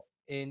 No.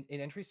 In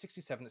entry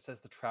 67, it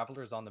says the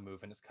traveler is on the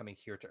move and is coming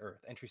here to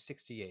Earth. Entry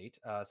 68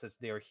 says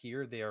they are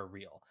here, they are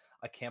real.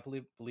 I can't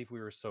believe we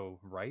were so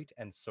right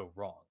and so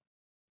wrong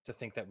to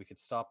think that we could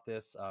stop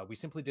this. We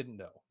simply didn't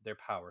know their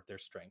power, their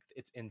strength.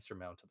 It's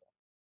insurmountable.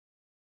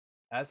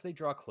 As they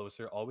draw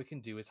closer, all we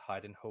can do is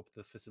hide and hope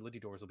the facility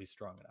doors will be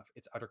strong enough.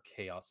 It's utter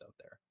chaos out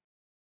there.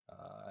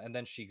 And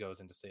then she goes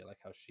into say like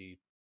how she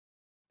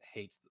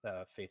hates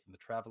faith in the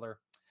traveler.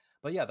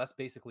 But yeah, that's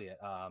basically it.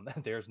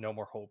 There's no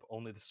more hope,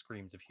 only the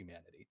screams of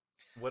humanity.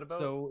 What about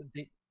So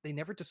they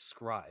never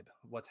describe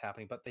what's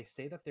happening, but they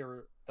say that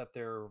they're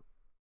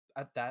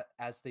at that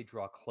as they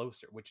draw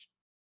closer, which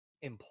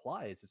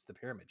implies it's the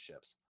pyramid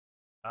ships.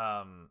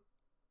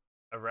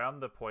 around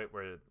the point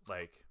where,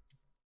 like,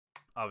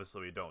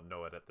 obviously we don't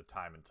know it at the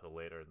time until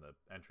later in the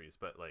entries,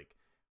 but like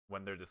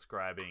when they're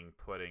describing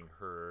putting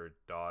her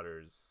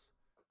daughter's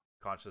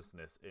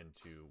consciousness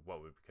into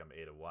what would become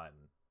Eta 1,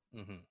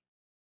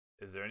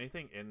 is there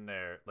anything in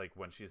there, like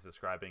when she's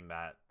describing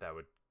that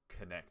would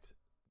connect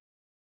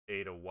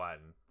Eta 1,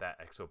 that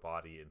exo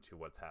body, into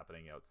what's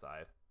happening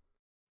outside?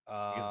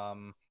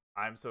 Because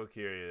I'm so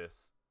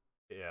curious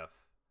if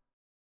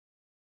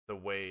the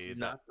way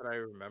not that I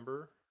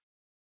remember,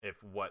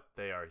 if what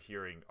they are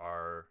hearing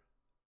are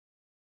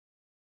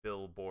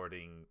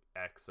billboarding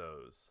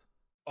exos.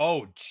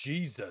 Oh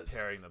Jesus!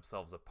 Tearing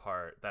themselves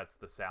apart. That's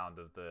the sound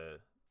of the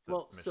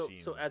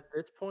machine. So at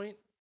this point,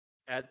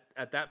 at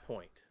that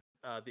point,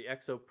 the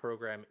EXO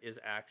program is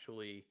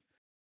actually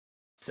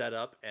set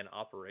up and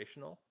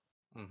operational.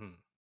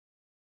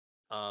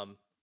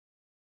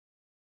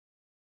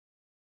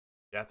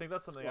 Yeah, I think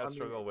that's something I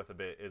struggle with a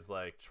bit, is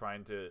like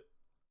trying to,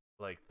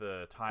 like,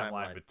 the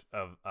timeline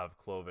of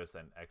Clovis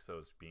and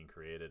Exos being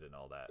created and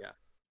all that.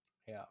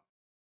 Yeah,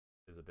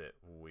 is a bit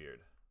weird.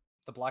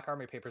 The Black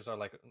Army papers are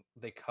like,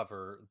 they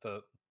cover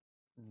the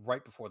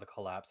right before the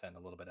collapse and a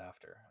little bit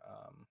after.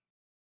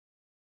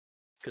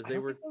 Because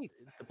the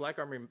Black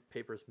Army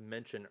papers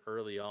mention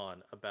early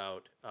on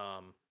about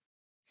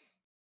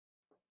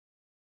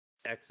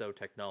exo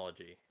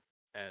technology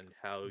and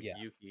how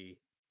Yuki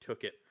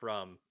took it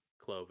from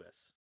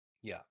Clovis.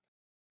 Yeah,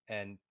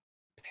 and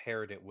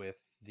paired it with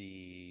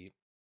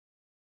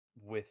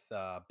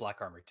Black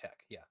Armory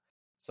tech. Yeah,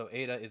 so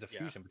Eta is a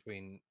fusion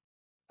between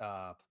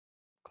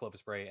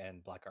Clovis Bray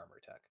and Black Armory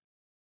tech.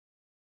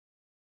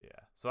 Yeah,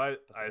 so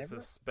I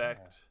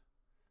suspect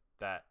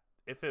that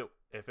if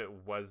it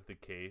was the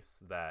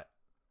case that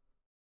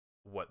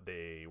what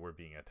they were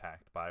being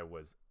attacked by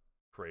was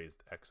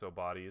crazed exo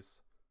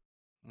bodies,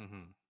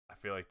 I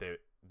feel like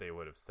they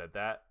would have said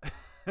that.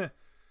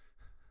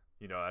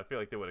 You know, I feel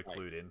like they would have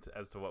clued in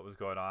as to what was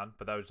going on,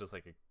 but that was just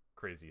like a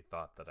crazy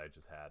thought that I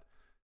just had.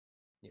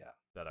 Yeah,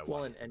 that I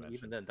wanted to mention.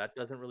 Even then, that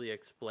doesn't really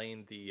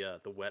explain the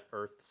wet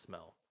earth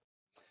smell.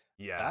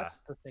 Yeah, that's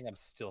the thing I'm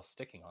still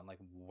sticking on. Like,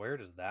 where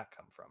does that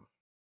come from?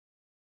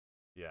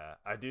 Yeah,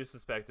 I do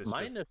suspect it's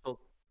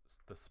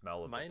the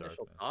smell of my the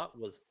initial darkness. thought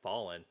was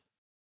Fallen.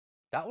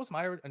 That was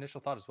my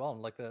initial thought as well.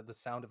 And like the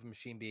sound of a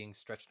machine being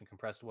stretched and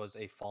compressed was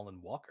a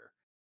fallen walker.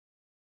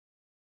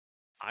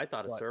 I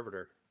thought a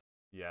servitor.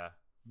 Yeah.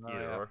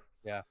 Either or.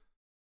 Yeah.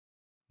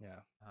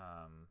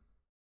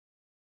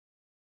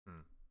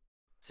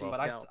 See,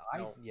 but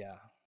yeah.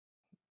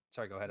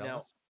 Sorry, go ahead,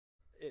 now,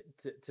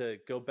 to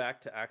go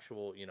back to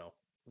actual,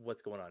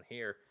 what's going on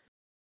here.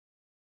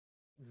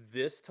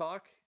 This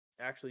talk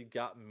actually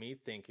got me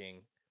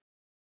thinking.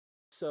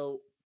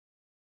 So,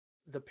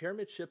 the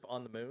pyramid ship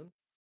on the moon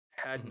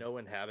had no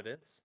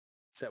inhabitants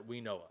that we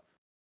know of.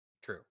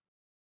 True.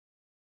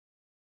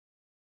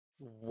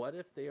 What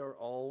if they are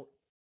all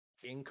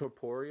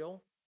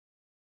incorporeal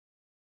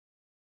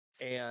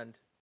and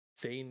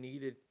they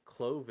needed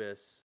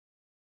Clovis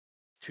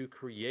to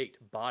create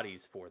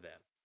bodies for them?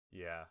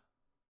 Yeah.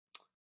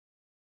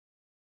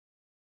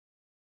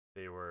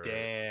 They were...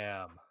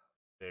 Damn.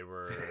 They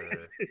were...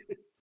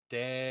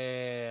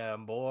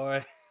 Damn,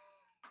 boy.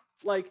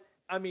 Like,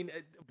 I mean,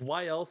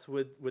 why else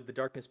would the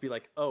darkness be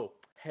like, oh,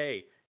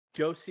 hey,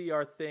 go see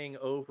our thing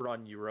over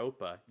on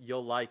Europa.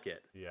 You'll like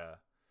it. Yeah.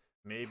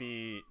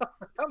 Maybe...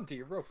 Come to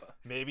Europa.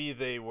 Maybe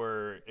they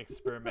were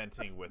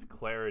experimenting with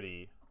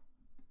clarity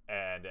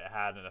and it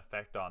had an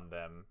effect on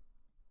them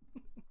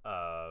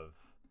of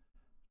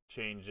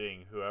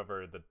changing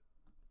whoever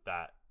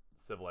that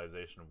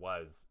civilization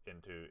was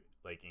into,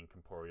 like,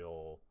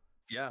 incorporeal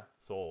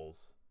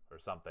souls or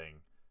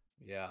something.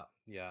 Yeah.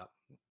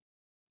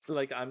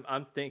 Like,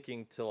 I'm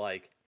thinking to,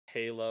 like,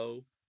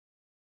 Halo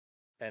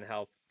and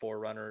how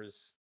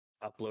Forerunners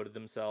uploaded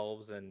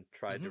themselves and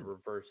tried to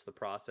reverse the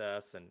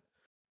process, and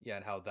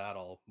and how that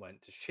all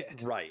went to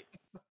shit. Right.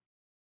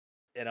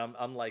 And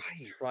I'm like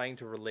trying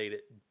to relate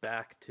it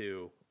back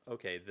to,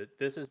 okay,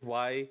 this is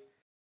why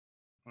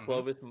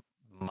Clovis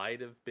might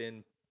have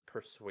been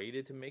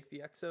persuaded to make the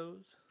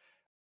Exos.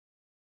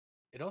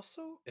 It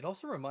also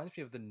reminds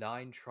me of the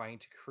 9 trying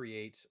to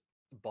create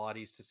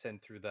bodies to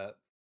send through that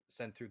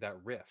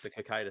rift. The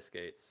Kakaitis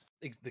Gates.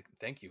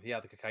 Thank you. Yeah,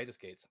 the Kakaitis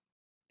Gates.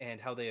 And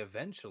how they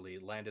eventually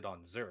landed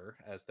on Zur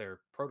as their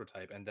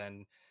prototype, and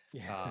then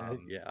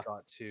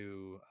got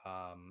to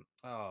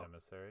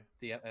Emissary.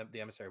 The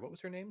Emissary. What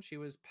was her name? She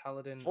was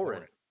Paladin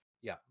Orin.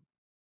 Yeah.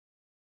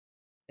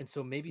 And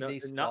so maybe they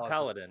saw not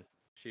Paladin.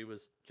 She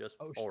was just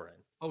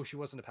Orin. Oh, she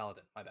wasn't a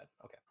Paladin. My bad.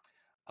 Okay.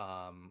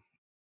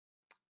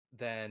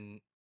 Then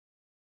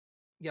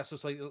Yeah, so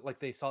like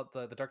they saw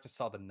the darkness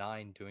saw the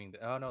 9 doing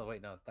the. Oh no,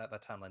 wait, no, that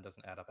timeline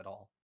doesn't add up at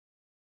all.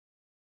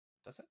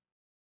 Does it?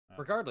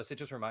 Regardless, it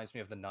just reminds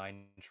me of the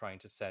 9 trying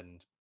to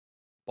send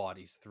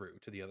bodies through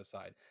to the other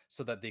side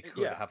so that they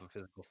could have a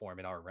physical form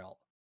in our realm.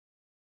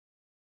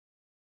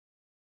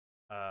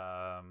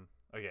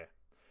 Okay,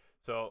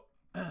 so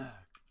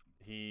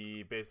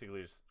he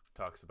basically just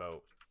talks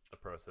about the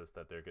process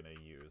that they're going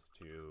to use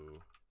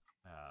to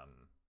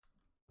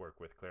work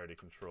with Clarity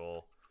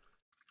Control.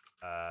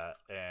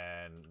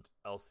 And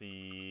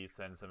Elsie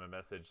sends him a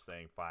message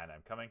saying, "Fine,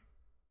 I'm coming."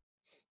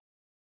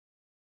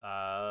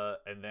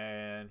 And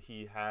then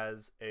he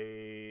has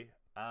a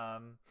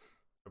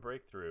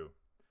breakthrough.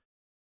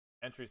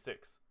 Entry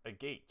 6, a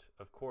gate.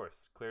 Of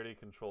course, Clarity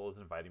Control is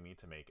inviting me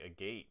to make a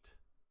gate.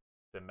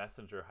 The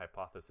messenger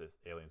hypothesis: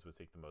 aliens would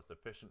seek the most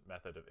efficient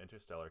method of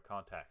interstellar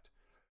contact.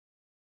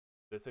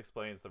 This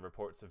explains the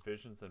reports of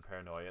visions and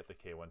paranoia at the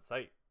K1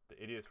 site.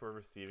 The idiots were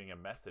receiving a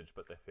message,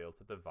 but they failed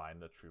to divine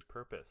the true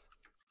purpose.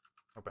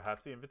 Or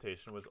perhaps the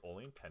invitation was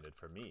only intended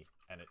for me,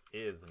 and it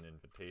is an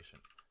invitation.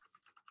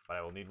 But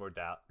I will need more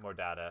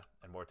data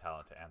and more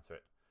talent to answer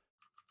it.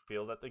 I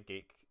feel that the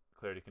gate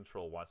Clarity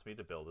Control wants me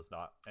to build is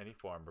not any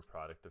form or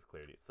product of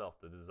Clarity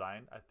itself. The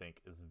design, I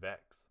think, is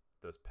Vex,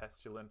 those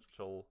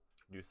pestilential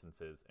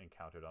nuisances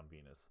encountered on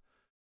Venus.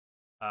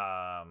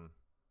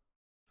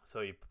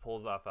 So he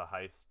pulls off a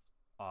heist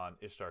on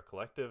Ishtar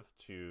Collective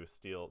to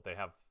steal. They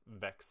have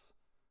Vex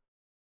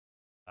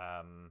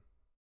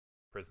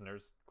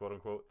prisoners, quote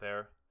unquote,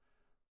 there.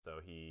 So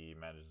he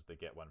manages to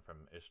get one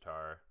from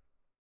Ishtar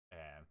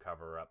and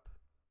cover up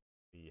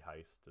the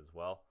heist as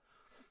well.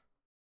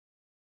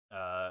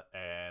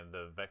 And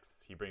the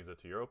Vex, he brings it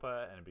to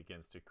Europa and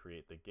begins to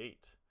create the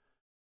gate.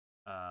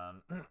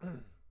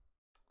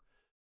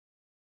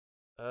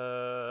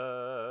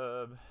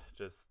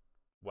 Just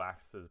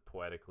waxes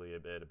poetically a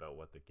bit about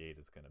what the gate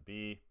is going to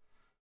be,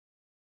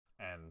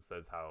 and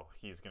says how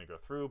he's going to go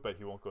through, but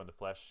he won't go into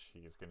flesh.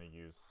 He's going to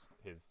use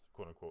his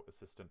quote-unquote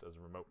assistant as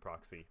a remote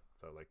proxy,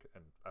 so like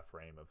a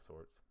frame of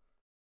sorts.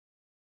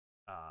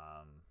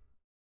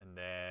 And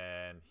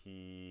then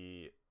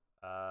he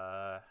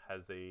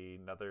has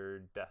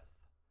another death,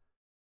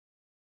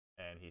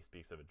 and he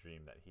speaks of a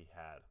dream that he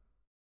had.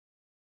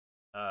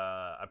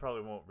 I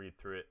probably won't read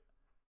through it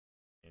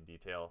in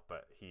detail,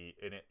 but he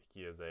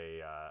is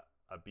a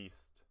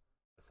beast,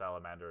 a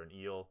salamander, an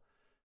eel,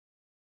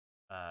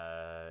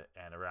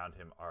 and around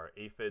him are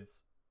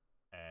aphids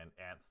and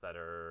ants that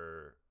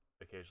are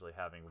occasionally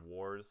having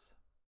wars,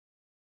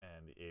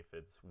 and the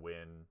aphids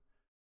win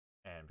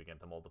and begin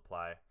to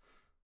multiply.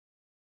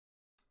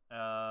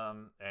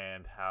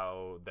 And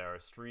how there are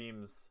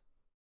streams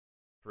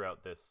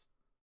throughout this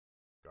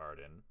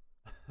garden,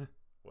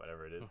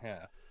 whatever it is,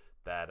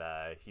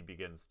 that he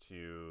begins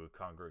to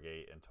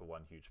congregate into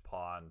one huge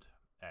pond,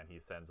 and he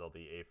sends all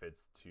the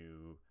aphids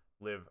to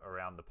live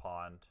around the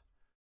pond,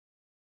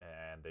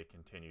 and they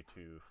continue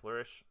to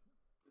flourish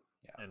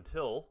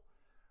until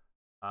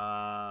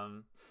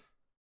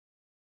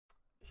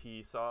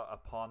he saw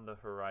upon the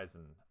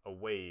horizon a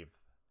wave,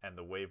 and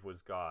the wave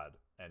was God,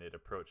 and it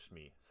approached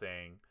me,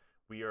 saying,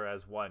 "We are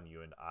as one,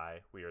 you and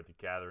I. We are the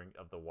gathering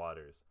of the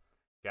waters.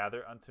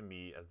 Gather unto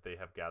me as they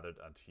have gathered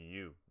unto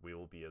you. We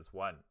will be as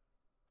one."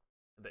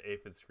 The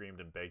aphid screamed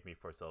and begged me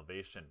for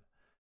salvation,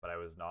 but I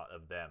was not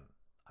of them.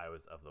 I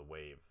was of the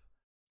wave.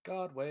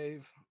 God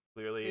wave.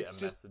 Clearly it's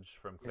a message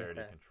from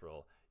Clarity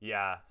Control.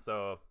 Yeah,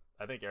 so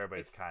I think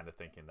everybody's kind of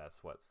thinking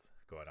that's what's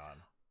going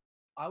on.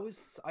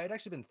 I had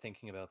actually been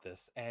thinking about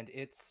this, and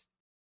it's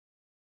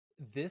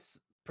this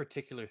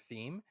particular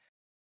theme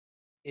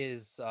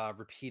is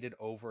repeated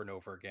over and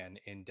over again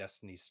in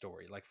Destiny's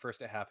story. Like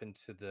first it happened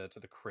to the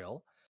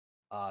Krill,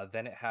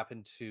 then it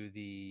happened to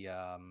the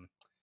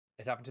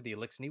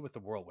Eliksni with the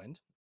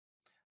whirlwind,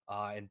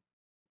 and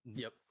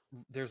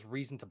there's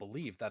reason to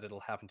believe that it'll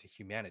happen to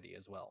humanity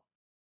as well,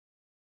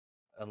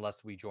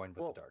 unless we join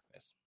with the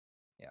darkness.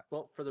 Yeah.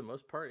 Well, for the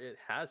most part, it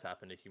has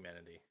happened to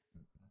humanity.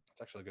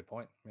 That's actually a good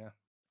point. Yeah.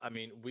 I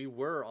mean, we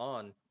were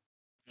on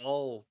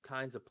all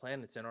kinds of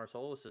planets in our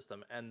solar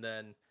system, and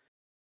then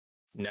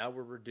now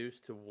we're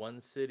reduced to one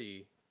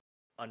city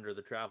under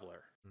the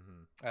Traveler.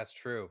 Mm-hmm. That's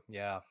true.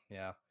 Yeah,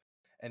 yeah.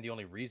 And the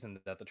only reason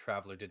that the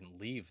Traveler didn't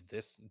leave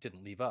us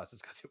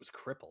is because it was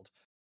crippled.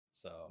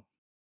 So,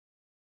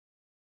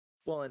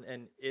 well,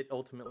 and it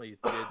ultimately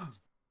did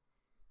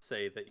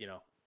say that, you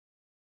know,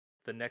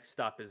 the next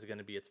stop is going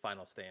to be its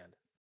final stand.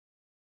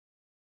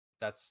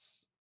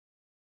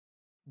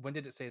 When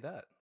did it say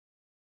that?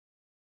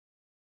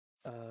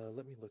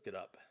 Let me look it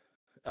up.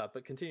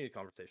 But continue the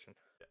conversation.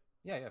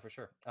 Yeah, for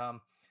sure.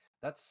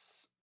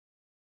 That's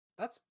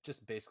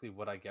just basically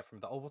what I get from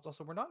the. Oh,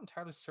 also, we're not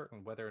entirely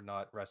certain whether or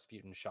not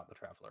Rasputin shot the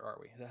Traveler, are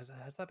we?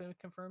 Has that been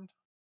confirmed?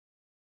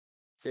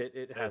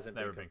 It hasn't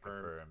never been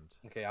confirmed.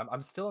 Okay,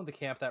 I'm still in the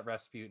camp that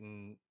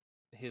Rasputin,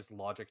 his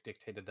logic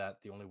dictated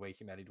that the only way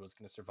humanity was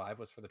going to survive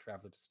was for the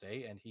Traveler to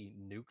stay, and he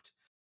nuked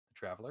the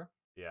Traveler.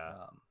 Yeah.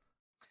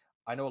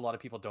 I know a lot of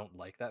people don't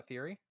like that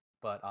theory,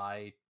 but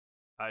I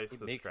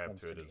subscribe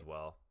to it as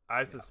well.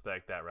 I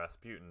suspect that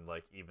Rasputin,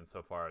 like, even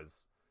so far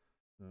as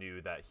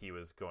knew that he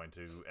was going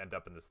to end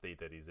up in the state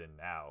that he's in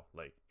now,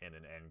 like in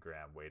an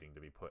engram waiting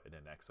to be put in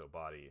an exo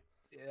body.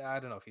 Yeah, I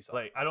don't know if he saw.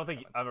 Like, I don't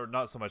think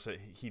not so much that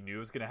he knew it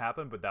was going to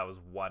happen, but that was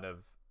one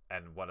of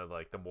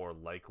like the more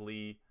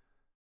likely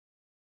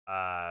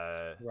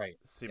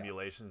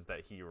simulations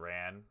that he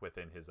ran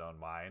within his own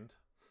mind.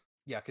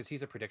 Yeah, because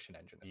he's a prediction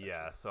engine.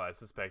 Yeah, so I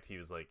suspect he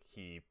was like,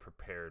 he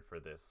prepared for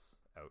this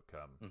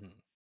outcome. Mm-hmm.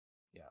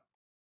 Yeah,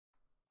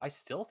 I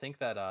still think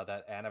that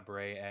that Anna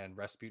Bray and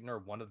Rasputin are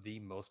one of the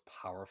most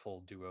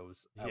powerful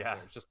duos out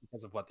there, just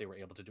because of what they were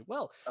able to do.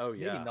 Well,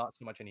 maybe not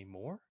so much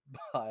anymore,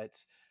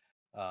 but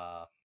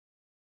God,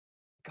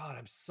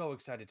 I'm so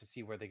excited to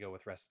see where they go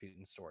with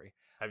Rasputin's story.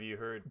 Have you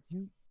heard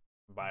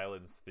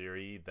Mylan's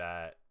theory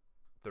that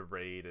the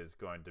raid is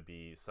going to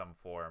be some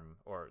form,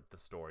 or the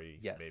story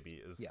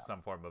maybe is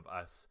some form of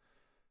us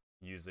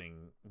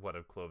using one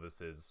of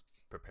Clovis's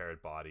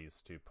prepared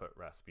bodies to put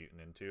Rasputin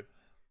into?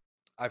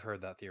 I've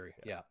heard that theory.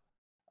 Yeah.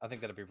 I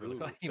think that'd be really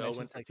cool. He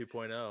mentions like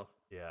 2.0.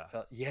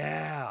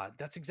 Yeah,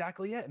 that's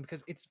exactly it.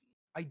 Because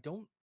I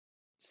don't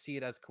see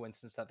it as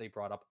coincidence that they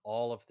brought up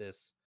all of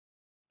this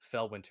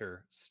Fellwinter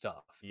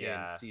stuff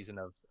in season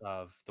of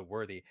The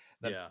Worthy.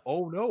 Then,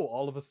 oh no,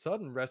 all of a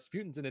sudden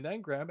Rasputin's in an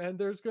engram and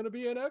there's going to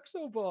be an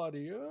exo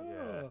body.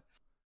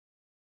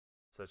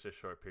 Such a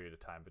short period of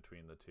time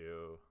between the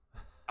two.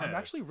 I'm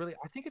actually really,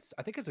 I think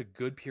it's a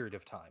good period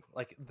of time.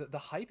 Like the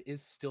hype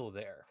is still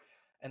there.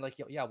 And like,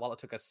 while it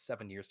took us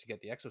 7 years to get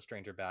the Exo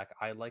Stranger back,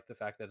 I like the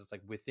fact that it's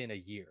like within a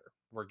year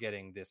we're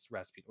getting this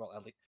Rasputin. Well,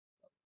 at least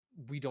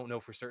we don't know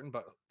for certain,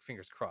 but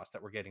fingers crossed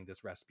that we're getting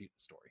this Rasputin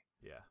story.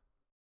 Yeah.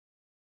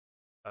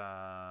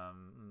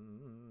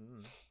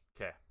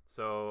 Okay.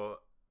 So,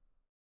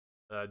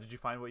 did you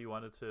find what you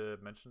wanted to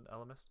mention,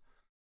 Elemist?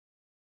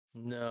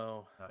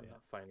 No, I'm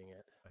not finding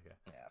it. Okay.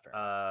 Yeah, fair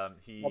enough.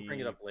 I'll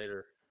bring it up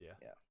later. Yeah.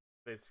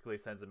 Basically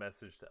sends a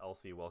message to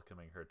Elsie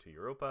welcoming her to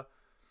Europa.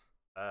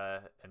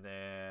 And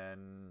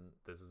then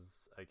this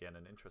is again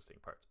an interesting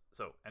part.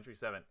 So, entry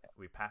 7,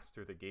 we passed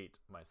through the gate,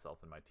 myself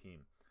and my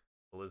team.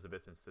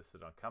 Elizabeth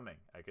insisted on coming.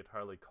 I could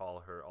hardly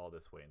call her all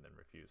this way and then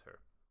refuse her.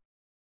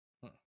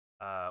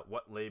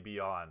 What lay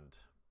beyond?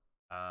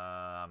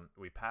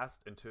 We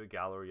passed into a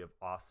gallery of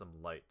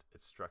awesome light.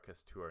 It struck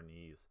us to our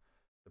knees.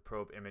 The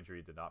probe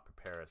imagery did not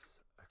prepare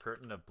us. A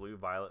curtain of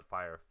blue-violet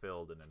fire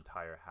filled an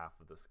entire half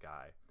of the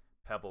sky,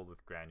 pebbled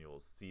with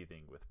granules,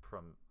 seething with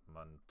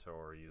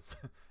promontories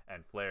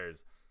and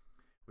flares.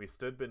 We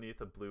stood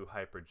beneath a blue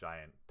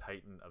hypergiant,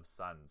 titan of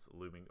suns,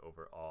 looming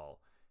over all.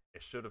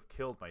 It should have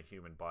killed my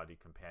human body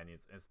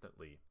companions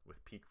instantly.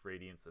 With peak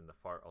radiance in the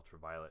far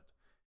ultraviolet,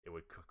 it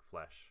would cook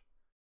flesh.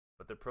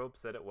 But the probe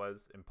said it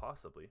was,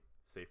 impossibly,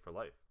 safe for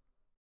life.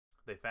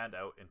 They fanned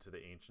out into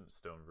the ancient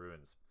stone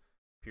ruins,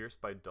 pierced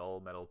by dull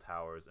metal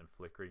towers and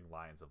flickering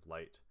lines of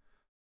light.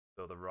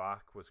 Though the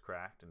rock was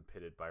cracked and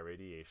pitted by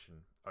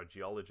radiation, our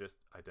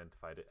geologist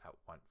identified it at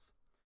once.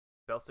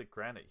 Felsic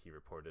granite, he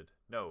reported.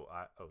 No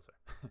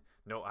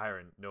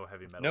iron, no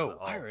heavy metals at all. No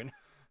iron?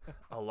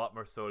 A lot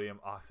more sodium,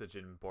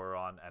 oxygen,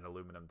 boron, and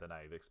aluminum than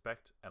I'd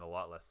expect, and a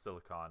lot less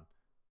silicon.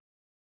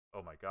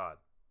 Oh my god.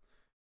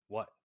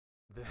 What?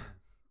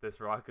 This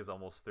rock is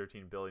almost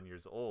 13 billion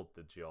years old,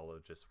 the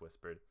geologist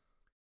whispered.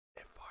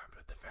 It formed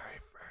with the very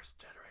first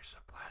generation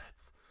of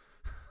planets.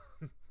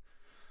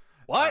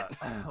 What?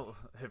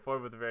 It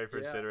formed with the very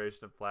first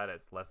generation of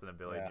planets, less than a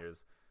billion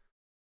years.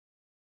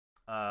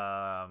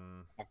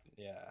 And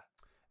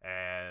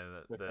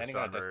the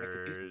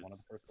astronomer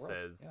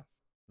says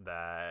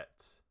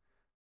that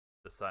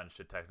the sun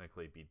should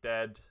technically be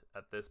dead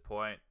at this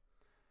point.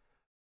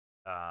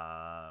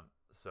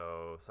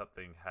 So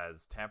something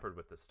has tampered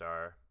with the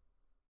star,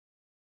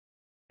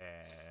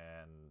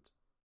 and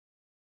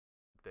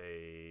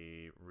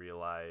they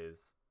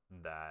realize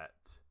that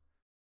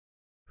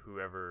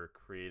whoever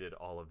created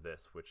all of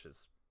this, which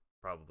is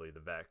probably the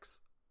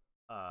Vex,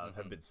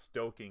 have been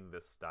stoking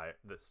this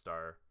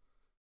star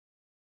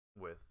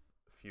with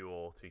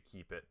fuel to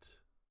keep it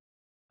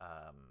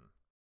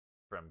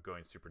from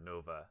going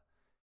supernova.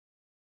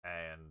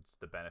 And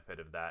the benefit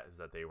of that is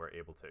that they were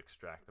able to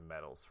extract the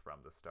metals from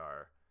the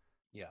star.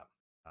 Yeah.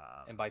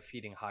 And by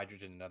feeding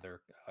hydrogen and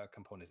other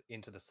components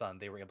into the sun,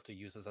 they were able to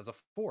use this as a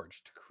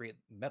forge to create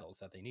metals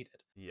that they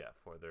needed. Yeah,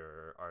 for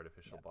their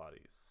artificial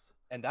bodies.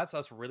 And that's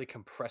us really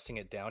compressing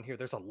it down here.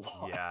 There's a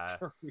lot.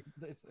 To read.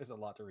 There's a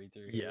lot to read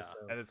through here.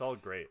 So. And it's all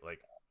great.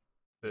 Like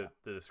the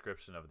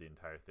description of the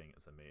entire thing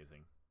is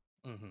amazing.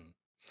 Mm-hmm.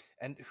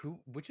 And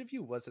which of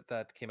you was it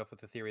that came up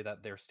with the theory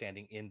that they're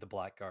standing in the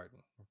Black Garden?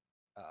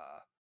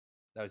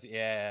 That was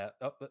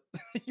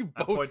you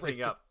both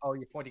pointing up.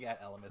 You're pointing at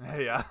Elemis.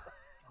 Yeah.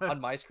 On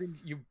my screen,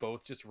 you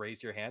both just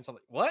raised your hands. I'm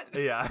like, what?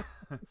 Yeah.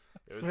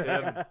 It was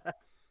him.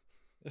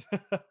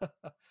 It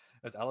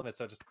was Elemis,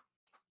 so just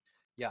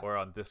Or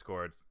on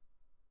Discord.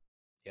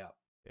 Yeah.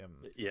 Him.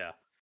 Yeah.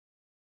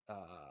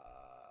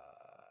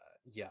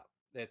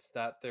 It's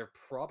that they're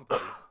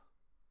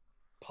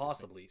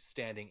possibly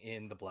standing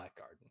in the Black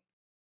Garden.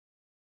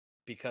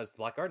 Because the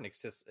Black Garden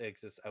exists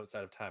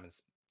outside of time and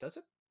does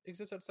it?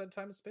 exist outside of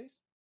time and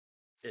space?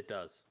 It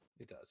does.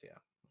 It does, yeah.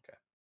 Okay.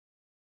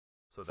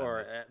 So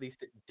or at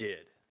least it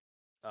did.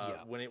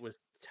 Yeah. When it was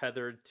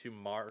tethered to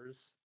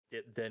Mars,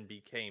 it then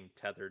became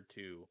tethered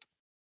to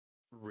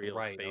real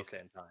space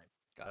and time.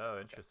 Got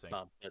it. Interesting.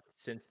 But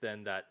since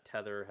then, that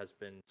tether has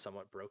been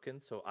somewhat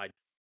broken, so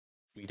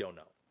we don't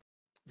know.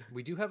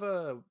 We do have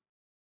a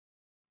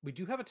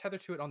tether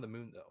to it on the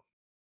moon, though,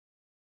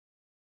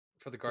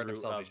 for the Garden of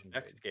Salvation.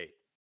 Vex Gate.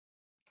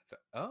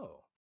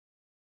 Oh,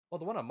 well,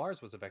 the one on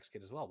Mars was a Vex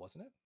Gate as well,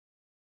 wasn't it?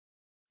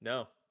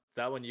 No,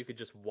 that one you could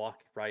just walk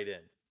right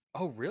in.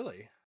 Oh,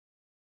 really?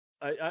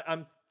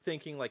 I'm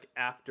thinking like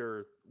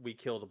after we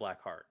kill the Black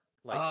Heart,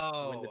 like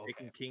when the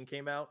Taken King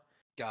came out.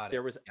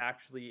 There was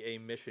actually a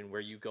mission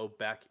where you go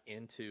back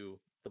into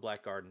the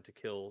Black Garden to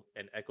kill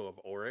an Echo of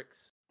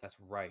Oryx. That's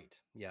right.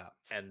 Yeah.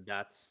 And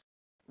that's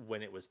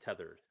when it was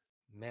tethered.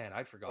 Man,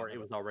 I'd forgotten. Or it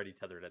was already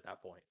tethered at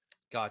that point.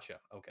 Gotcha.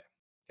 Okay.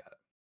 Got it.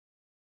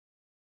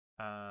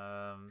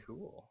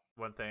 Cool.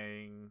 One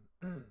thing,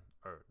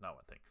 or not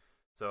one thing.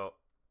 So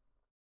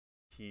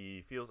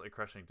he feels a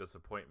crushing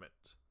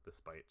disappointment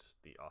despite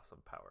the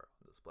awesome power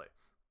on display.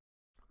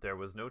 There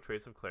was no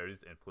trace of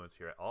Clarity's influence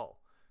here at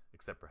all,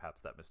 except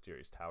perhaps that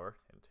mysterious tower.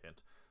 Hint,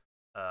 hint.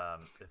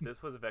 If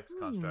this was a Vex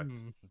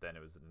construct, then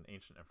it was an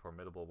ancient and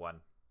formidable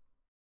one.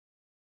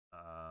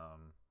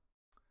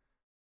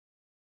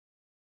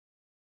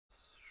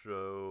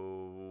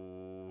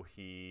 So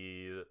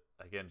he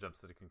again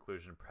jumps to the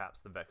conclusion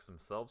perhaps the Vex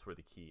themselves were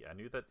the key. I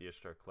knew that the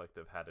Ishtar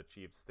Collective had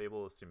achieved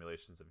stable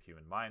simulations of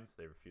human minds.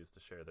 They refused to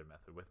share their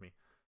method with me.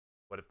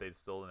 What if they'd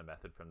stolen a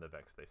method from the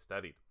Vex they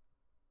studied?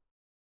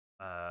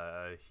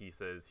 He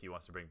says he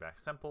wants to bring back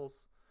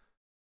samples.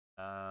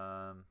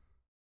 And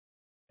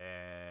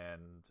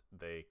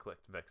they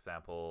collect Vex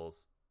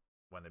samples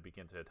when they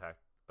begin to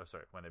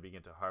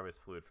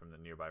harvest fluid from the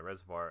nearby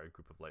reservoir. A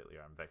group of lightly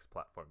armed Vex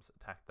platforms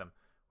attack them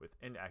with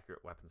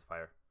inaccurate weapons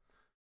fire.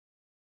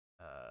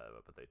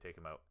 But they take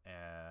him out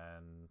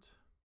and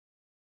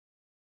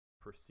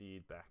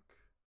proceed back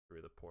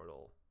through the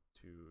portal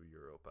to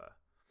Europa.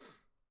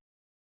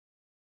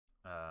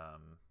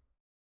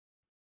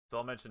 So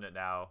I'll mention it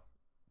now.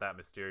 That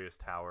mysterious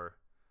tower,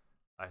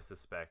 I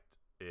suspect,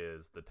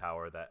 is the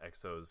tower that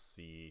Exos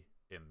see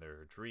in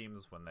their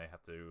dreams when they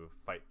have to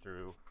fight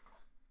through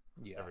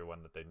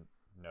everyone that they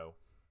know.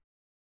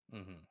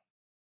 Mm-hmm.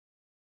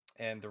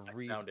 And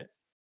I found it.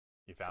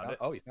 You found it?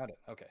 Oh, you found it.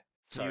 Okay.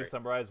 Can you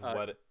summarize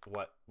what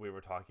we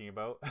were talking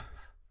about?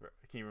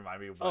 Can you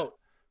remind me what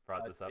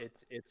brought this up?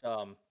 It's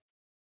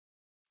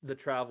the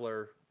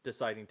Traveler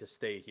deciding to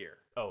stay here.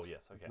 Oh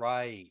yes, okay.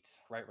 Right.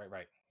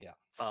 Yeah.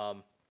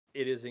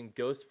 It is in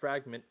Ghost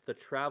Fragment, the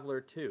Traveler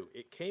 2.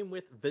 It came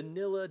with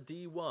Vanilla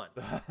D1.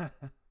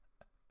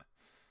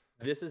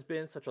 This has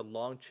been such a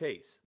long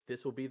chase.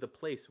 This will be the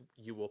place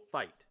you will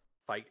fight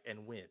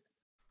and win.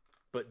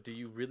 But do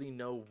you really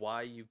know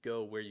why you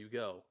go where you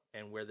go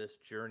and where this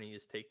journey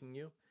is taking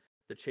you?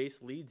 The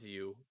chase leads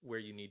you where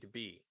you need to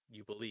be,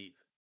 you believe,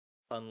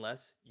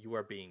 unless you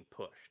are being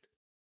pushed.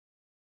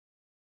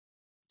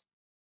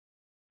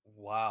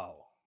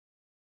 Wow.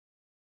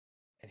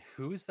 And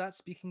who is that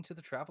speaking to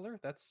the Traveler?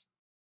 That's...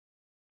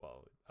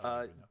 Well, I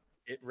don't even know.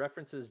 It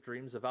references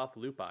Dreams of Alpha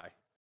Lupi.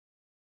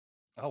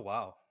 Oh,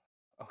 wow.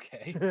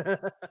 Okay.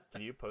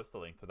 Can you post the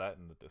link to that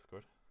in the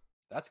Discord?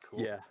 That's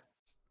cool. Yeah.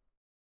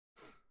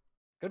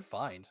 Good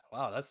find.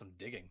 Wow, that's some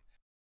digging.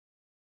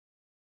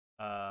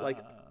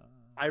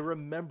 I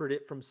remembered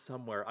it from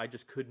somewhere. I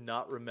just could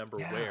not remember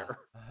where.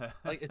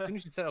 Like, as soon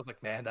as you said it, I was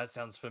like, man, that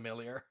sounds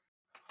familiar.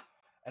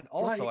 And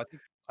also, right.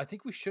 I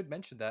think we should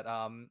mention that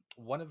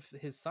one of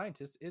his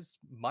scientists is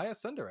Maya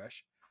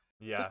Sundaresh.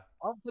 Yeah. Just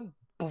all of a sudden,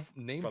 poof,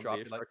 name from drop.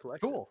 The Ishtar like,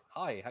 Collective. Cool.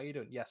 Hi, how you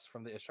doing? Yes,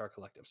 from the Ishtar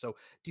Collective. So,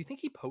 do you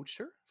think he poached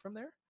her from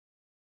there?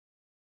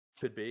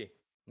 Could be.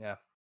 Yeah.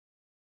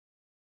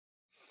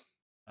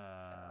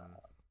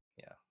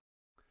 Yeah.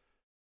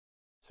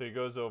 So he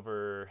goes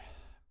over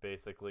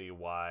basically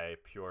why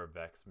pure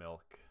Vex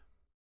milk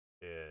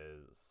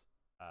is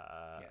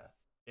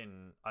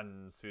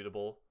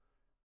unsuitable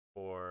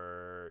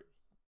for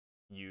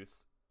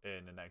use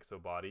in an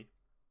exo body.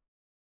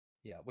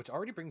 Yeah, which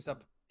already brings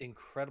up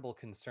incredible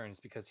concerns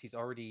because he's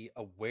already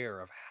aware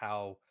of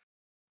how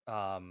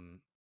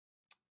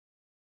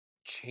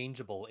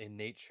changeable in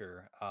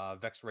nature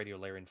Vex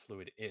radiolarian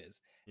fluid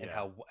is, and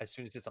how as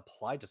soon as it's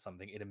applied to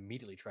something, it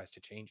immediately tries to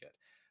change it.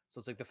 So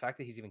it's like the fact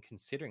that he's even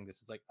considering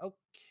this is like,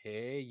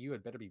 okay, you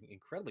had better be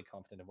incredibly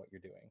confident in what you're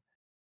doing.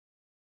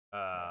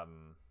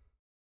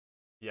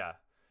 Yeah.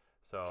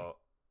 So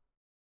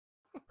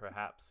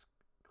perhaps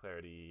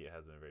Clarity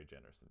has been very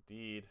generous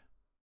indeed.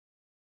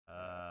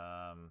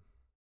 I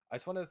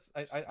just want to.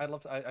 I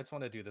just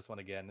want to do this one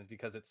again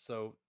because it's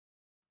so.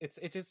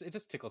 It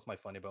just tickles my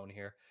funny bone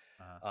here.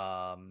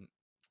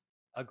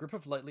 A group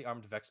of lightly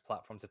armed Vex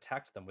platforms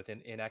attacked them with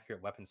an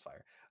inaccurate weapons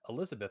fire.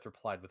 Elizabeth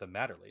replied with a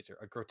matter laser,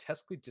 a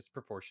grotesquely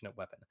disproportionate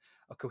weapon.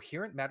 A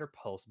coherent matter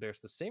pulse bears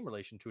the same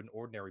relation to an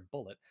ordinary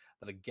bullet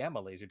that a gamma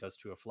laser does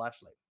to a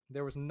flashlight.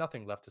 There was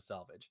nothing left to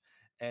salvage.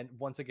 And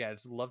once again, I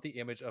just love the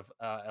image of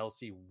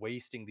Elsie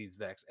wasting these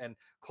Vex, and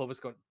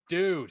Clovis going,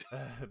 "Dude,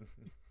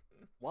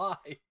 why?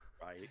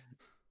 Right.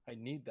 I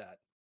need that."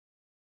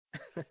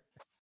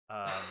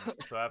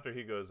 So after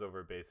he goes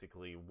over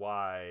basically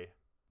why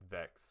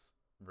Vex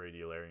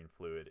radiolarian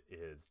fluid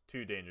is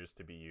too dangerous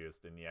to be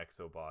used in the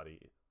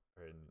exobody,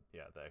 or in the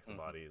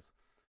exobodies,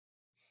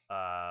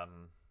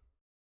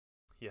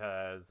 he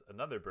has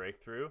another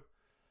breakthrough.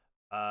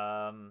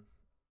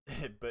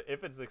 But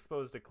if it's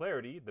exposed to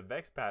clarity, the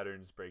Vex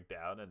patterns break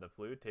down, and the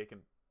fluid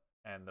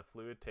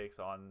takes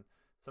on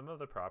some of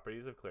the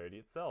properties of clarity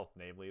itself,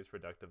 namely its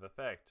reductive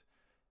effect,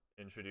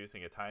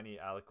 introducing a tiny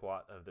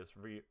aliquot of this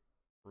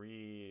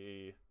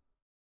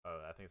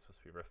I think it's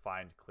supposed to be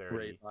refined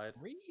clarity.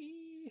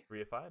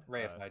 Reified?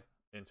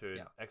 Into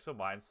an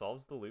exomind,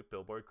 solves the loop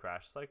billboard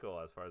crash cycle,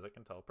 as far as I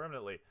can tell,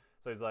 permanently.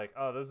 So he's like,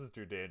 oh, this is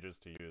too dangerous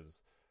to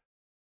use.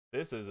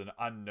 This is an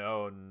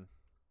unknown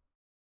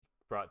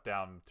brought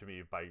down to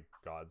me by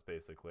gods,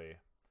 basically.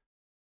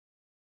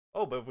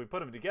 Oh, but if we put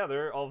them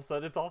together, all of a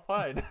sudden it's all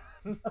fine.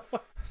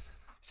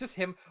 It's just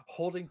him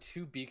holding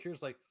two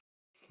beakers, like,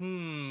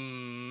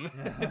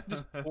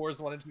 just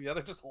pours one into the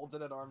other, just holds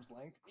it at arm's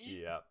length.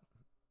 Yep.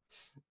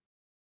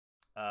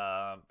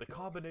 The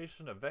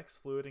combination of Vex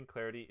fluid and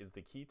clarity is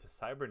the key to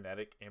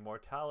cybernetic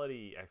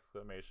immortality! !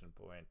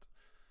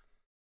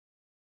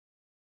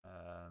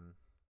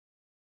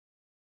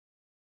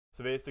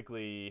 So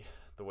basically,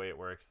 the way it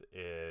works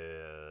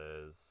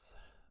is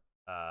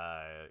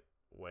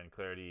when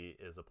clarity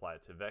is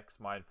applied to Vex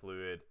mind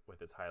fluid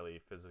with its highly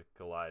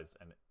physicalized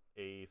and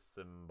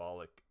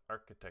asymbolic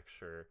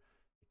architecture,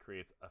 it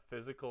creates a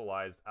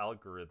physicalized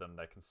algorithm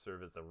that can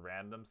serve as a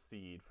random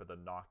seed for the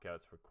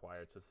knockouts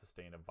required to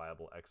sustain a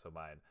viable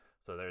exomind.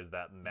 So there's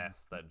that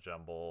mess, that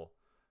jumble,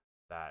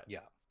 that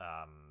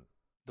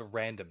the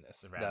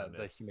randomness that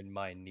the human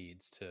mind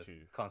needs to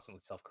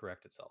constantly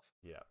self-correct itself.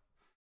 Yeah.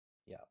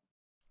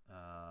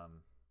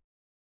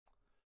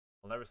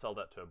 We'll never sell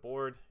that to a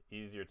board.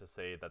 Easier to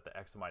say that the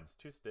exomind is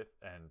too stiff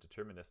and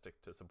deterministic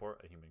to support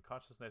a human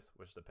consciousness,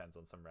 which depends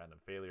on some random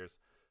failures.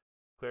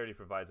 Clarity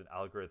provides an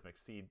algorithmic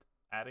seed,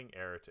 adding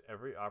error to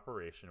every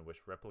operation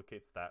which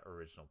replicates that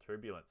original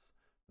turbulence.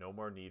 No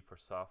more need for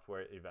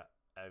software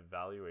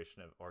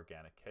evaluation of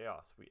organic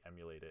chaos. We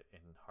emulate it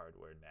in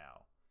hardware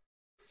now.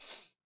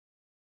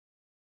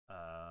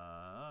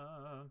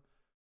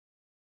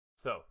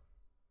 So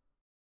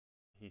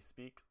he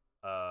speaks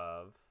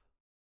of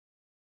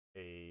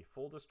a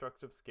full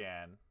destructive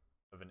scan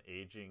of an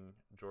aging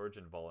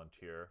Georgian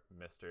volunteer,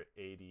 Mr.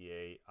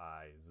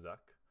 ADAI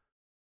Zuck.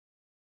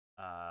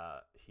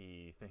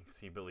 He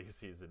believes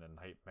he's in a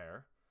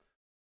nightmare.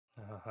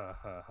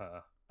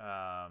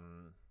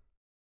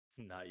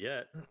 Not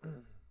yet.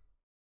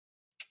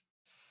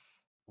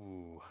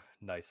 Ooh,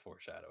 nice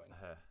foreshadowing.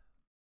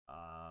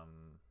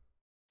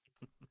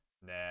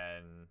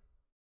 Then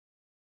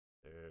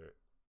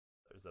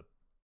there's a.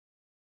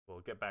 We'll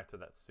get back to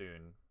that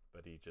soon,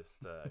 but he just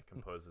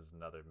composes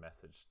another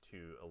message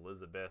to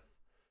Elizabeth,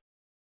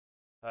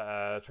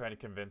 trying to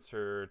convince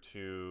her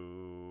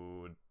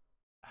to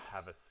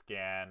have a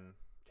scan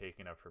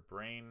taken of her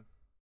brain,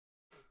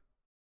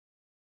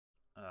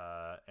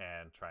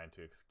 and trying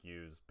to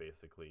excuse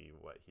basically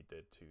what he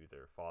did to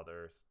their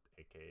father,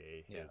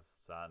 aka his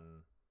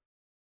son.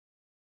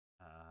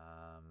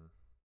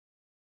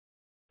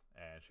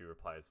 And she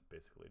replies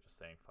basically just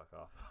saying fuck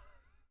off.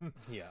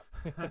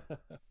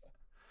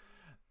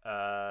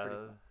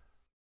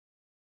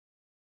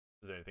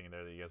 Is there anything in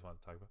there that you guys want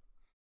to talk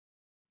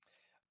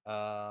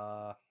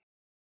about?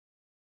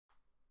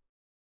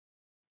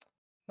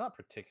 Not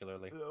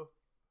particularly. No.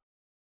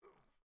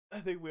 I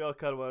think we all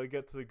kind of want to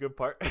get to the good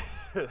part.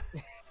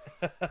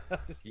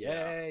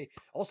 Yay!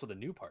 Also the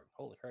new part.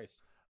 Holy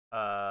Christ.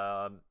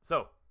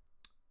 So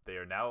they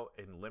are now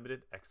in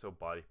limited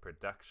exobody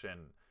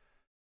production.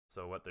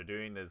 So what they're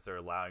doing is they're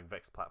allowing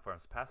Vex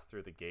platforms to pass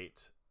through the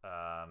gate.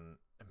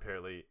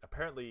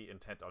 Apparently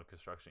intent on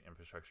construction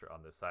infrastructure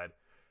on this side.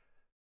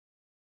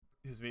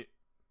 Excuse me.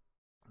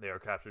 They are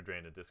captured,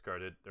 drained, and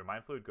discarded. Their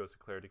mind fluid goes to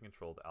clarity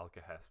control. The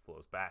Alcahest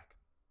flows back.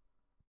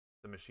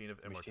 The machine of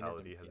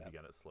immortality has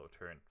begun its slow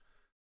turn.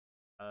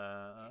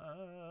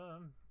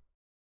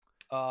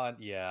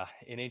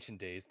 In ancient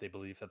days, they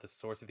believed that the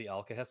source of the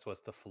Alcahest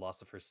was the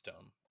Philosopher's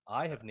Stone.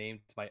 I have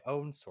named my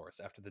own source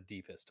after the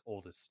deepest,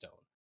 oldest stone.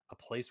 A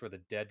place where the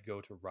dead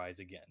go to rise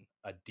again.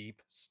 A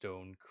deep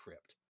stone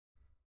crypt.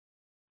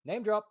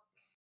 Name drop.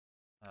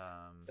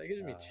 That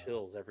gives me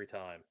chills every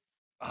time.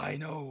 I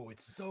know,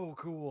 it's so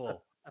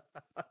cool.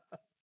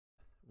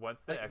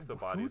 Once the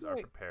exobodies are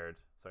prepared,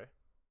 sorry.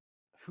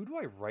 Who do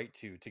I write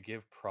to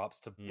give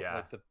props to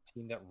like the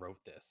team that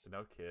wrote this?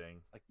 No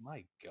kidding. Like,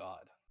 my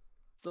God.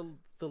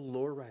 The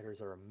lore writers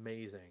are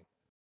amazing.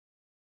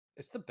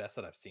 It's the best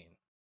that I've seen.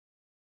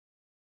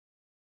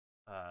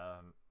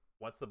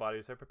 Once the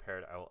bodies are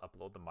prepared, I will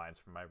upload the minds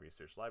from my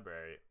research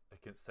library. A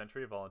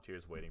century of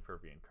volunteers waiting for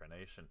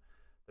reincarnation.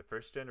 The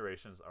first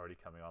generation is already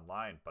coming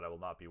online, but I will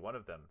not be one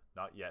of them.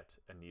 Not yet,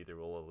 and neither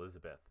will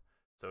Elizabeth.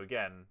 So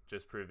again,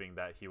 just proving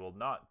that he will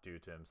not do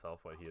to himself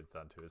what he has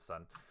done to his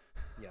son.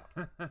 Yeah.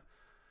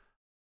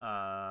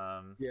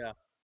 Yeah.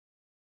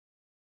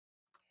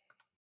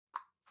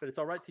 But it's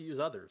all right to use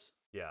others.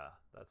 Yeah,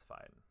 that's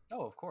fine.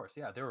 Oh, of course.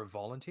 Yeah, they were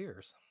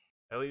volunteers.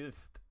 At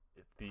least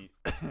he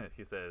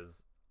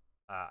says,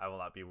 I will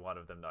not be one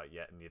of them, not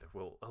yet, and neither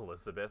will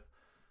Elizabeth.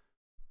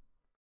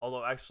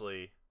 Although,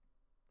 actually,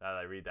 now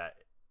that I read that,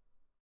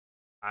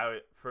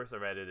 I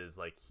read it as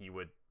like he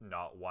would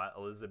not want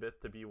Elizabeth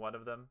to be one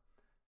of them.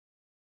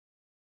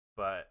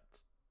 But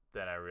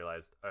then I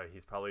realized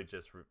he's probably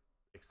just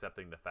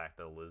accepting the fact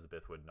that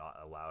Elizabeth would not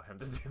allow him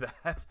to do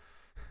that.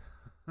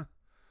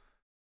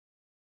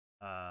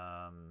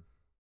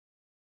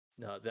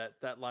 No,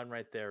 that line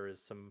right there is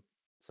some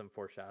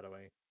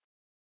foreshadowing.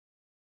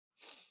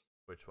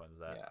 Which one's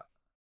that? Yeah.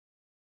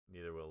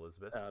 Neither will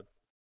Elizabeth.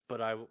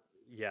 But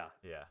yeah.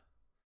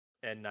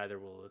 And neither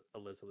will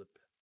Elizabeth.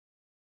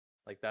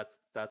 Like that's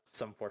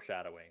some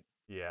foreshadowing.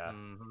 Yeah.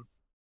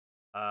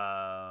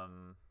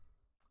 Mm-hmm.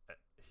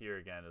 Here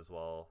again as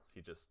well,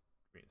 he just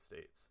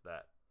reinstates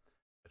that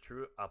a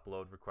true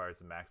upload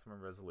requires a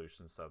maximum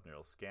resolution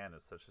subneural scan,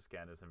 as such a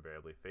scan is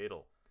invariably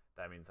fatal.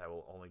 That means I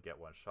will only get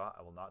one shot.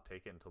 I will not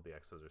take it until the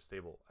exos are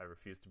stable. I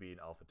refuse to be an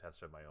alpha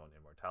tester of my own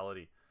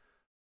immortality.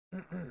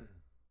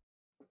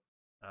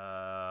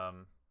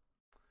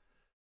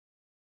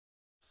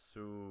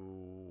 So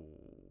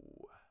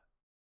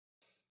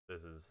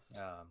this is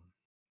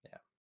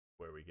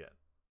where we get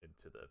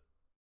into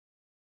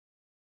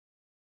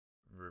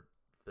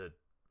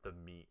the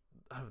meat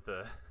of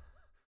the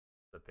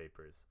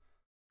papers.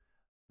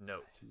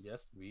 Note.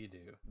 Yes, we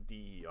do.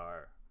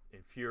 DER.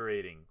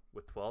 Infuriating.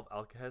 With 12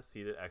 Alcahest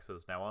seeded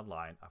exos now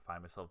online, I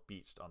find myself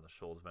beached on the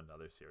shoals of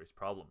another serious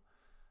problem.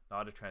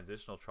 Not a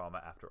transitional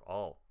trauma after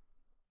all.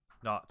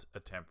 Not a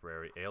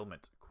temporary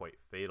ailment, quite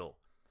fatal.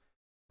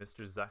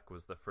 Mr. Zuck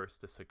was the first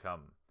to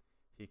succumb.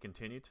 He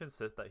continued to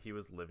insist that he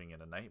was living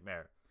in a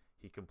nightmare.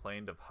 He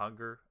complained of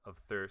hunger, of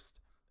thirst,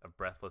 of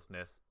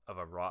breathlessness, of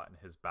a rot in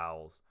his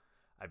bowels.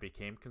 I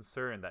became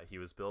concerned that he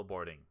was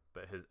billboarding,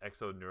 but his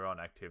exoneuron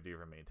activity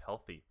remained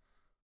healthy.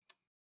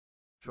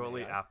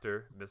 Shortly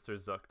after, Mr.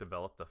 Zuck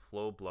developed a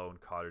full-blown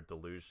Cotter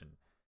delusion.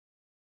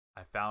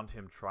 I found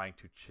him trying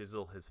to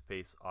chisel his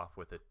face off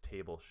with a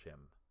table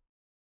shim.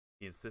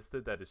 He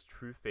insisted that his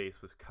true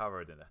face was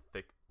covered in a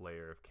thick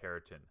layer of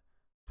keratin,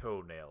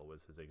 toenail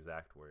was his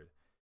exact word,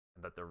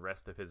 and that the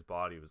rest of his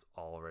body was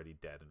already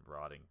dead and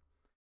rotting.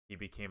 He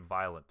became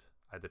violent.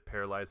 I had to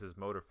paralyze his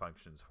motor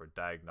functions for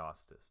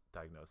diagnosis.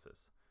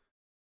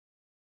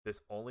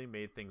 This only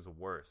made things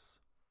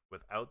worse.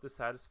 Without the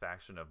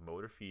satisfaction of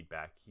motor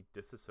feedback, he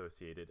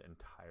disassociated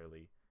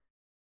entirely.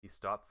 He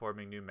stopped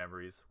forming new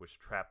memories, which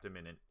trapped him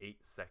in an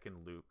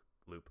 8-second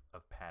loop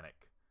of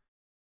panic.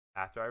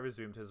 After I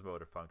resumed his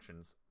motor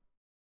functions,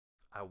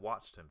 I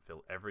watched him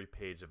fill every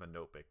page of a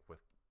notebook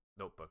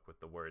with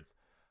the words,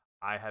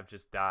 "I have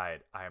just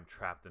died. I am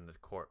trapped in the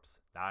corpse.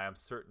 Now I am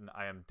certain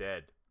I am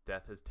dead.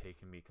 Death has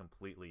taken me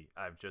completely.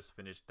 I've just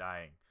finished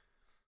dying."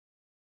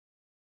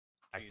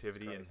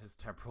 Activity in his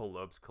temporal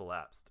lobes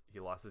collapsed. He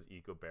lost his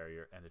ego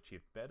barrier and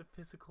achieved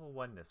metaphysical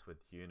oneness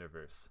with the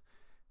universe.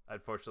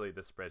 Unfortunately,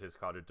 this spread his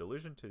Cotter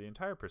delusion to the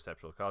entire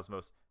perceptual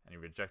cosmos, and he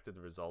rejected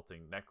the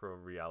resulting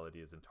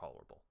necro-reality as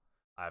intolerable.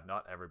 I have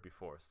not ever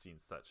before seen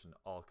such an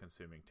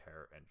all-consuming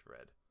terror and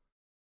dread.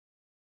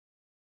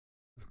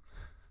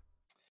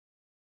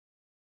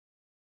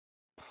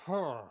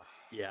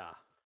 Yeah.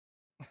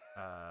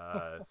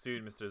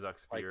 Soon, Mr.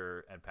 Zuck's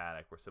fear and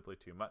panic were simply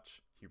too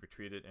much. He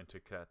retreated into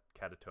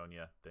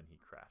catatonia, then he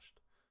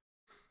crashed.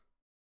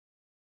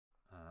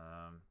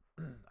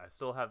 I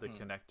still have the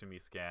Connect to Me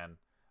scan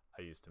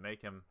I used to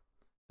make him.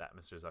 That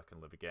Mr. Zuck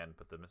can live again,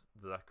 but the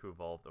Zuck who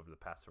evolved over the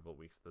past several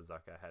weeks, the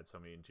Zuck I had so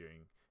many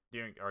enduring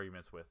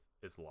arguments with,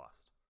 is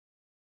lost.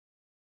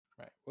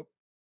 Right. Whoop.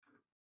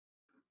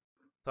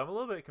 So I'm a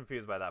little bit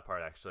confused by that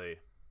part, actually.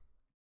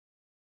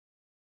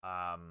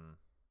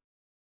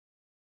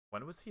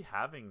 When was he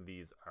having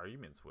these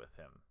arguments with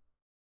him?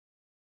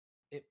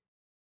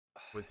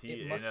 Was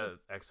he in an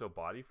exo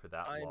body for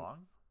that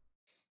long?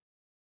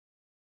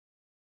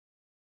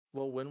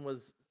 Well, when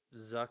was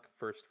Zuck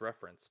first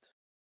referenced?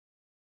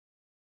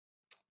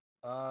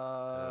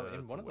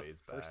 In one of the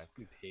first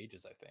few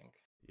pages, I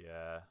think.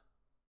 Yeah.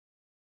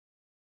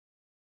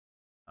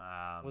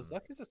 Was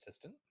Zuck his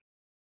assistant?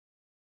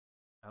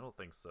 I don't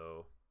think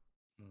so.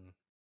 Hmm.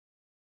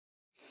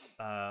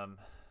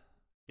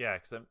 Yeah,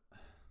 because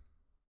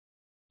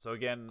so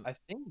again, I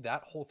think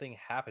that whole thing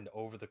happened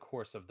over the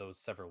course of those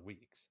several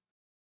weeks.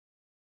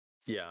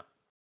 Yeah.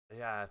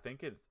 Yeah, I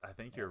think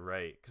you're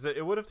right, because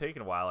it would have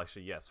taken a while,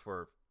 actually. Yes,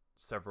 for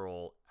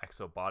several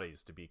exo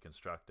bodies to be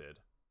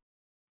constructed.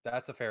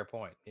 That's a fair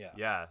point. Yeah.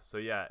 Yeah. So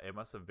yeah, it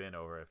must have been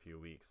over a few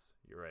weeks.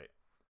 You're right.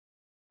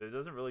 It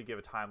doesn't really give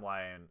a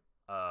timeline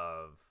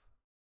of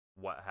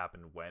what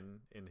happened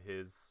when in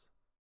his.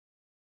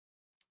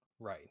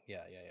 Right.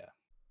 Yeah.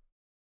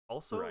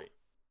 Also, right.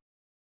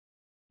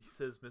 He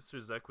says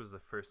Mr. Zuck was the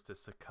first to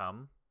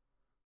succumb.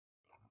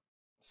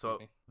 So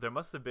there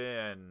must have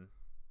been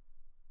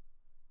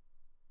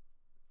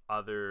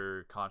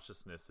other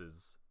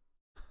consciousnesses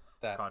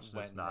that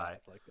consciousness went Nai mad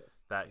like this.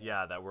 that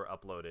that were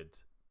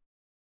uploaded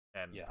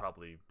and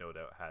probably no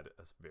doubt had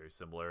a very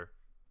similar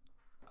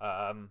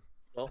in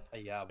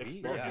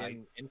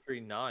entry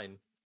 9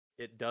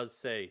 it does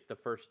say the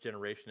first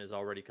generation is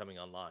already coming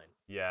online.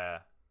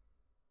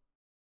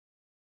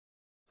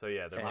 So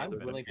yeah, there must have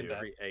been a few.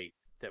 Entry 8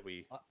 that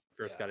we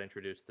first got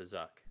introduced to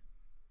Zuck.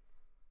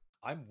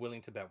 I'm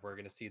willing to bet we're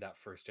going to see that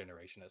first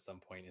generation at some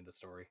point in the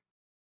story.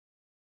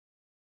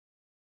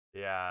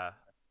 Yeah,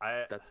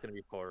 that's going to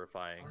be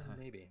horrifying.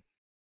 Maybe.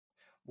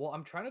 Well,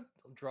 I'm trying to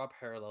draw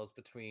parallels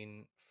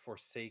between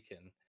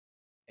Forsaken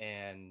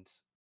and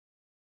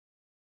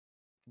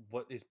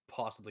what is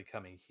possibly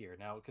coming here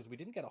now, because we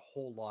didn't get a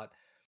whole lot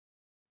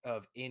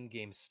of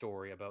in-game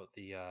story about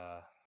the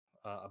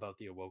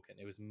Awoken.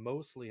 It was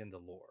mostly in the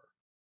lore.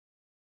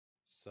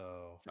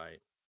 So right.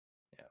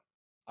 Yeah.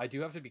 I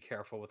do have to be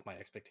careful with my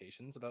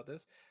expectations about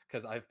this,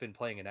 because I've been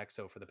playing an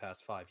EXO for the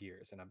past 5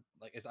 years, and I'm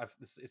like, it's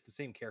the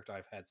same character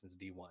I've had since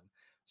D1.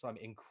 So I'm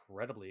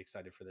incredibly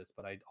excited for this,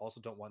 but I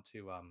also don't want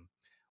to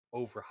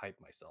overhype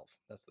myself.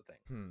 That's the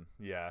thing.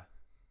 Yeah.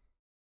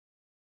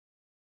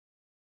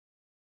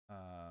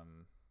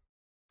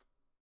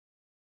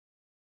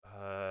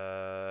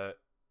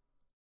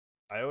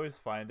 I always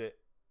find it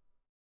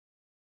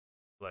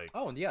like,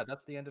 oh, and yeah,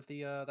 that's the end of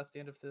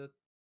the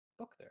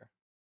book there,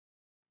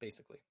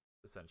 basically.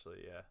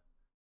 Essentially,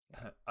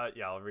 yeah.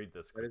 I'll read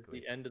this quickly. That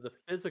is the end of the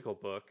physical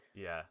book.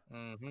 Yeah.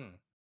 Mm-hmm.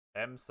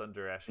 M.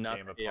 Sundaresh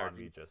came upon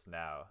me just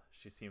now.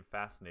 She seemed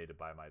fascinated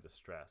by my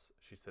distress.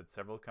 She said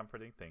several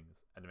comforting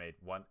things and made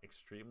one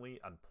extremely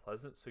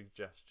unpleasant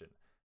suggestion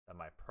that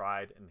my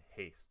pride and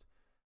haste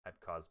had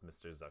caused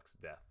Mr. Zuck's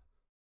death.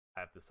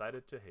 I have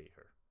decided to hate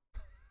her.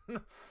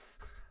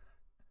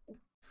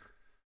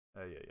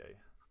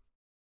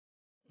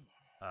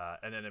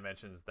 And then it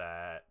mentions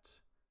that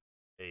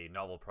a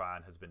novel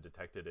prawn has been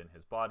detected in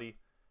his body,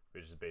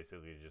 which is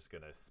basically just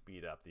going to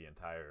speed up the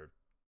entire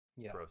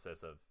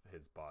process of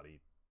his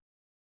body.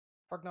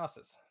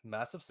 Prognosis: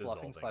 massive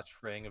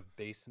sloughing/fraying of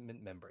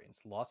basement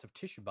membranes, loss of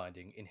tissue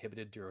binding,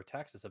 inhibited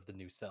durotaxis of the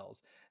new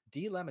cells,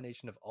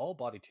 delamination of all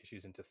body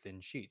tissues into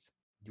thin sheets.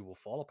 You will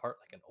fall apart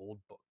like an old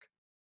book.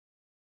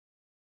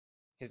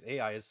 His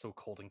AI is so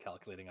cold and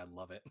calculating. I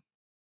love it.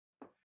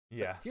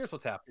 Yeah. So here's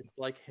what's happening. It's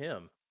like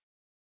him.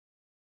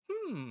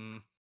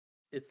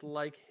 It's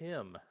like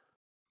him.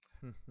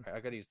 Right, I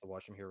gotta use the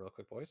washroom here real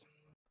quick, boys.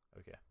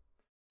 Okay.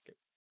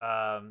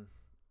 I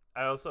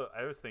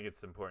always think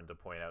it's important to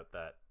point out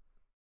that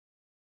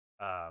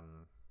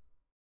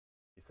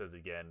he says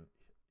again,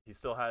 he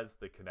still has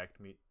the connect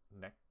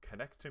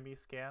to me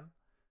scan.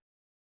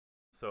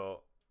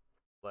 So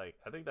like,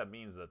 I think that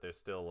means that they're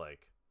still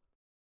like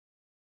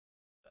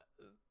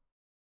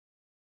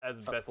as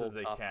best as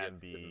they can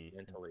be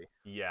mentally.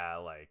 Yeah,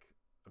 like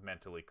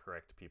mentally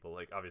correct people.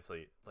 Like,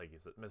 obviously, like you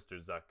said, Mr.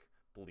 Zuck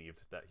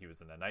believed that he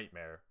was in a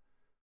nightmare,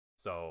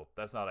 so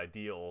that's not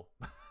ideal.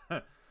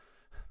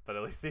 But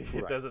at least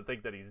he doesn't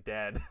think that he's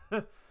dead.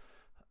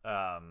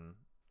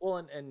 Well,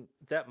 and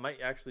that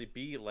might actually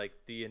be like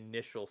the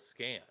initial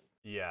scan.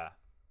 Yeah.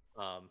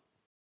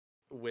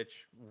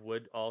 Which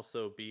would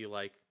also be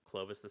like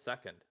Clovis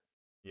II.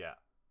 Yeah.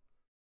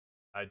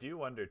 I do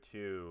wonder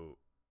too,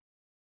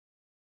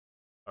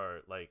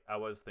 or like I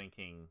was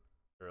thinking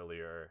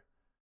earlier,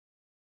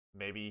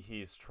 maybe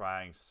he's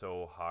trying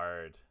so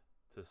hard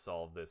to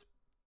solve this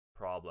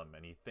problem,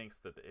 and he thinks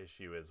that the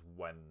issue is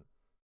when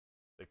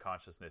the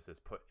consciousness is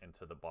put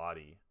into the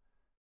body.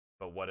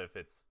 But what if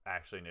it's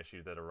actually an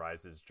issue that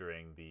arises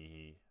during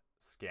the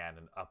scan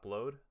and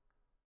upload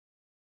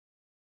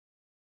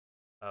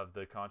of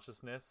the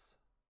consciousness?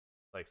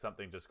 Like,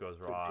 something just goes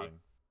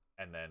wrong,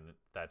 and then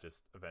that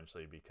just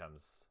eventually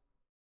becomes...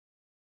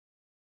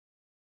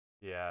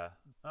 Yeah.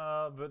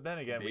 But then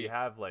again, we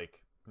have,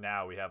 like,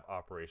 now we have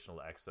operational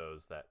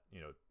exos that, you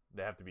know,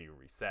 they have to be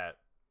reset,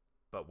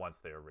 but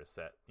once they are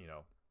reset, you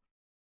know,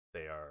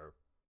 they are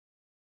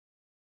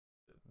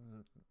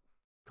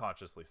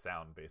consciously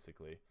sound,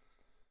 basically.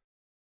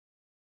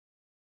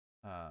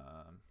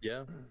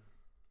 Yeah.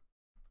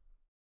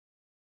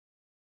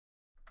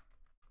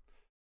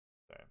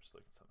 Sorry, I'm just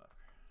looking something up.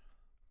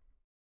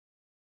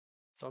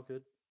 It's all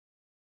good.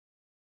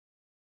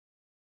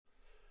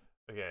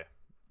 Okay.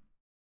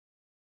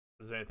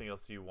 Is there anything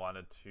else you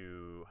wanted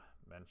to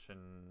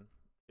mention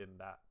in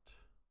that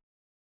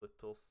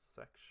little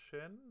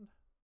section?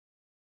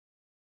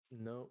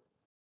 No.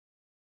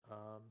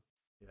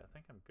 Yeah, I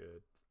think I'm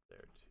good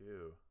there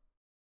too.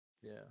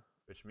 Yeah.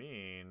 Which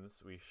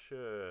means we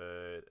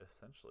should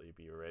essentially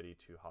be ready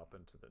to hop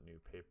into the new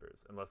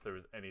papers, unless there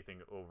was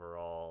anything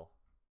overall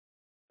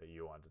that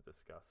you want to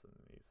discuss in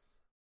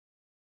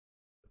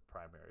the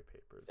primary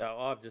papers. Yeah,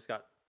 well, I've just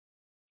got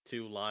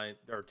two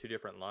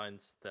different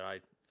lines that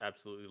I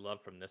absolutely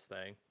love from this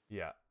thing.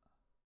 Yeah.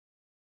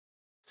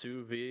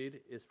 Sous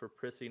vide is for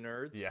prissy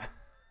nerds. Yeah.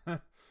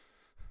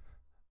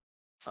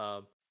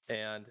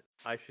 And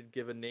I should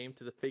give a name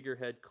to the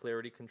figurehead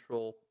Clarity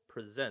Control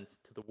presents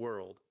to the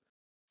world.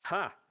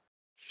 Ha!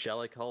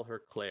 Shall I call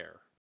her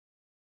Claire?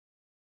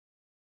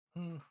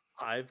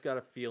 I've got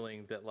a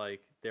feeling that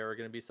like there are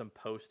going to be some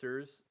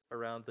posters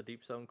around the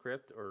Deep Stone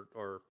Crypt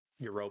or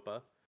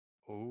Europa.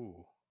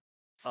 Ooh.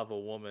 Of a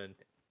woman,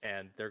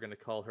 and they're going to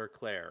call her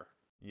Claire.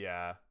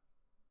 Yeah.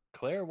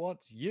 Claire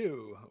wants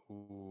you.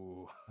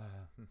 Ooh.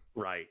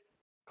 Right.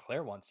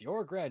 Claire wants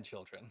your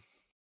grandchildren.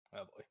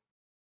 Oh boy.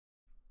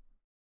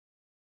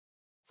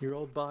 Your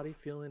old body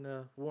feeling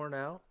worn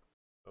out?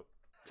 Oh.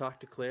 Talk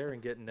to Claire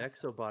and get an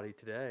exo body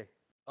today.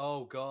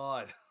 Oh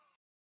God.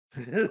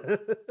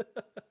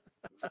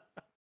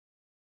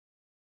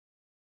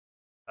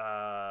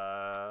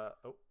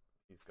 Oh,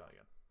 he's gone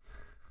again.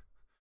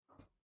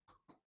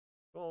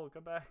 Well,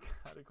 come back.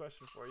 I had a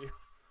question for you.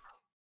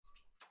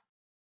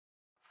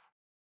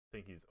 I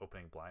think he's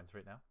opening blinds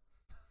right now.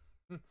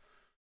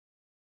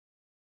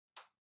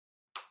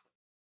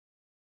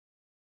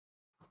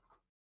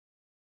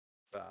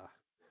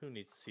 Who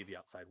needs to see the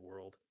outside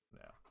world?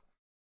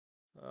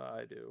 No.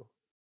 I do.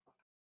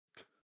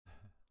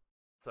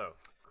 So,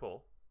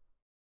 cool.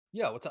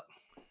 Yeah, what's up?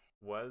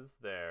 Was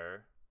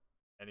there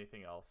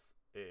anything else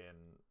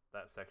in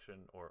that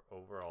section or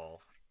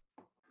overall?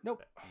 Nope.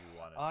 That you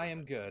wanted I to am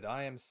mention? good.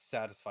 I am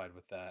satisfied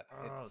with that.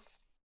 Oh,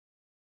 It's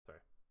sorry.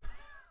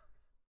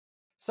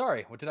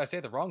 Sorry, what did I say?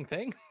 The wrong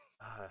thing?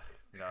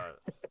 No.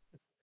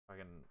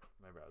 Fucking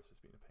my browser's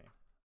being a pain.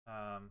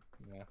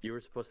 Yeah. You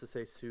were supposed to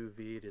say sous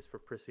vide is for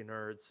prissy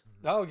nerds.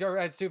 Oh, you're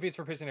right. Sous vide's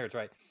for prissy nerds,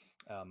 right?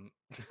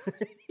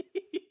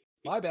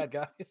 My bad,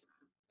 guys.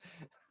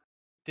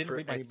 Didn't For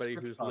read my anybody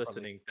script who's properly.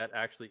 listening, that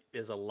actually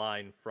is a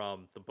line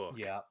from the book.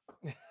 Yeah.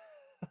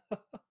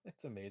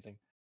 It's amazing.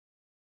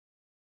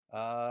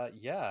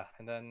 Yeah,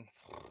 and then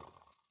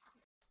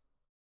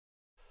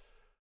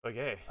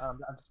Okay. I'm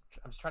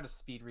just trying to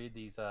speed read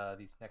these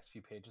next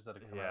few pages that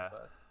have come out.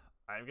 But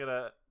I'm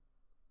gonna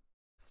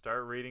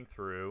start reading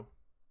through,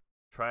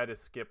 try to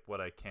skip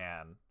what I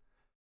can,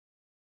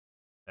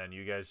 and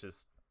you guys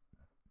just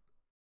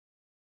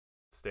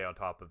stay on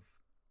top of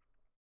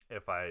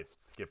if I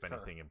skip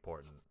anything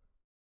important.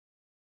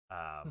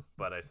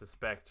 But I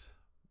suspect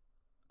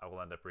I will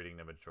end up reading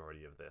the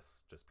majority of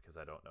this just because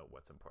I don't know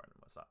what's important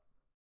and what's not.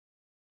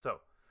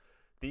 So,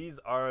 these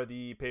are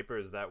the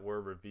papers that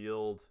were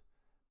revealed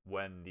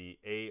when the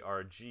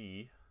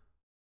ARG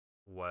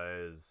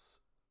was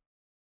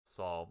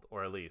solved,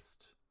 or at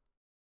least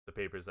the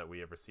papers that we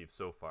have received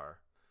so far.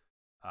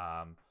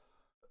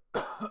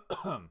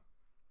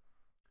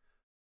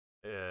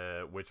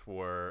 Which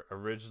were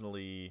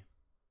originally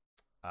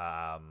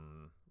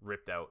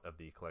ripped out of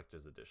the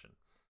collector's edition.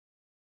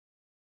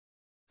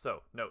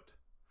 So, note,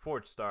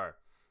 Forge Star.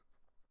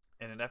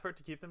 In an effort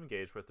to keep them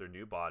engaged with their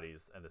new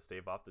bodies and to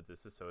stave off the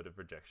dissociative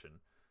rejection,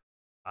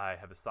 I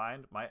have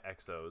assigned my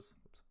exos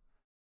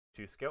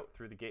to scout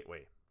through the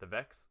gateway. The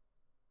Vex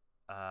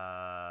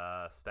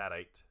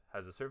Statite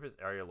has a surface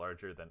area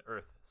larger than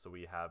Earth, so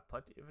we have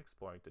plenty of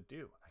exploring to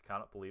do. I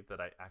cannot believe that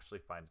I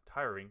actually find it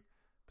tiring,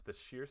 but the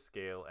sheer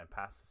scale and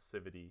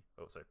passivity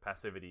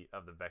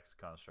of the Vex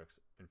constructs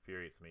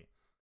infuriates me.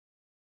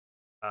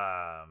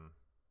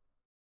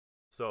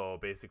 So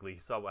basically, he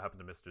saw what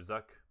happened to Mr.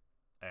 Zuck,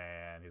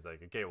 and he's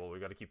like, okay, well, we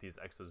got to keep these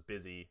exos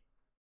busy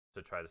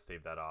to try to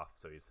stave that off,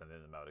 so he's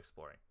sending them out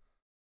exploring.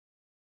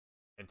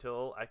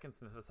 Until I can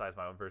synthesize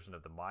my own version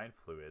of the mind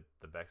fluid,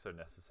 the Vex are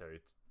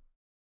necessary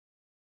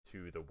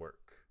to the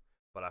work,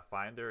 but I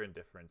find their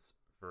indifference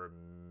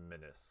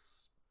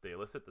verminous. They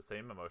elicit the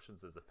same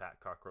emotions as a fat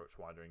cockroach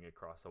wandering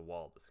across a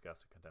wall,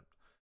 disgust and contempt.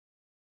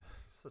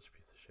 Such a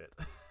piece of shit.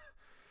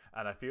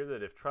 And I fear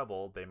that if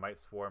troubled, they might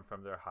swarm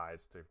from their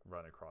hides to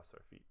run across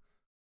our feet.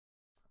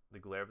 The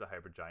glare of the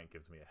hypergiant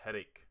gives me a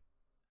headache.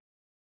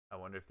 I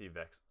wonder if the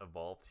Vex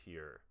evolved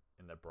here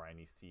in the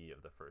briny sea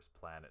of the first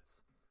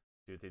planets.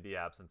 Due to the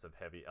absence of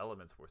heavy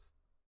elements for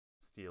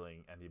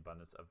stealing and the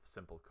abundance of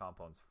simple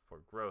compounds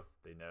for growth,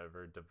 they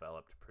never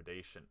developed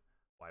predation.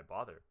 Why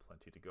bother?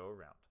 Plenty to go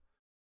around.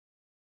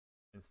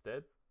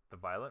 Instead, the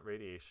violent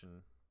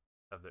radiation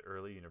of the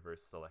early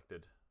universe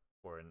selected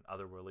for an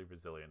otherworldly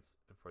resilience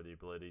and for the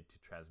ability to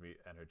transmute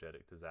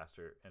energetic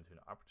disaster into an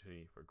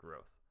opportunity for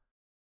growth.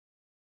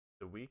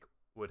 The weak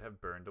would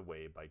have burned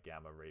away by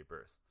gamma ray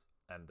bursts,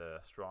 and the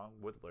strong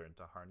would learn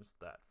to harness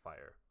that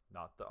fire,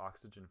 not the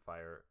oxygen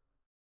fire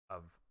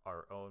of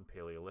our own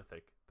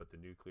Paleolithic, but the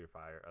nuclear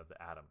fire of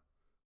the atom.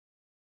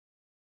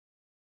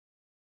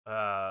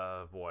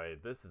 Boy,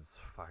 this is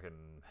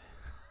fucking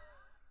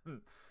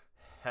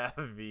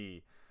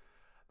heavy.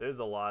 There's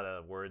a lot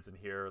of words in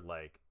here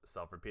like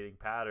self-repeating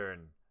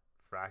pattern,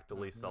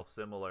 fractally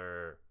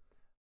self-similar,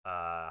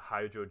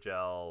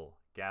 hydrogel,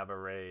 gamma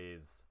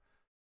rays.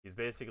 He's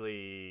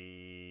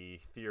basically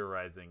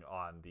theorizing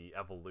on the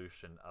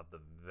evolution of the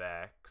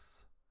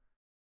Vex.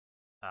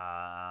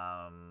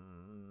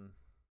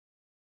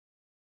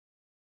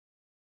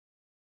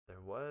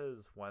 There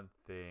was one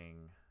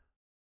thing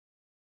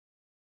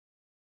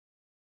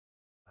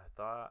I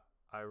thought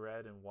I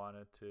read and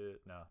wanted to...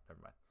 No,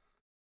 never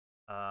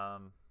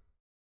mind.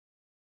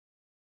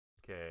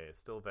 Okay,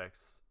 still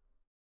Vex.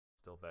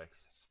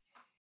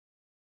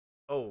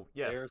 Oh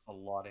yes, there's a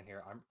lot in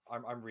here.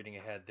 I'm reading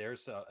ahead.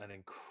 There's an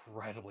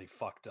incredibly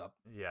fucked up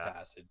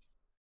passage.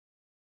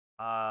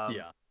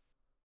 Yeah.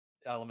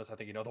 Elemis, I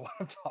think you know the one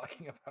I'm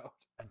talking about.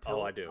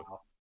 I do.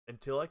 Wow.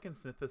 Until I can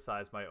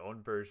synthesize my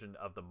own version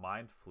of the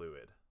mind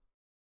fluid.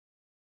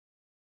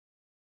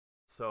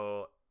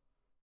 So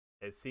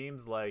it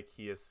seems like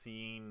he has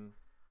seen.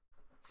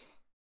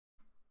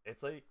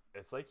 It's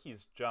like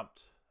he's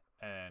jumped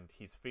and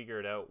he's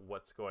figured out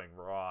what's going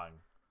wrong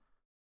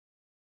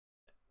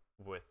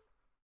with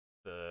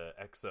the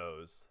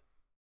exos,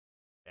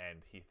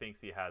 and he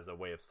thinks he has a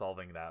way of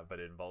solving that, but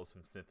it involves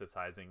him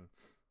synthesizing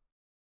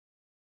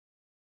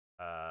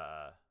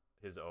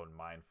his own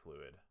mind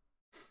fluid.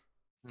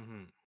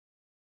 Mm-hmm.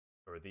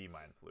 Or the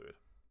mind fluid.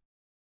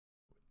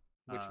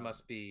 Which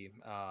must be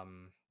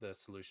the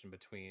solution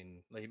between...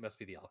 He must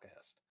be the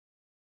alkahest.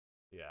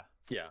 Yeah.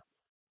 Yeah.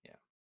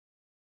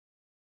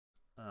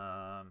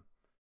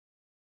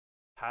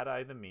 Had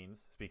I the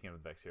means, speaking of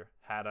Vex here,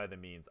 had I the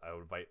means, I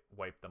would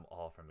wipe them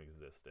all from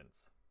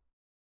existence.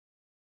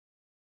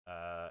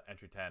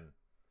 Entry 10.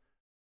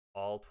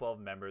 All 12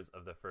 members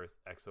of the first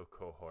EXO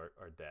cohort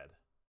are dead.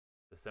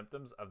 The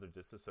symptoms of their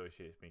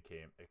dissociation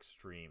became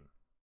extreme.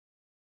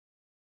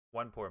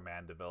 One poor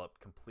man developed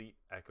complete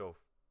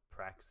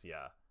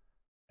echopraxia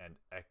and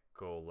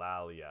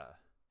echolalia.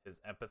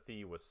 His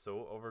empathy was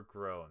so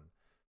overgrown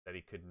that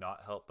he could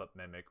not help but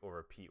mimic or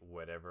repeat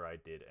whatever I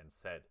did and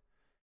said.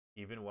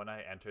 Even when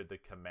I entered the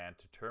command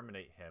to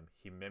terminate him,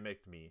 he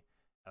mimicked me,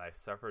 and I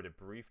suffered a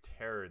brief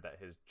terror that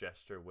his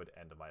gesture would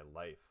end my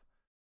life.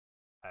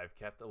 I have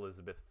kept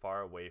Elizabeth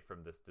far away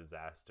from this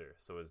disaster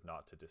so as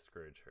not to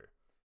discourage her.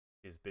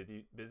 She is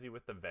busy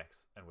with the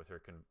Vex and with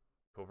her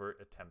covert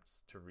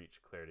attempts to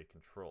reach Clarity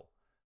Control.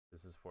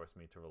 This has forced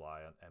me to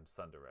rely on M.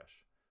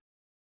 Sundaresh.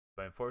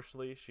 But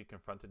unfortunately, she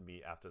confronted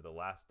me after the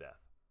last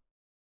death.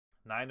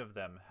 9 of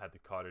them had the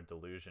Cotter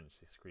delusion,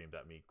 she screamed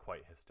at me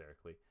quite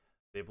hysterically.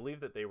 They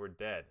believed that they were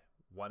dead.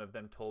 One of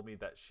them told me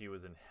that she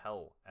was in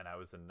hell, and I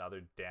was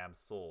another damned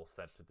soul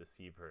sent to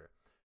deceive her.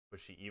 Was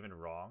she even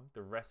wrong?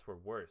 The rest were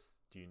worse.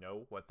 Do you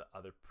know what the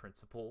other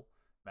principal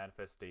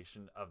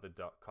manifestation of the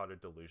Cotter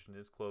delusion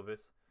is,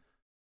 Clovis?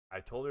 I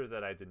told her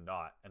that I did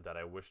not, and that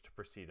I wished to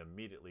proceed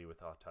immediately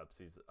with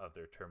autopsies of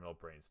their terminal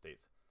brain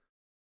states.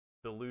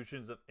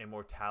 Delusions of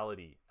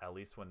immortality, at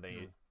least when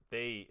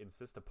they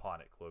insist upon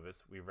it,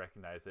 Clovis. We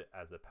recognize it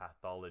as a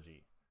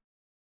pathology.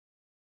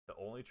 The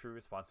only true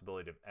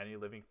responsibility of any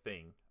living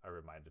thing, I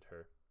reminded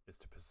her, is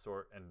to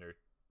support and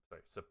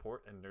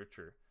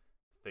nurture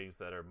things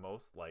that are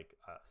most like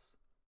us.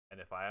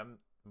 And if I am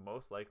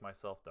most like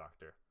myself,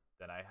 Doctor,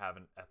 then I have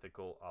an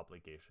ethical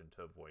obligation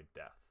to avoid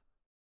death.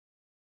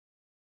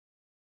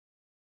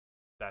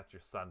 That's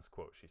your son's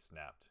quote, she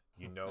snapped.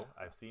 You know,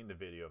 I've seen the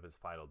video of his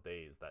final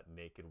days, that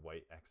naked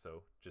white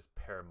exo, just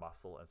bare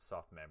muscle and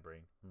soft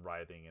membrane,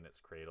 writhing in its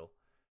cradle.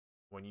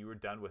 When you were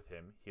done with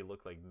him, he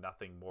looked like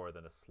nothing more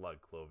than a slug,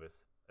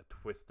 Clovis, a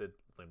twisted,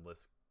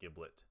 limbless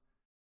giblet.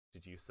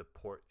 Did you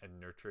support and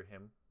nurture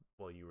him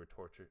while you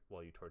tortured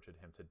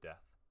him to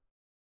death?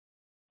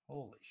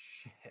 Holy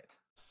shit.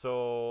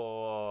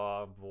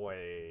 So,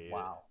 boy.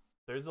 Wow.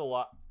 There's a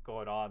lot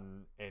going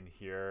on in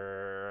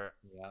here.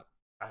 Yeah.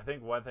 I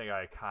think one thing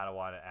I kind of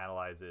want to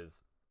analyze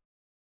is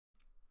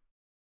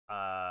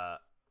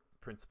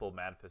principal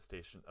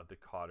manifestation of the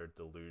Cotter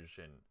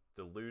delusion.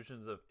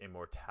 Delusions of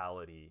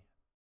immortality,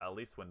 at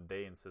least when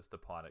they insist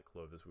upon it,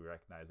 Clovis, we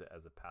recognize it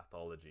as a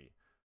pathology.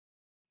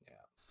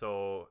 Yeah.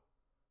 So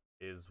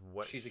is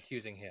what she's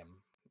accusing him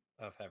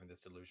of having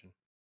this delusion.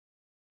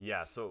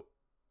 Yeah, so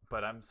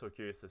but I'm so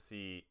curious to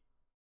see,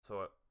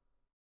 so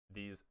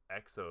these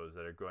exos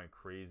that are going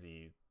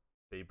crazy,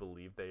 they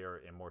believe they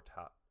are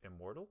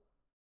immortal?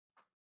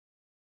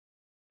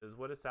 Is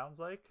what it sounds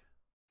like.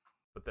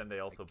 But then they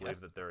also believe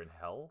that they're in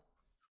hell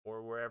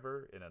or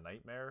wherever, in a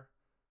nightmare.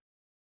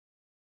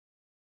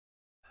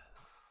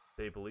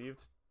 They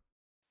believed.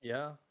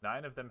 Yeah.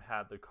 9 of them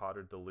had the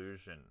Cotter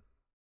delusion.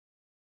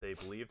 They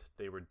believed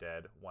they were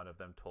dead. One of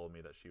them told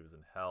me that she was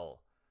in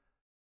hell.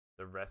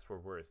 The rest were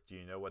worse. Do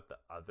you know what the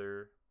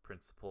other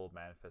principal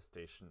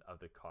manifestation of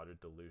the Cotter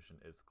delusion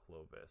is,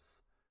 Clovis?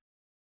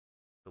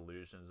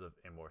 Delusions of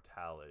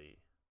immortality.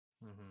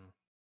 Mm-hmm.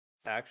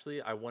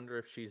 Actually, I wonder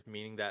if she's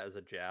meaning that as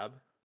a jab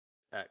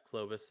at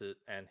Clovis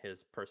and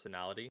his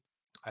personality.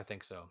 I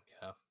think so,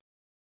 yeah.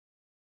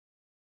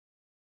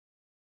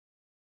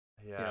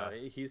 Yeah.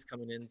 You know, he's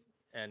coming in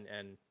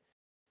and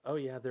oh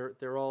yeah,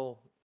 they're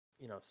all,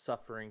 you know,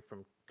 suffering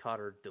from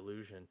Cotter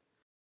delusion.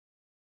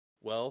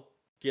 Well,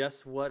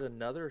 guess what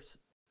another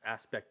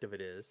aspect of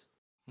it is?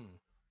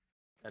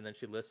 And then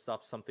she lists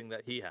off something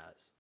that he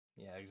has.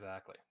 Yeah,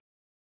 exactly.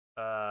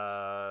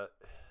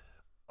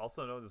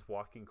 Also known as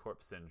walking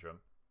corpse syndrome,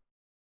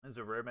 is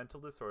a rare mental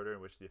disorder in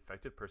which the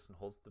affected person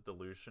holds the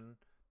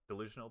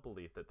delusional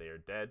belief that they are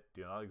dead,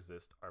 do not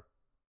exist, are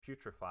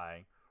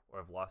putrefying, or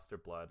have lost their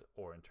blood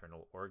or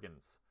internal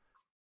organs.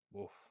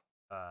 Oof.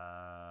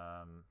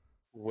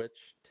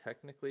 Which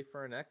technically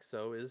for an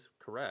exo is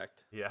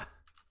correct. Yeah.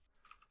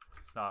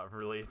 It's not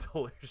really a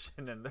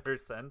delusion in their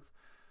sense.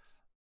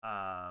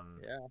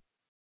 Yeah.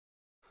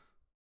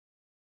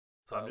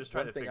 So I'm just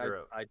trying to figure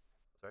out.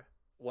 Sorry.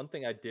 One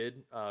thing I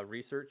did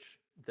research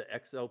the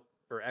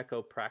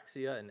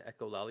echopraxia and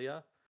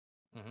echolalia.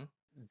 Mm-hmm.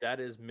 That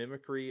is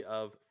mimicry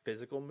of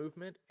physical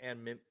movement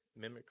and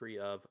mimicry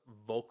of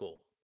vocal.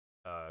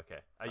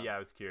 Okay. Yeah, I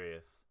was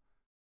curious.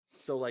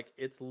 So like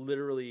it's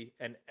literally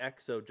an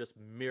exo just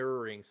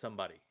mirroring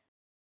somebody.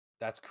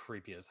 That's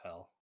creepy as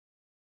hell.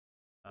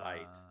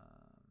 Right.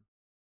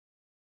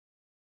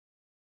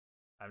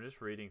 I'm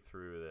just reading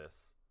through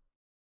this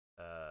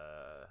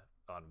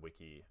on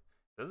Wiki.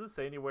 Does it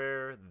say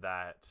anywhere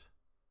that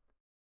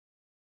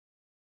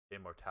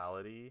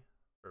immortality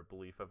or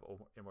belief of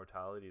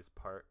immortality is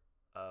part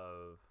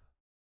of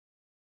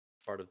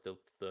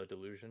the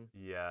delusion?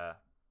 Yeah.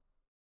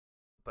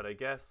 But I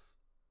guess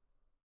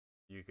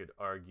you could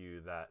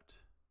argue that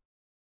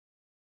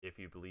if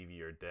you believe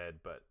you're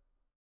dead but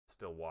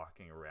still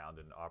walking around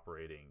and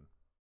operating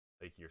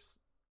like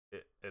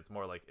it's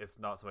more like it's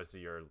not so much that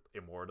you're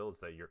immortal, it's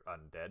that you're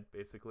undead,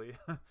 basically.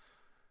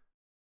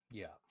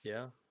 Yeah.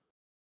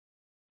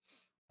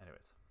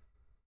 Anyways,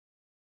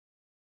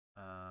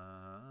 it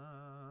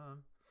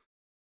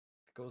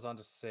goes on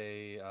to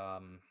say,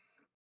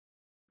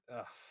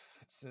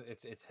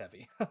 it's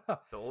heavy.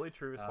 the only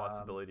true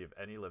responsibility of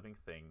any living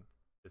thing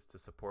is to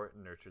support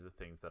and nurture the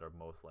things that are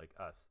most like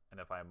us.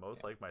 And if I am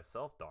most like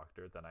myself,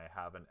 Doctor, then I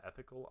have an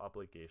ethical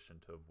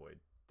obligation to avoid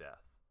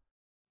death.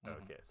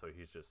 Mm-hmm. Okay, so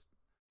he's just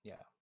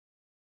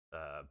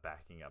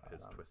backing up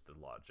his twisted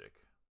logic.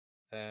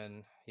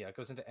 And it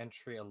goes into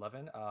entry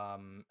 11.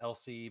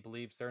 Elsie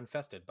believes they're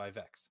infested by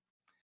Vex.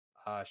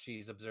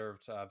 She's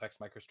observed Vex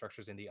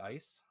microstructures in the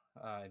ice,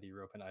 the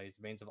European ice.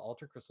 Veins of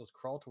altar crystals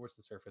crawl towards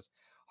the surface,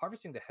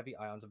 harvesting the heavy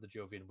ions of the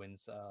Jovian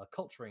winds,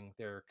 culturing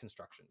their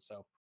construction.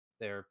 So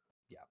they're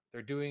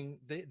doing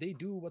they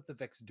do what the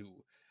Vex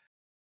do.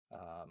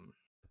 I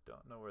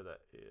don't know where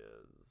that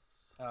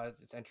is.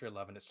 It's entry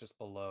 11. It's just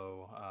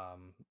below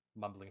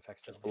mumbling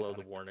Vex. Just below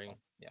the warning.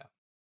 Yeah.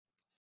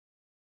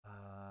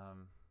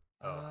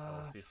 I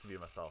will cease to be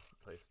myself.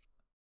 Placed.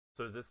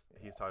 So is this?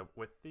 He's talking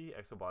with the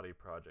Exobody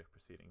project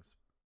proceeding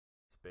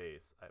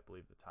space. I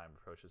believe the time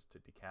approaches to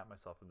decamp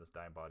myself from this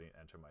dying body and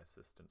enter my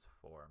assistant's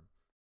form.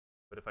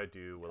 But if I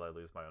do, will I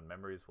lose my own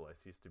memories? Will I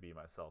cease to be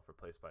myself,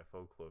 replaced by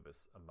Faux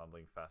Clovis, a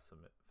mumbling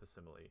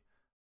facsimile?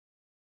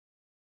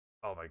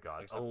 Oh my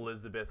God!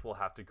 Elizabeth will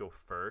have to go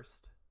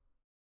first.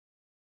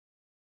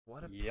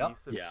 What a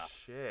piece of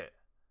shit!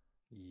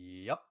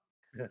 Yep.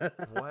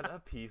 What a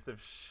piece of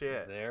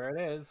shit. There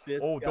it is.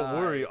 Don't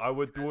worry. I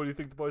wouldn't do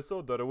anything to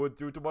myself that I wouldn't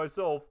do to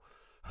myself.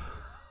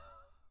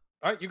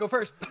 All right, you go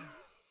first.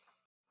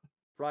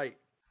 Right.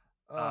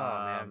 Oh,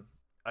 man.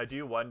 I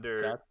do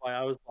wonder. That's why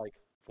I was like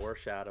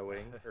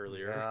foreshadowing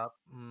earlier. Yeah.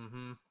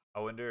 Mm-hmm. I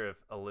wonder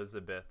if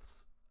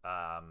Elizabeth's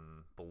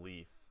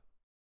belief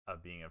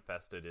of being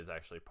infested is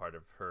actually part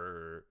of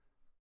her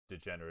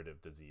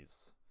degenerative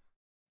disease.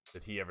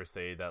 Did he ever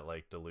say that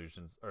like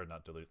delusions or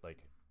not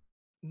like?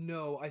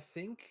 No, I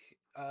think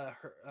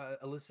her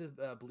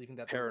Alyssa believing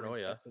that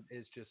paranoia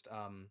is just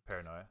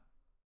paranoia.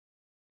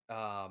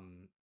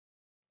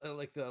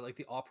 Like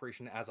the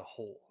operation as a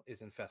whole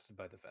is infested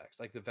by the Vex.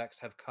 Like the Vex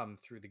have come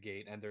through the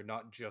gate and they're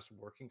not just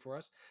working for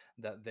us,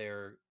 that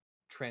they're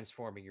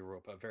transforming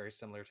Europa, very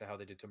similar to how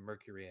they did to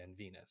Mercury and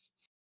Venus.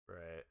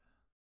 Right.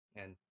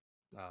 And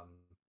damn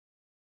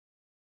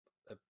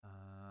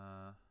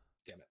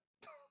it.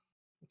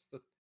 It's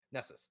the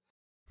Nessus.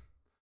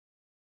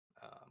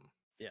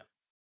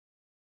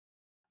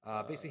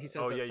 Basically, he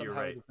says that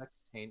somehow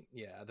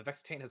the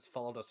Vex taint has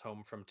followed us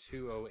home from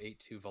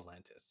 2082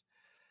 Volantis.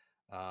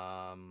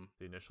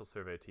 The initial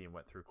survey team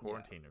went through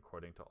quarantine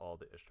according to all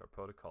the Ishtar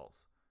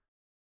protocols.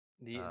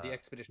 The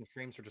expedition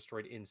frames were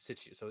destroyed in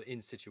situ, so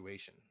in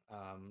situation.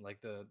 Like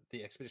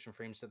the expedition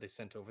frames that they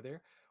sent over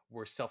there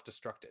were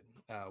self-destructed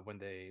when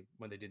they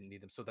didn't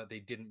need them, so that they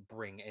didn't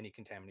bring any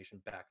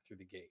contamination back through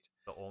the gate.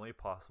 The only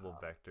possible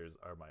vectors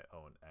are my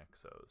own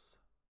exos.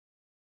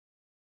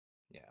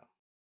 Yeah.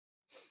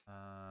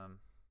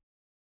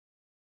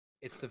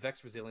 It's the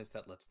Vex resilience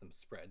that lets them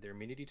spread. Their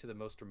immunity to the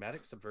most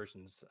dramatic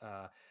subversions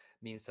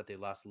means that they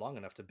last long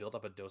enough to build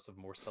up a dose of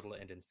more subtle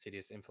and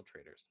insidious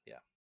infiltrators. Yeah.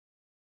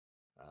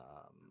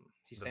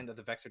 He's saying that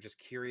the Vex are just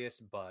curious,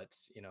 but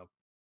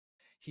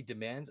he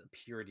demands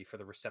purity for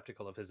the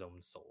receptacle of his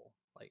own soul.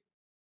 Like,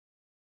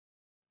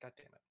 God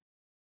damn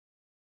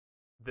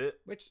it.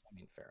 Which, I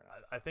mean, fair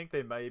enough. I think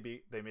they may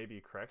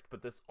be correct,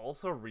 but this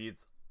also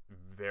reads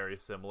very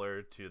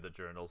similar to the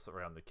journals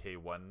around the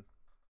K1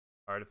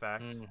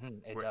 artifact,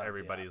 where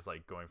everybody's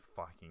like going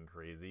fucking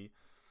crazy.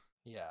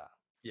 Yeah.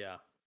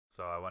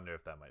 So I wonder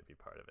if that might be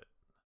part of it.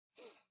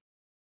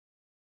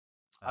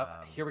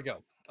 Here we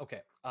go.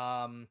 Okay.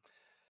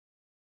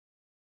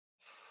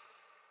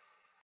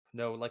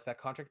 No, like that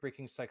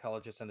contract-breaking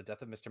psychologist and the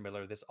death of Mr.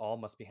 Miller, this all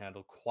must be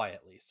handled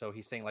quietly. So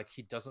he's saying like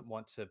he doesn't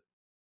want to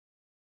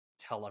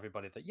tell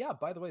everybody that,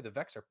 by the way, the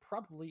Vex are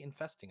probably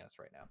infesting us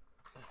right now.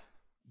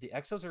 The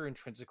exos are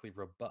intrinsically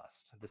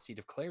robust. The seed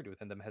of clarity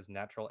within them has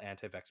natural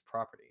anti-Vex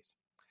properties.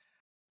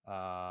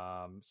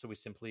 So we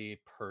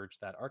simply purge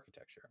that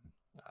architecture.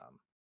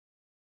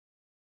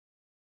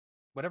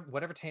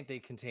 Whatever taint they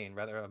contain,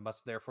 rather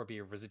must therefore be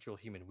a residual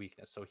human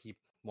weakness. So he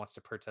wants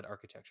to purge that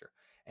architecture.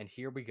 And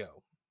here we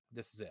go.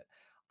 This is it.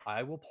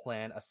 I will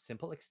plan a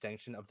simple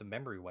extension of the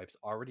memory wipes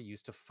already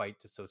used to fight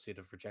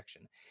dissociative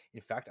rejection.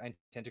 In fact, I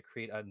intend to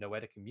create a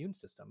noetic immune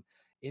system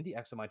in the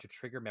exomind to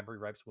trigger memory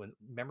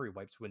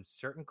wipes when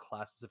certain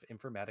classes of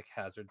informatic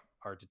hazard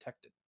are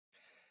detected.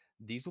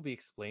 These will be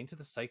explained to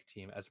the psych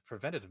team as a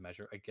preventative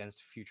measure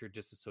against future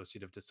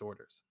dissociative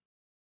disorders.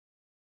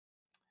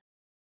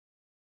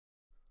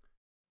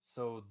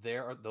 So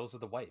those are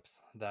the wipes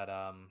that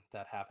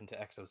happen to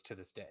Exos to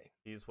this day.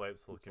 These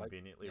wipes will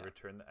conveniently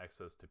return the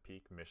Exos to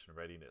peak mission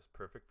readiness,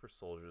 perfect for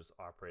soldiers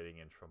operating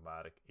in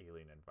traumatic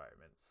alien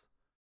environments.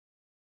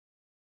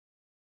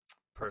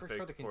 Perfect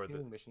for the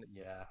continuing mission.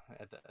 Yeah,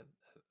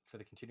 for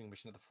the continuing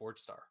mission of the Forge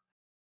Star.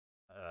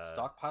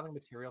 Stockpiling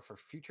material for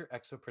future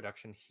Exo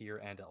production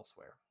here and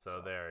elsewhere.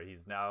 So there,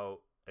 he's now.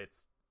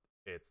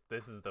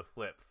 This is the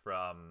flip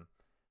from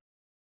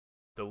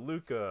the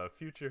Luca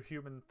future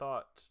human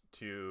thought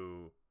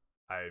to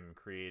I'm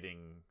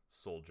creating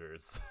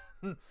soldiers.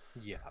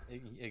 Yeah,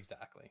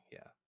 exactly.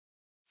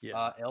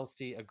 Yeah.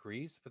 Elsie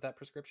agrees with that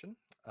prescription.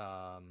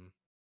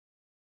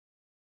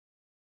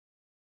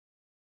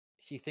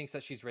 He thinks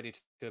that she's ready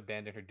to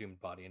abandon her doomed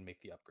body and make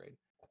the upgrade.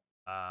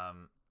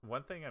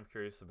 One thing I'm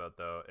curious about,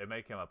 though, it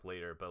may come up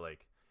later, but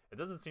like it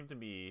doesn't seem to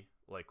me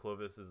like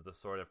Clovis is the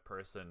sort of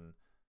person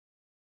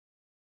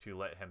to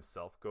let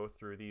himself go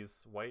through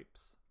these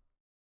wipes.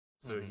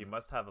 So he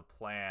must have a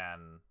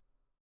plan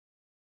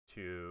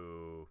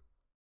to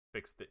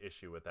fix the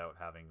issue without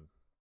having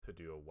to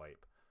do a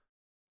wipe.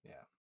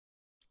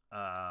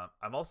 Yeah.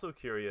 I'm also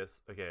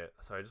curious. Okay,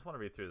 sorry, I just want to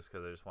read through this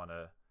because I just want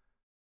to.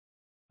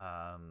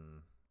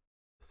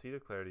 Seed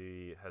of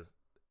Clarity has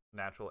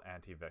natural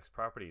anti-vex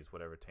properties.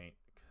 Whatever taint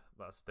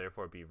must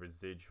therefore be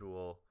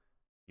residual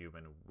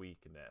human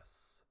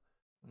weakness.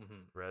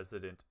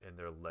 Resident in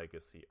their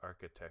legacy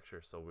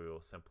architecture, so we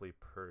will simply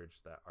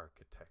purge that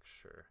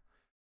architecture.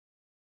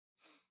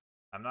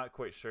 I'm not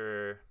quite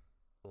sure,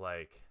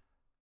 like,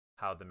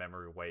 how the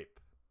memory wipe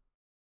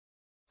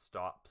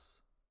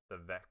stops the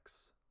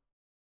Vex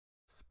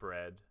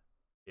spread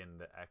in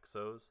the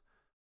Exos.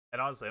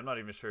 And honestly, I'm not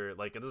even sure,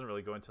 like, it doesn't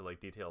really go into, like,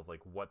 detail of,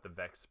 like, what the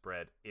Vex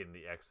spread in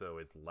the Exo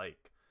is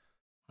like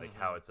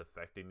how it's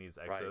affecting these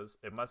Exos. Right.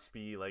 It must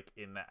be, like,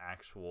 in the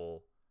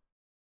actual,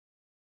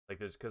 like,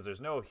 because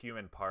there's no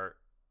human part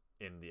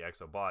in the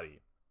Exo body.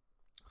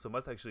 So it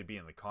must actually be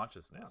in the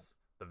consciousness. Yeah.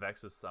 The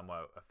Vex is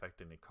somewhat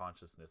affecting the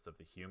consciousness of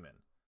the human.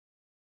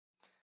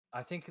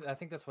 I think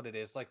that's what it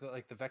is. Like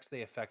the Vex,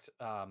 they affect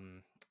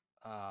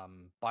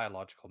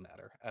biological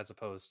matter as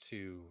opposed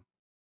to.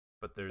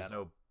 But there's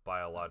no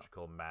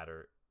biological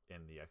matter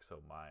in the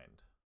Exo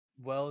mind.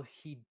 Well,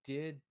 he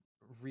did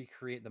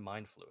recreate the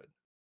mind fluid,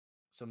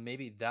 so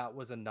maybe that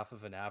was enough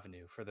of an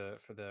avenue for the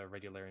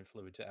Radiolarian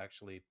fluid to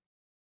actually.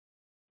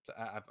 So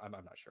I'm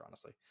not sure,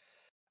 honestly,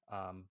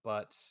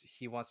 but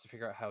he wants to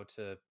figure out how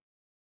to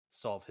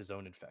solve his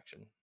own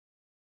infection.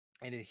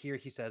 And in here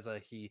he says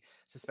he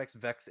suspects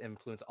Vex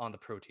influence on the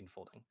protein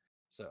folding.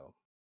 So,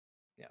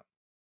 yeah.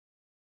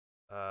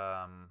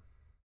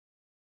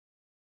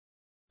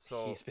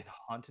 So he's been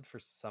haunted for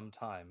some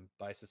time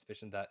by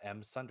suspicion that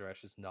M.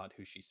 Sundaresh is not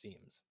who she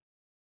seems.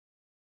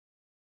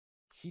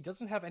 He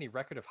doesn't have any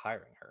record of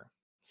hiring her.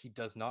 He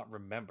does not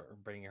remember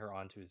bringing her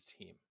onto his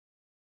team.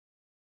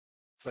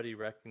 But he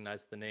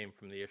recognized the name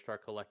from the Ishtar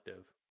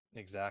Collective.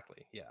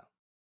 Exactly, yeah.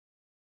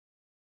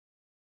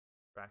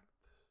 Correct.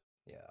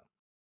 Yeah.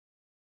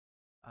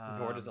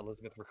 Nor does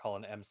Elizabeth recall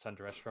an M.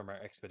 Sundaresh from our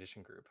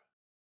expedition group.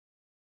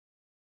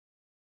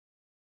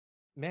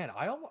 Man,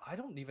 I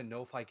don't even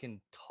know if I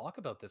can talk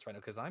about this right now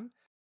because I'm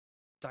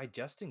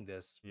digesting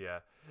this.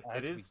 Yeah,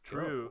 it is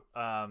true.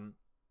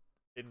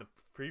 In the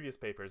previous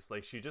papers,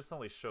 like she just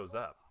only shows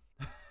up.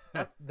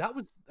 that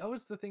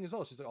was the thing as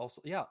well. She's like,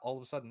 also, yeah, all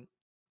of a sudden,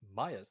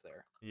 Maya's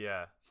there.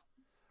 Yeah.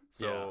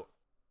 So,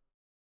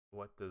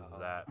 what does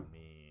that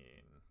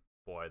mean?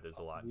 Boy, there's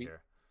a lot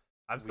here.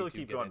 I'm still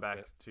keep going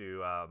back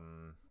to.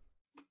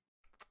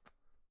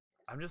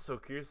 I'm just so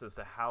curious as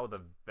to how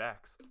the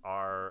Vex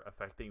are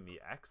affecting the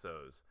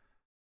Exos,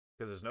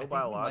 because there's no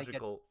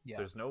biological.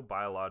 There's no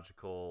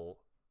biological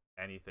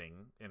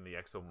anything in the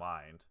Exo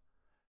mind.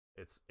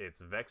 It's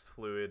Vex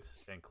fluid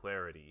and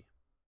clarity.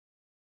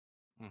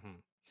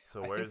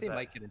 So I think they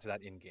might get into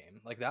that in game.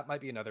 Like that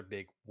might be another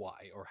big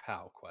why or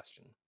how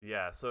question.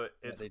 Yeah. So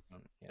it's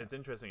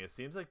interesting. It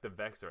seems like the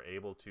Vex are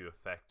able to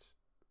affect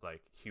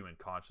like human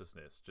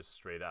consciousness just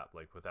straight up,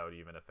 like without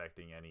even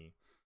affecting any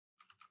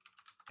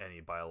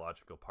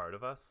biological part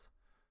of us.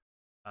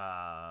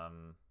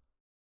 And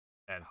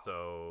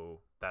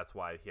so that's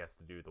why he has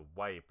to do the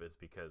wipe, is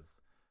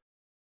because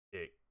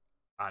it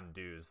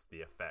undoes the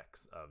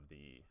effects of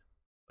the,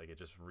 like it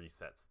just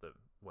resets the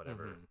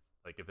whatever.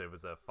 Like if it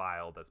was a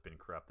file that's been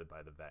corrupted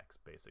by the Vex,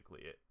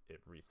 basically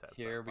it resets.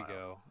 Here we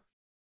go.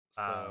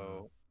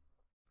 So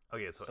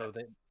okay, so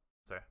they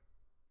sorry.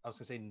 I was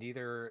gonna say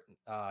neither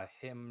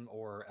him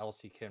or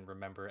Elsie can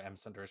remember M.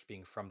 Sundaresh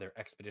being from their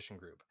expedition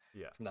group.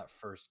 Yeah. From that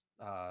first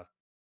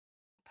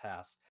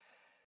pass.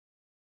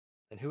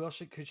 And who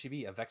else could she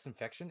be? A Vex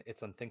infection?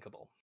 It's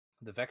unthinkable.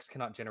 The Vex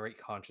cannot generate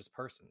conscious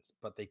persons,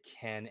 but they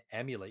can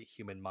emulate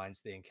human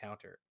minds they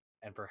encounter,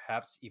 and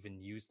perhaps even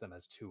use them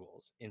as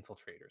tools,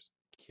 infiltrators,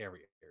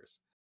 carriers.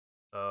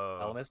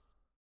 Elmas,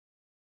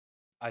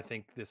 I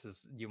think this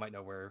is, you might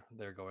know where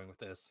they're going with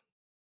this.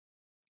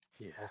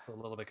 Yeah. Also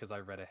a little bit because I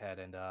read ahead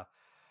and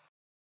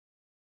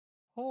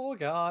oh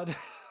god.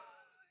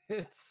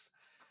 It's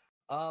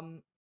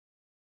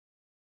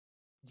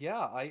yeah,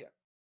 I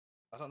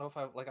don't know if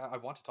I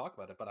want to talk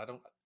about it, but I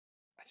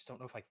just don't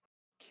know if I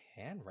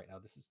can right now.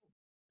 This is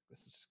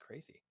just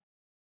crazy.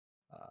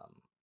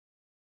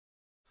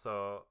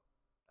 So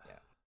yeah.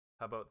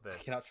 How about this?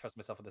 I cannot trust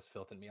myself with this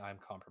filth in me. I am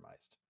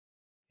compromised.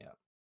 Yeah.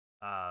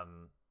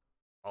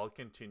 I'll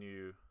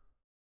continue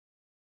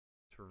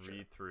to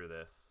read through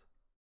this.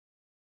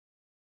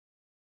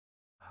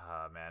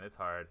 Man, it's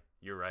hard.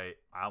 You're right.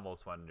 I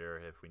almost wonder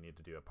if we need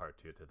to do a part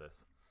 2 to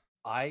this.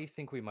 I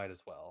think we might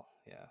as well.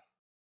 Yeah.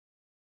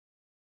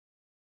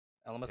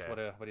 Elmas,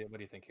 Okay. what do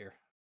you think here?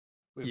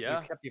 We've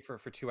kept you for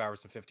 2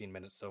 hours and 15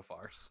 minutes so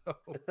far. So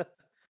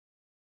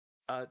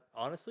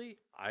honestly,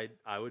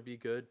 I would be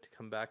good to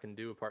come back and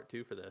do a part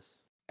 2 for this.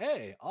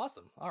 Hey,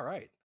 awesome. All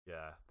right.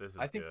 Yeah, this is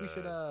I think good. we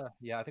should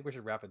I think we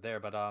should wrap it there,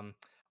 but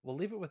we'll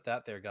leave it with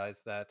that there,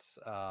 guys, that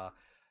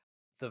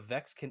the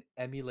Vex can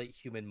emulate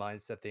human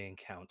minds that they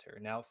encounter.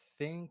 Now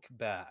think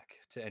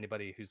back to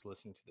anybody who's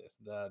listening to this.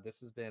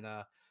 This has been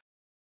if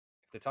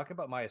they're talking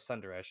about Maya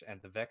Sundaresh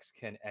and the Vex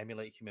can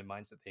emulate human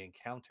minds that they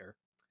encounter,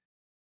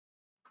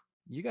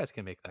 you guys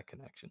can make that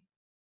connection.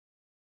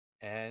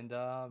 And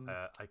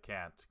I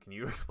can't. Can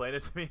you explain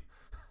it to me?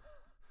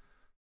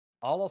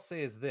 all I'll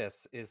say is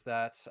this: is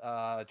that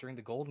during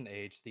the Golden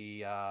Age,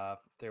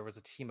 there was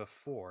a team of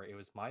 4. It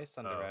was Maya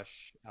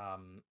Sundaresh,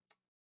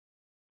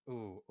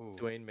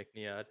 Dwayne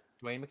McNead,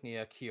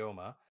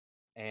 Kioma,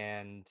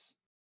 and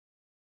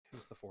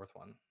who's the 4th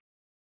one?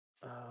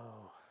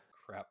 Oh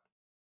crap!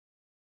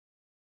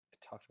 I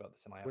talked about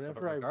this in my episode.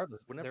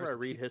 Whenever I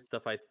read his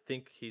stuff, I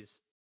think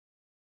he's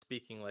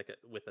speaking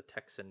with a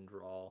Texan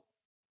drawl.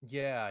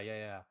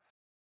 Yeah.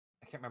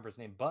 I can't remember his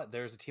name, but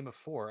there's a team of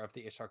 4 of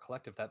the Ishtar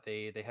Collective that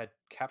they had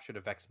captured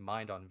a Vex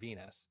mind on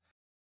Venus,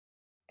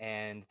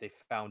 and they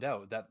found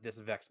out that this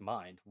Vex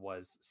mind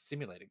was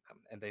simulating them,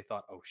 and they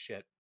thought, oh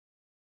shit,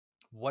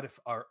 what if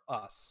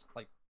us,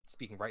 like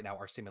speaking right now,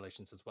 are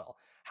simulations as well?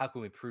 How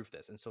can we prove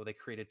this? And so they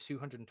created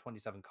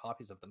 227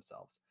 copies of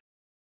themselves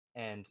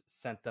and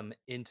sent them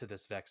into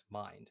this Vex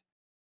mind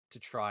to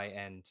try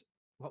and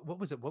what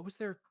was it? What was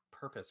their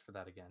purpose for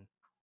that again?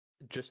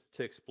 Just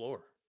to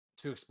explore.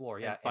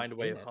 Yeah. And find a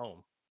way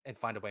home. And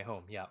find a way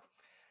home, yeah.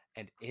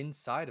 And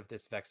inside of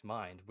this Vex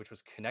mind, which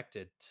was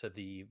connected to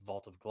the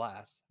Vault of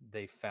Glass,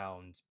 they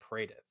found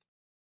Praedyth,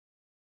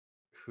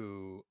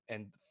 who,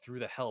 and through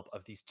the help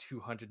of these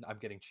 200, I'm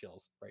getting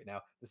chills right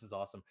now. This is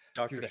awesome.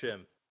 Dr.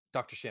 Shim,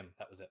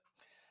 that was it.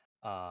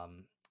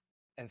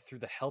 And through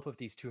the help of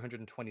these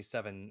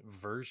 227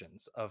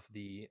 versions of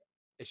the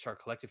Ishtar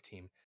Collective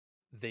team,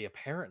 they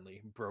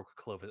apparently broke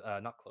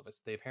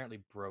they apparently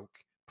broke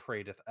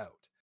Praedyth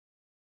out.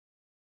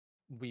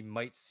 We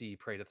might see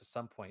Praedyth at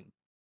some point,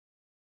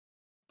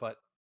 but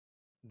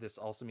this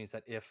also means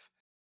that if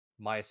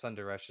Maya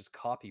Sundaresh's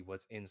copy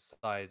was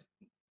inside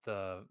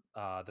the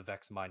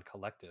Vex Mind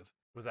Collective,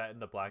 was that in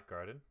the Black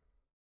Garden?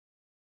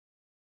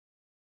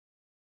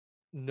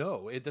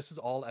 No, this is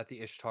all at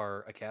the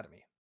Ishtar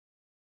Academy.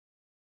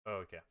 Oh,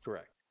 okay,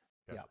 correct.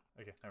 Gotcha.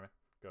 Yeah. Okay, all right.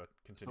 Go ahead.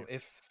 Continue. So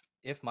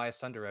if Maya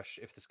Sundaresh,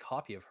 if this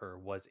copy of her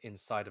was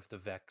inside of the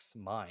Vex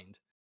mind,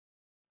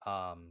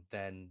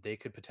 then they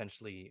could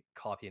potentially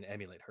copy and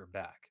emulate her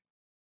back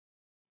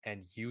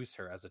and use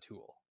her as a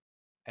tool.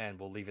 And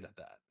we'll leave it at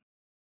that.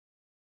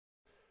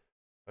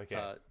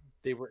 Okay.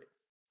 They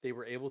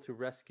were able to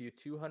rescue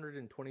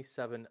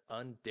 227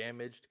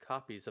 undamaged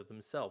copies of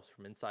themselves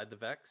from inside the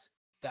Vex.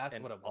 That's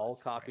what it was. All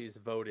copies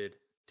voted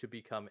to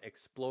become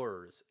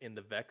explorers in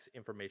the Vex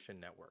Information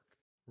Network.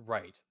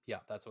 Right. Yeah,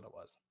 that's what it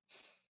was.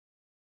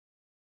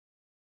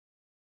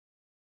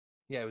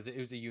 Yeah, it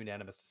was a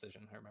unanimous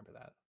decision. I remember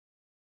that.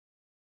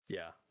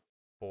 Yeah.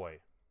 Boy.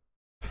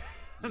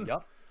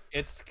 Yep.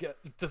 It's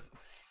just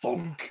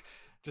thunk.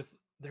 Just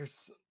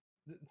there's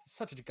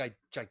such a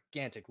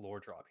gigantic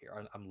lore drop here.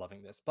 I'm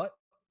loving this, but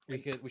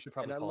we should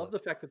probably. And I love the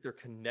fact that they're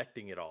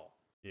connecting it all.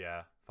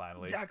 Yeah,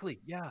 finally.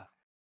 Exactly. Yeah.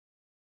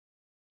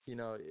 You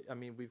know, I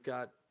mean, we've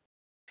got,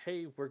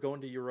 hey, we're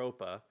going to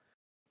Europa,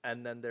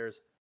 and then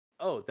there's,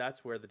 oh,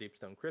 that's where the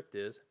Deepstone Crypt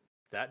is.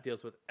 That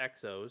deals with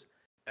Exos.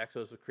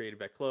 Exos was created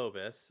by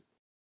Clovis,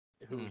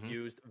 who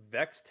used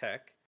Vex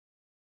tech,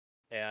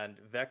 and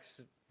Vex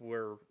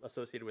were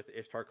associated with the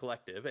Ishtar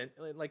Collective, and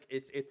like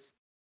it's.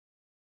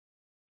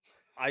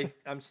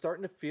 I'm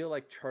starting to feel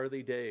like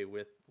Charlie Day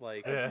with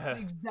like That's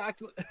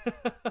exactly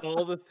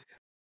all the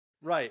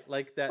right,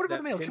 like that. What about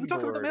the mail? Can we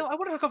talk about the mail? I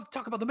want to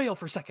talk about the mail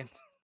for a second.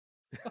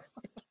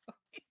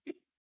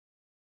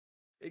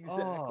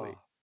 Exactly. Oh,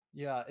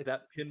 yeah, it's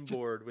that pin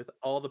board with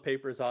all the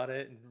papers on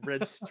it and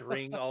red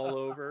string all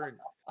over. And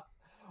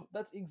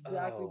that's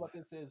exactly what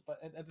this is. But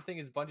and the thing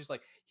is, Bungie's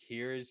like,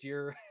 here's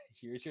your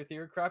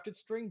theory crafted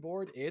string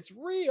board. It's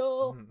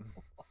real.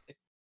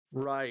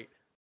 Right.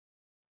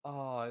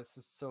 Oh, this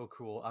is so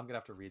cool. I'm gonna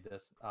have to read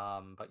this.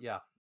 But yeah.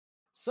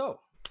 So,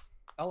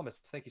 Elemis,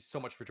 thank you so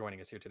much for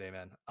joining us here today,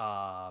 man.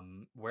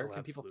 Where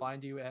can people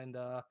find you? And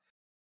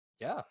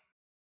yeah,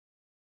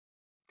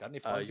 got any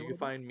fun? You can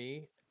find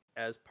me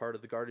as part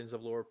of the Guardians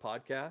of Lore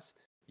podcast.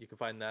 You can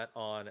find that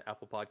on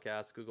Apple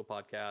Podcasts, Google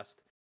Podcast,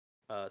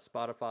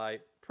 Spotify,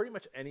 pretty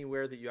much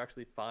anywhere that you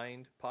actually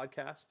find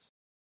podcasts.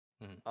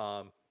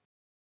 Mm-hmm.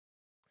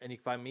 And you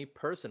can find me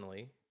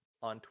personally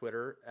on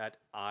Twitter at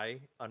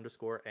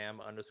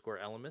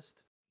I_am_Elemist.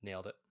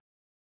 Nailed it.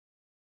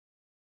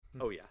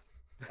 Oh yeah.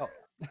 Oh.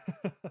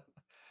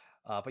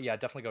 But yeah,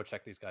 definitely go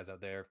check these guys out.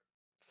 They're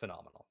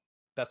phenomenal.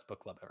 Best book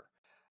club ever.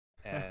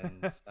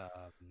 And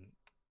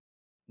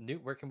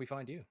Newt, where can we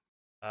find you?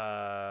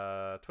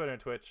 Twitter and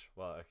Twitch.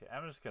 Well, okay,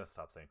 I'm just gonna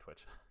stop saying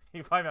Twitch.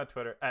 You can find me on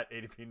Twitter at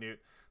ADPNewt.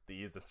 The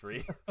E is a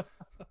 3,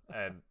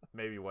 and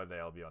maybe one day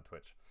I'll be on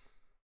Twitch.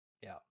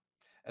 Yeah,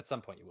 at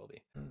some point you will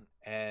be.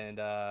 And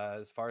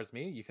as far as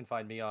me, you can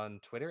find me on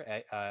Twitter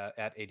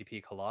at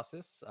ADP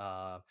Colossus.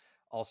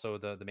 Also,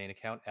 the main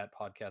account at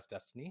Podcast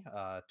Destiny.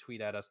 Tweet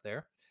at us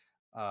there.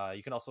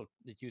 You can also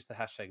use the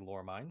hashtag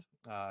LoreMind.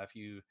 If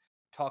you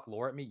talk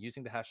lore at me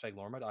using the hashtag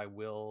LoreMind, I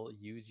will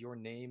use your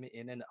name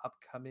in an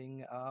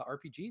upcoming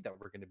RPG that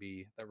we're going to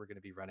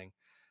be running.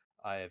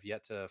 I have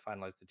yet to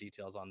finalize the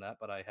details on that,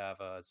 but I have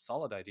a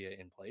solid idea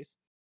in place,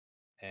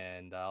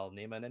 and I'll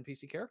name an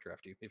NPC character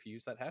after you if you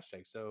use that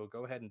hashtag. So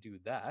go ahead and do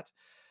that.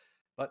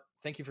 But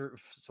thank you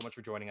so much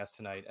for joining us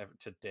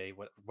today,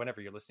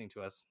 whenever you're listening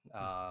to us.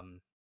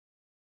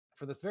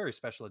 For this very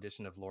special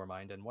edition of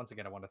LoreMind. And once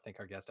again, I want to thank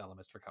our guest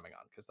Elemist for coming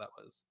on, because that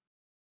was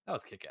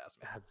kick-ass,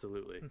 man.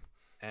 Absolutely.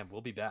 And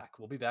we'll be back.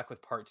 We'll be back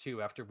with part 2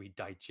 after we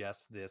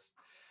digest this.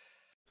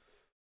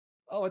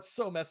 Oh, it's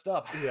so messed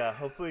up. Yeah,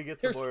 hopefully get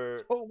some more.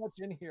 So much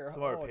in here.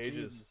 Some more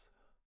pages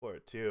for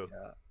it too.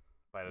 Yeah.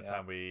 By the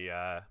time we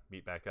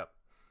meet back up.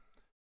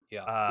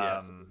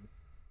 Yeah.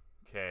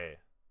 Okay.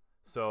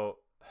 So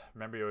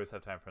remember, you always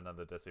have time for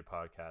another Destiny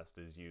podcast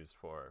is used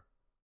for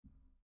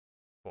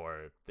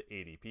the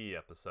ADP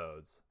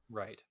episodes.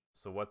 Right.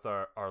 So what's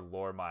our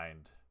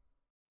LoreMind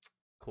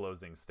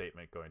closing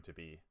statement going to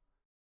be?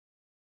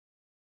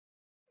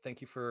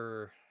 Thank you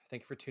for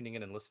tuning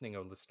in and listening,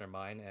 oh listener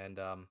mine, and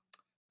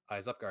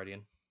eyes up,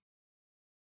 Guardian.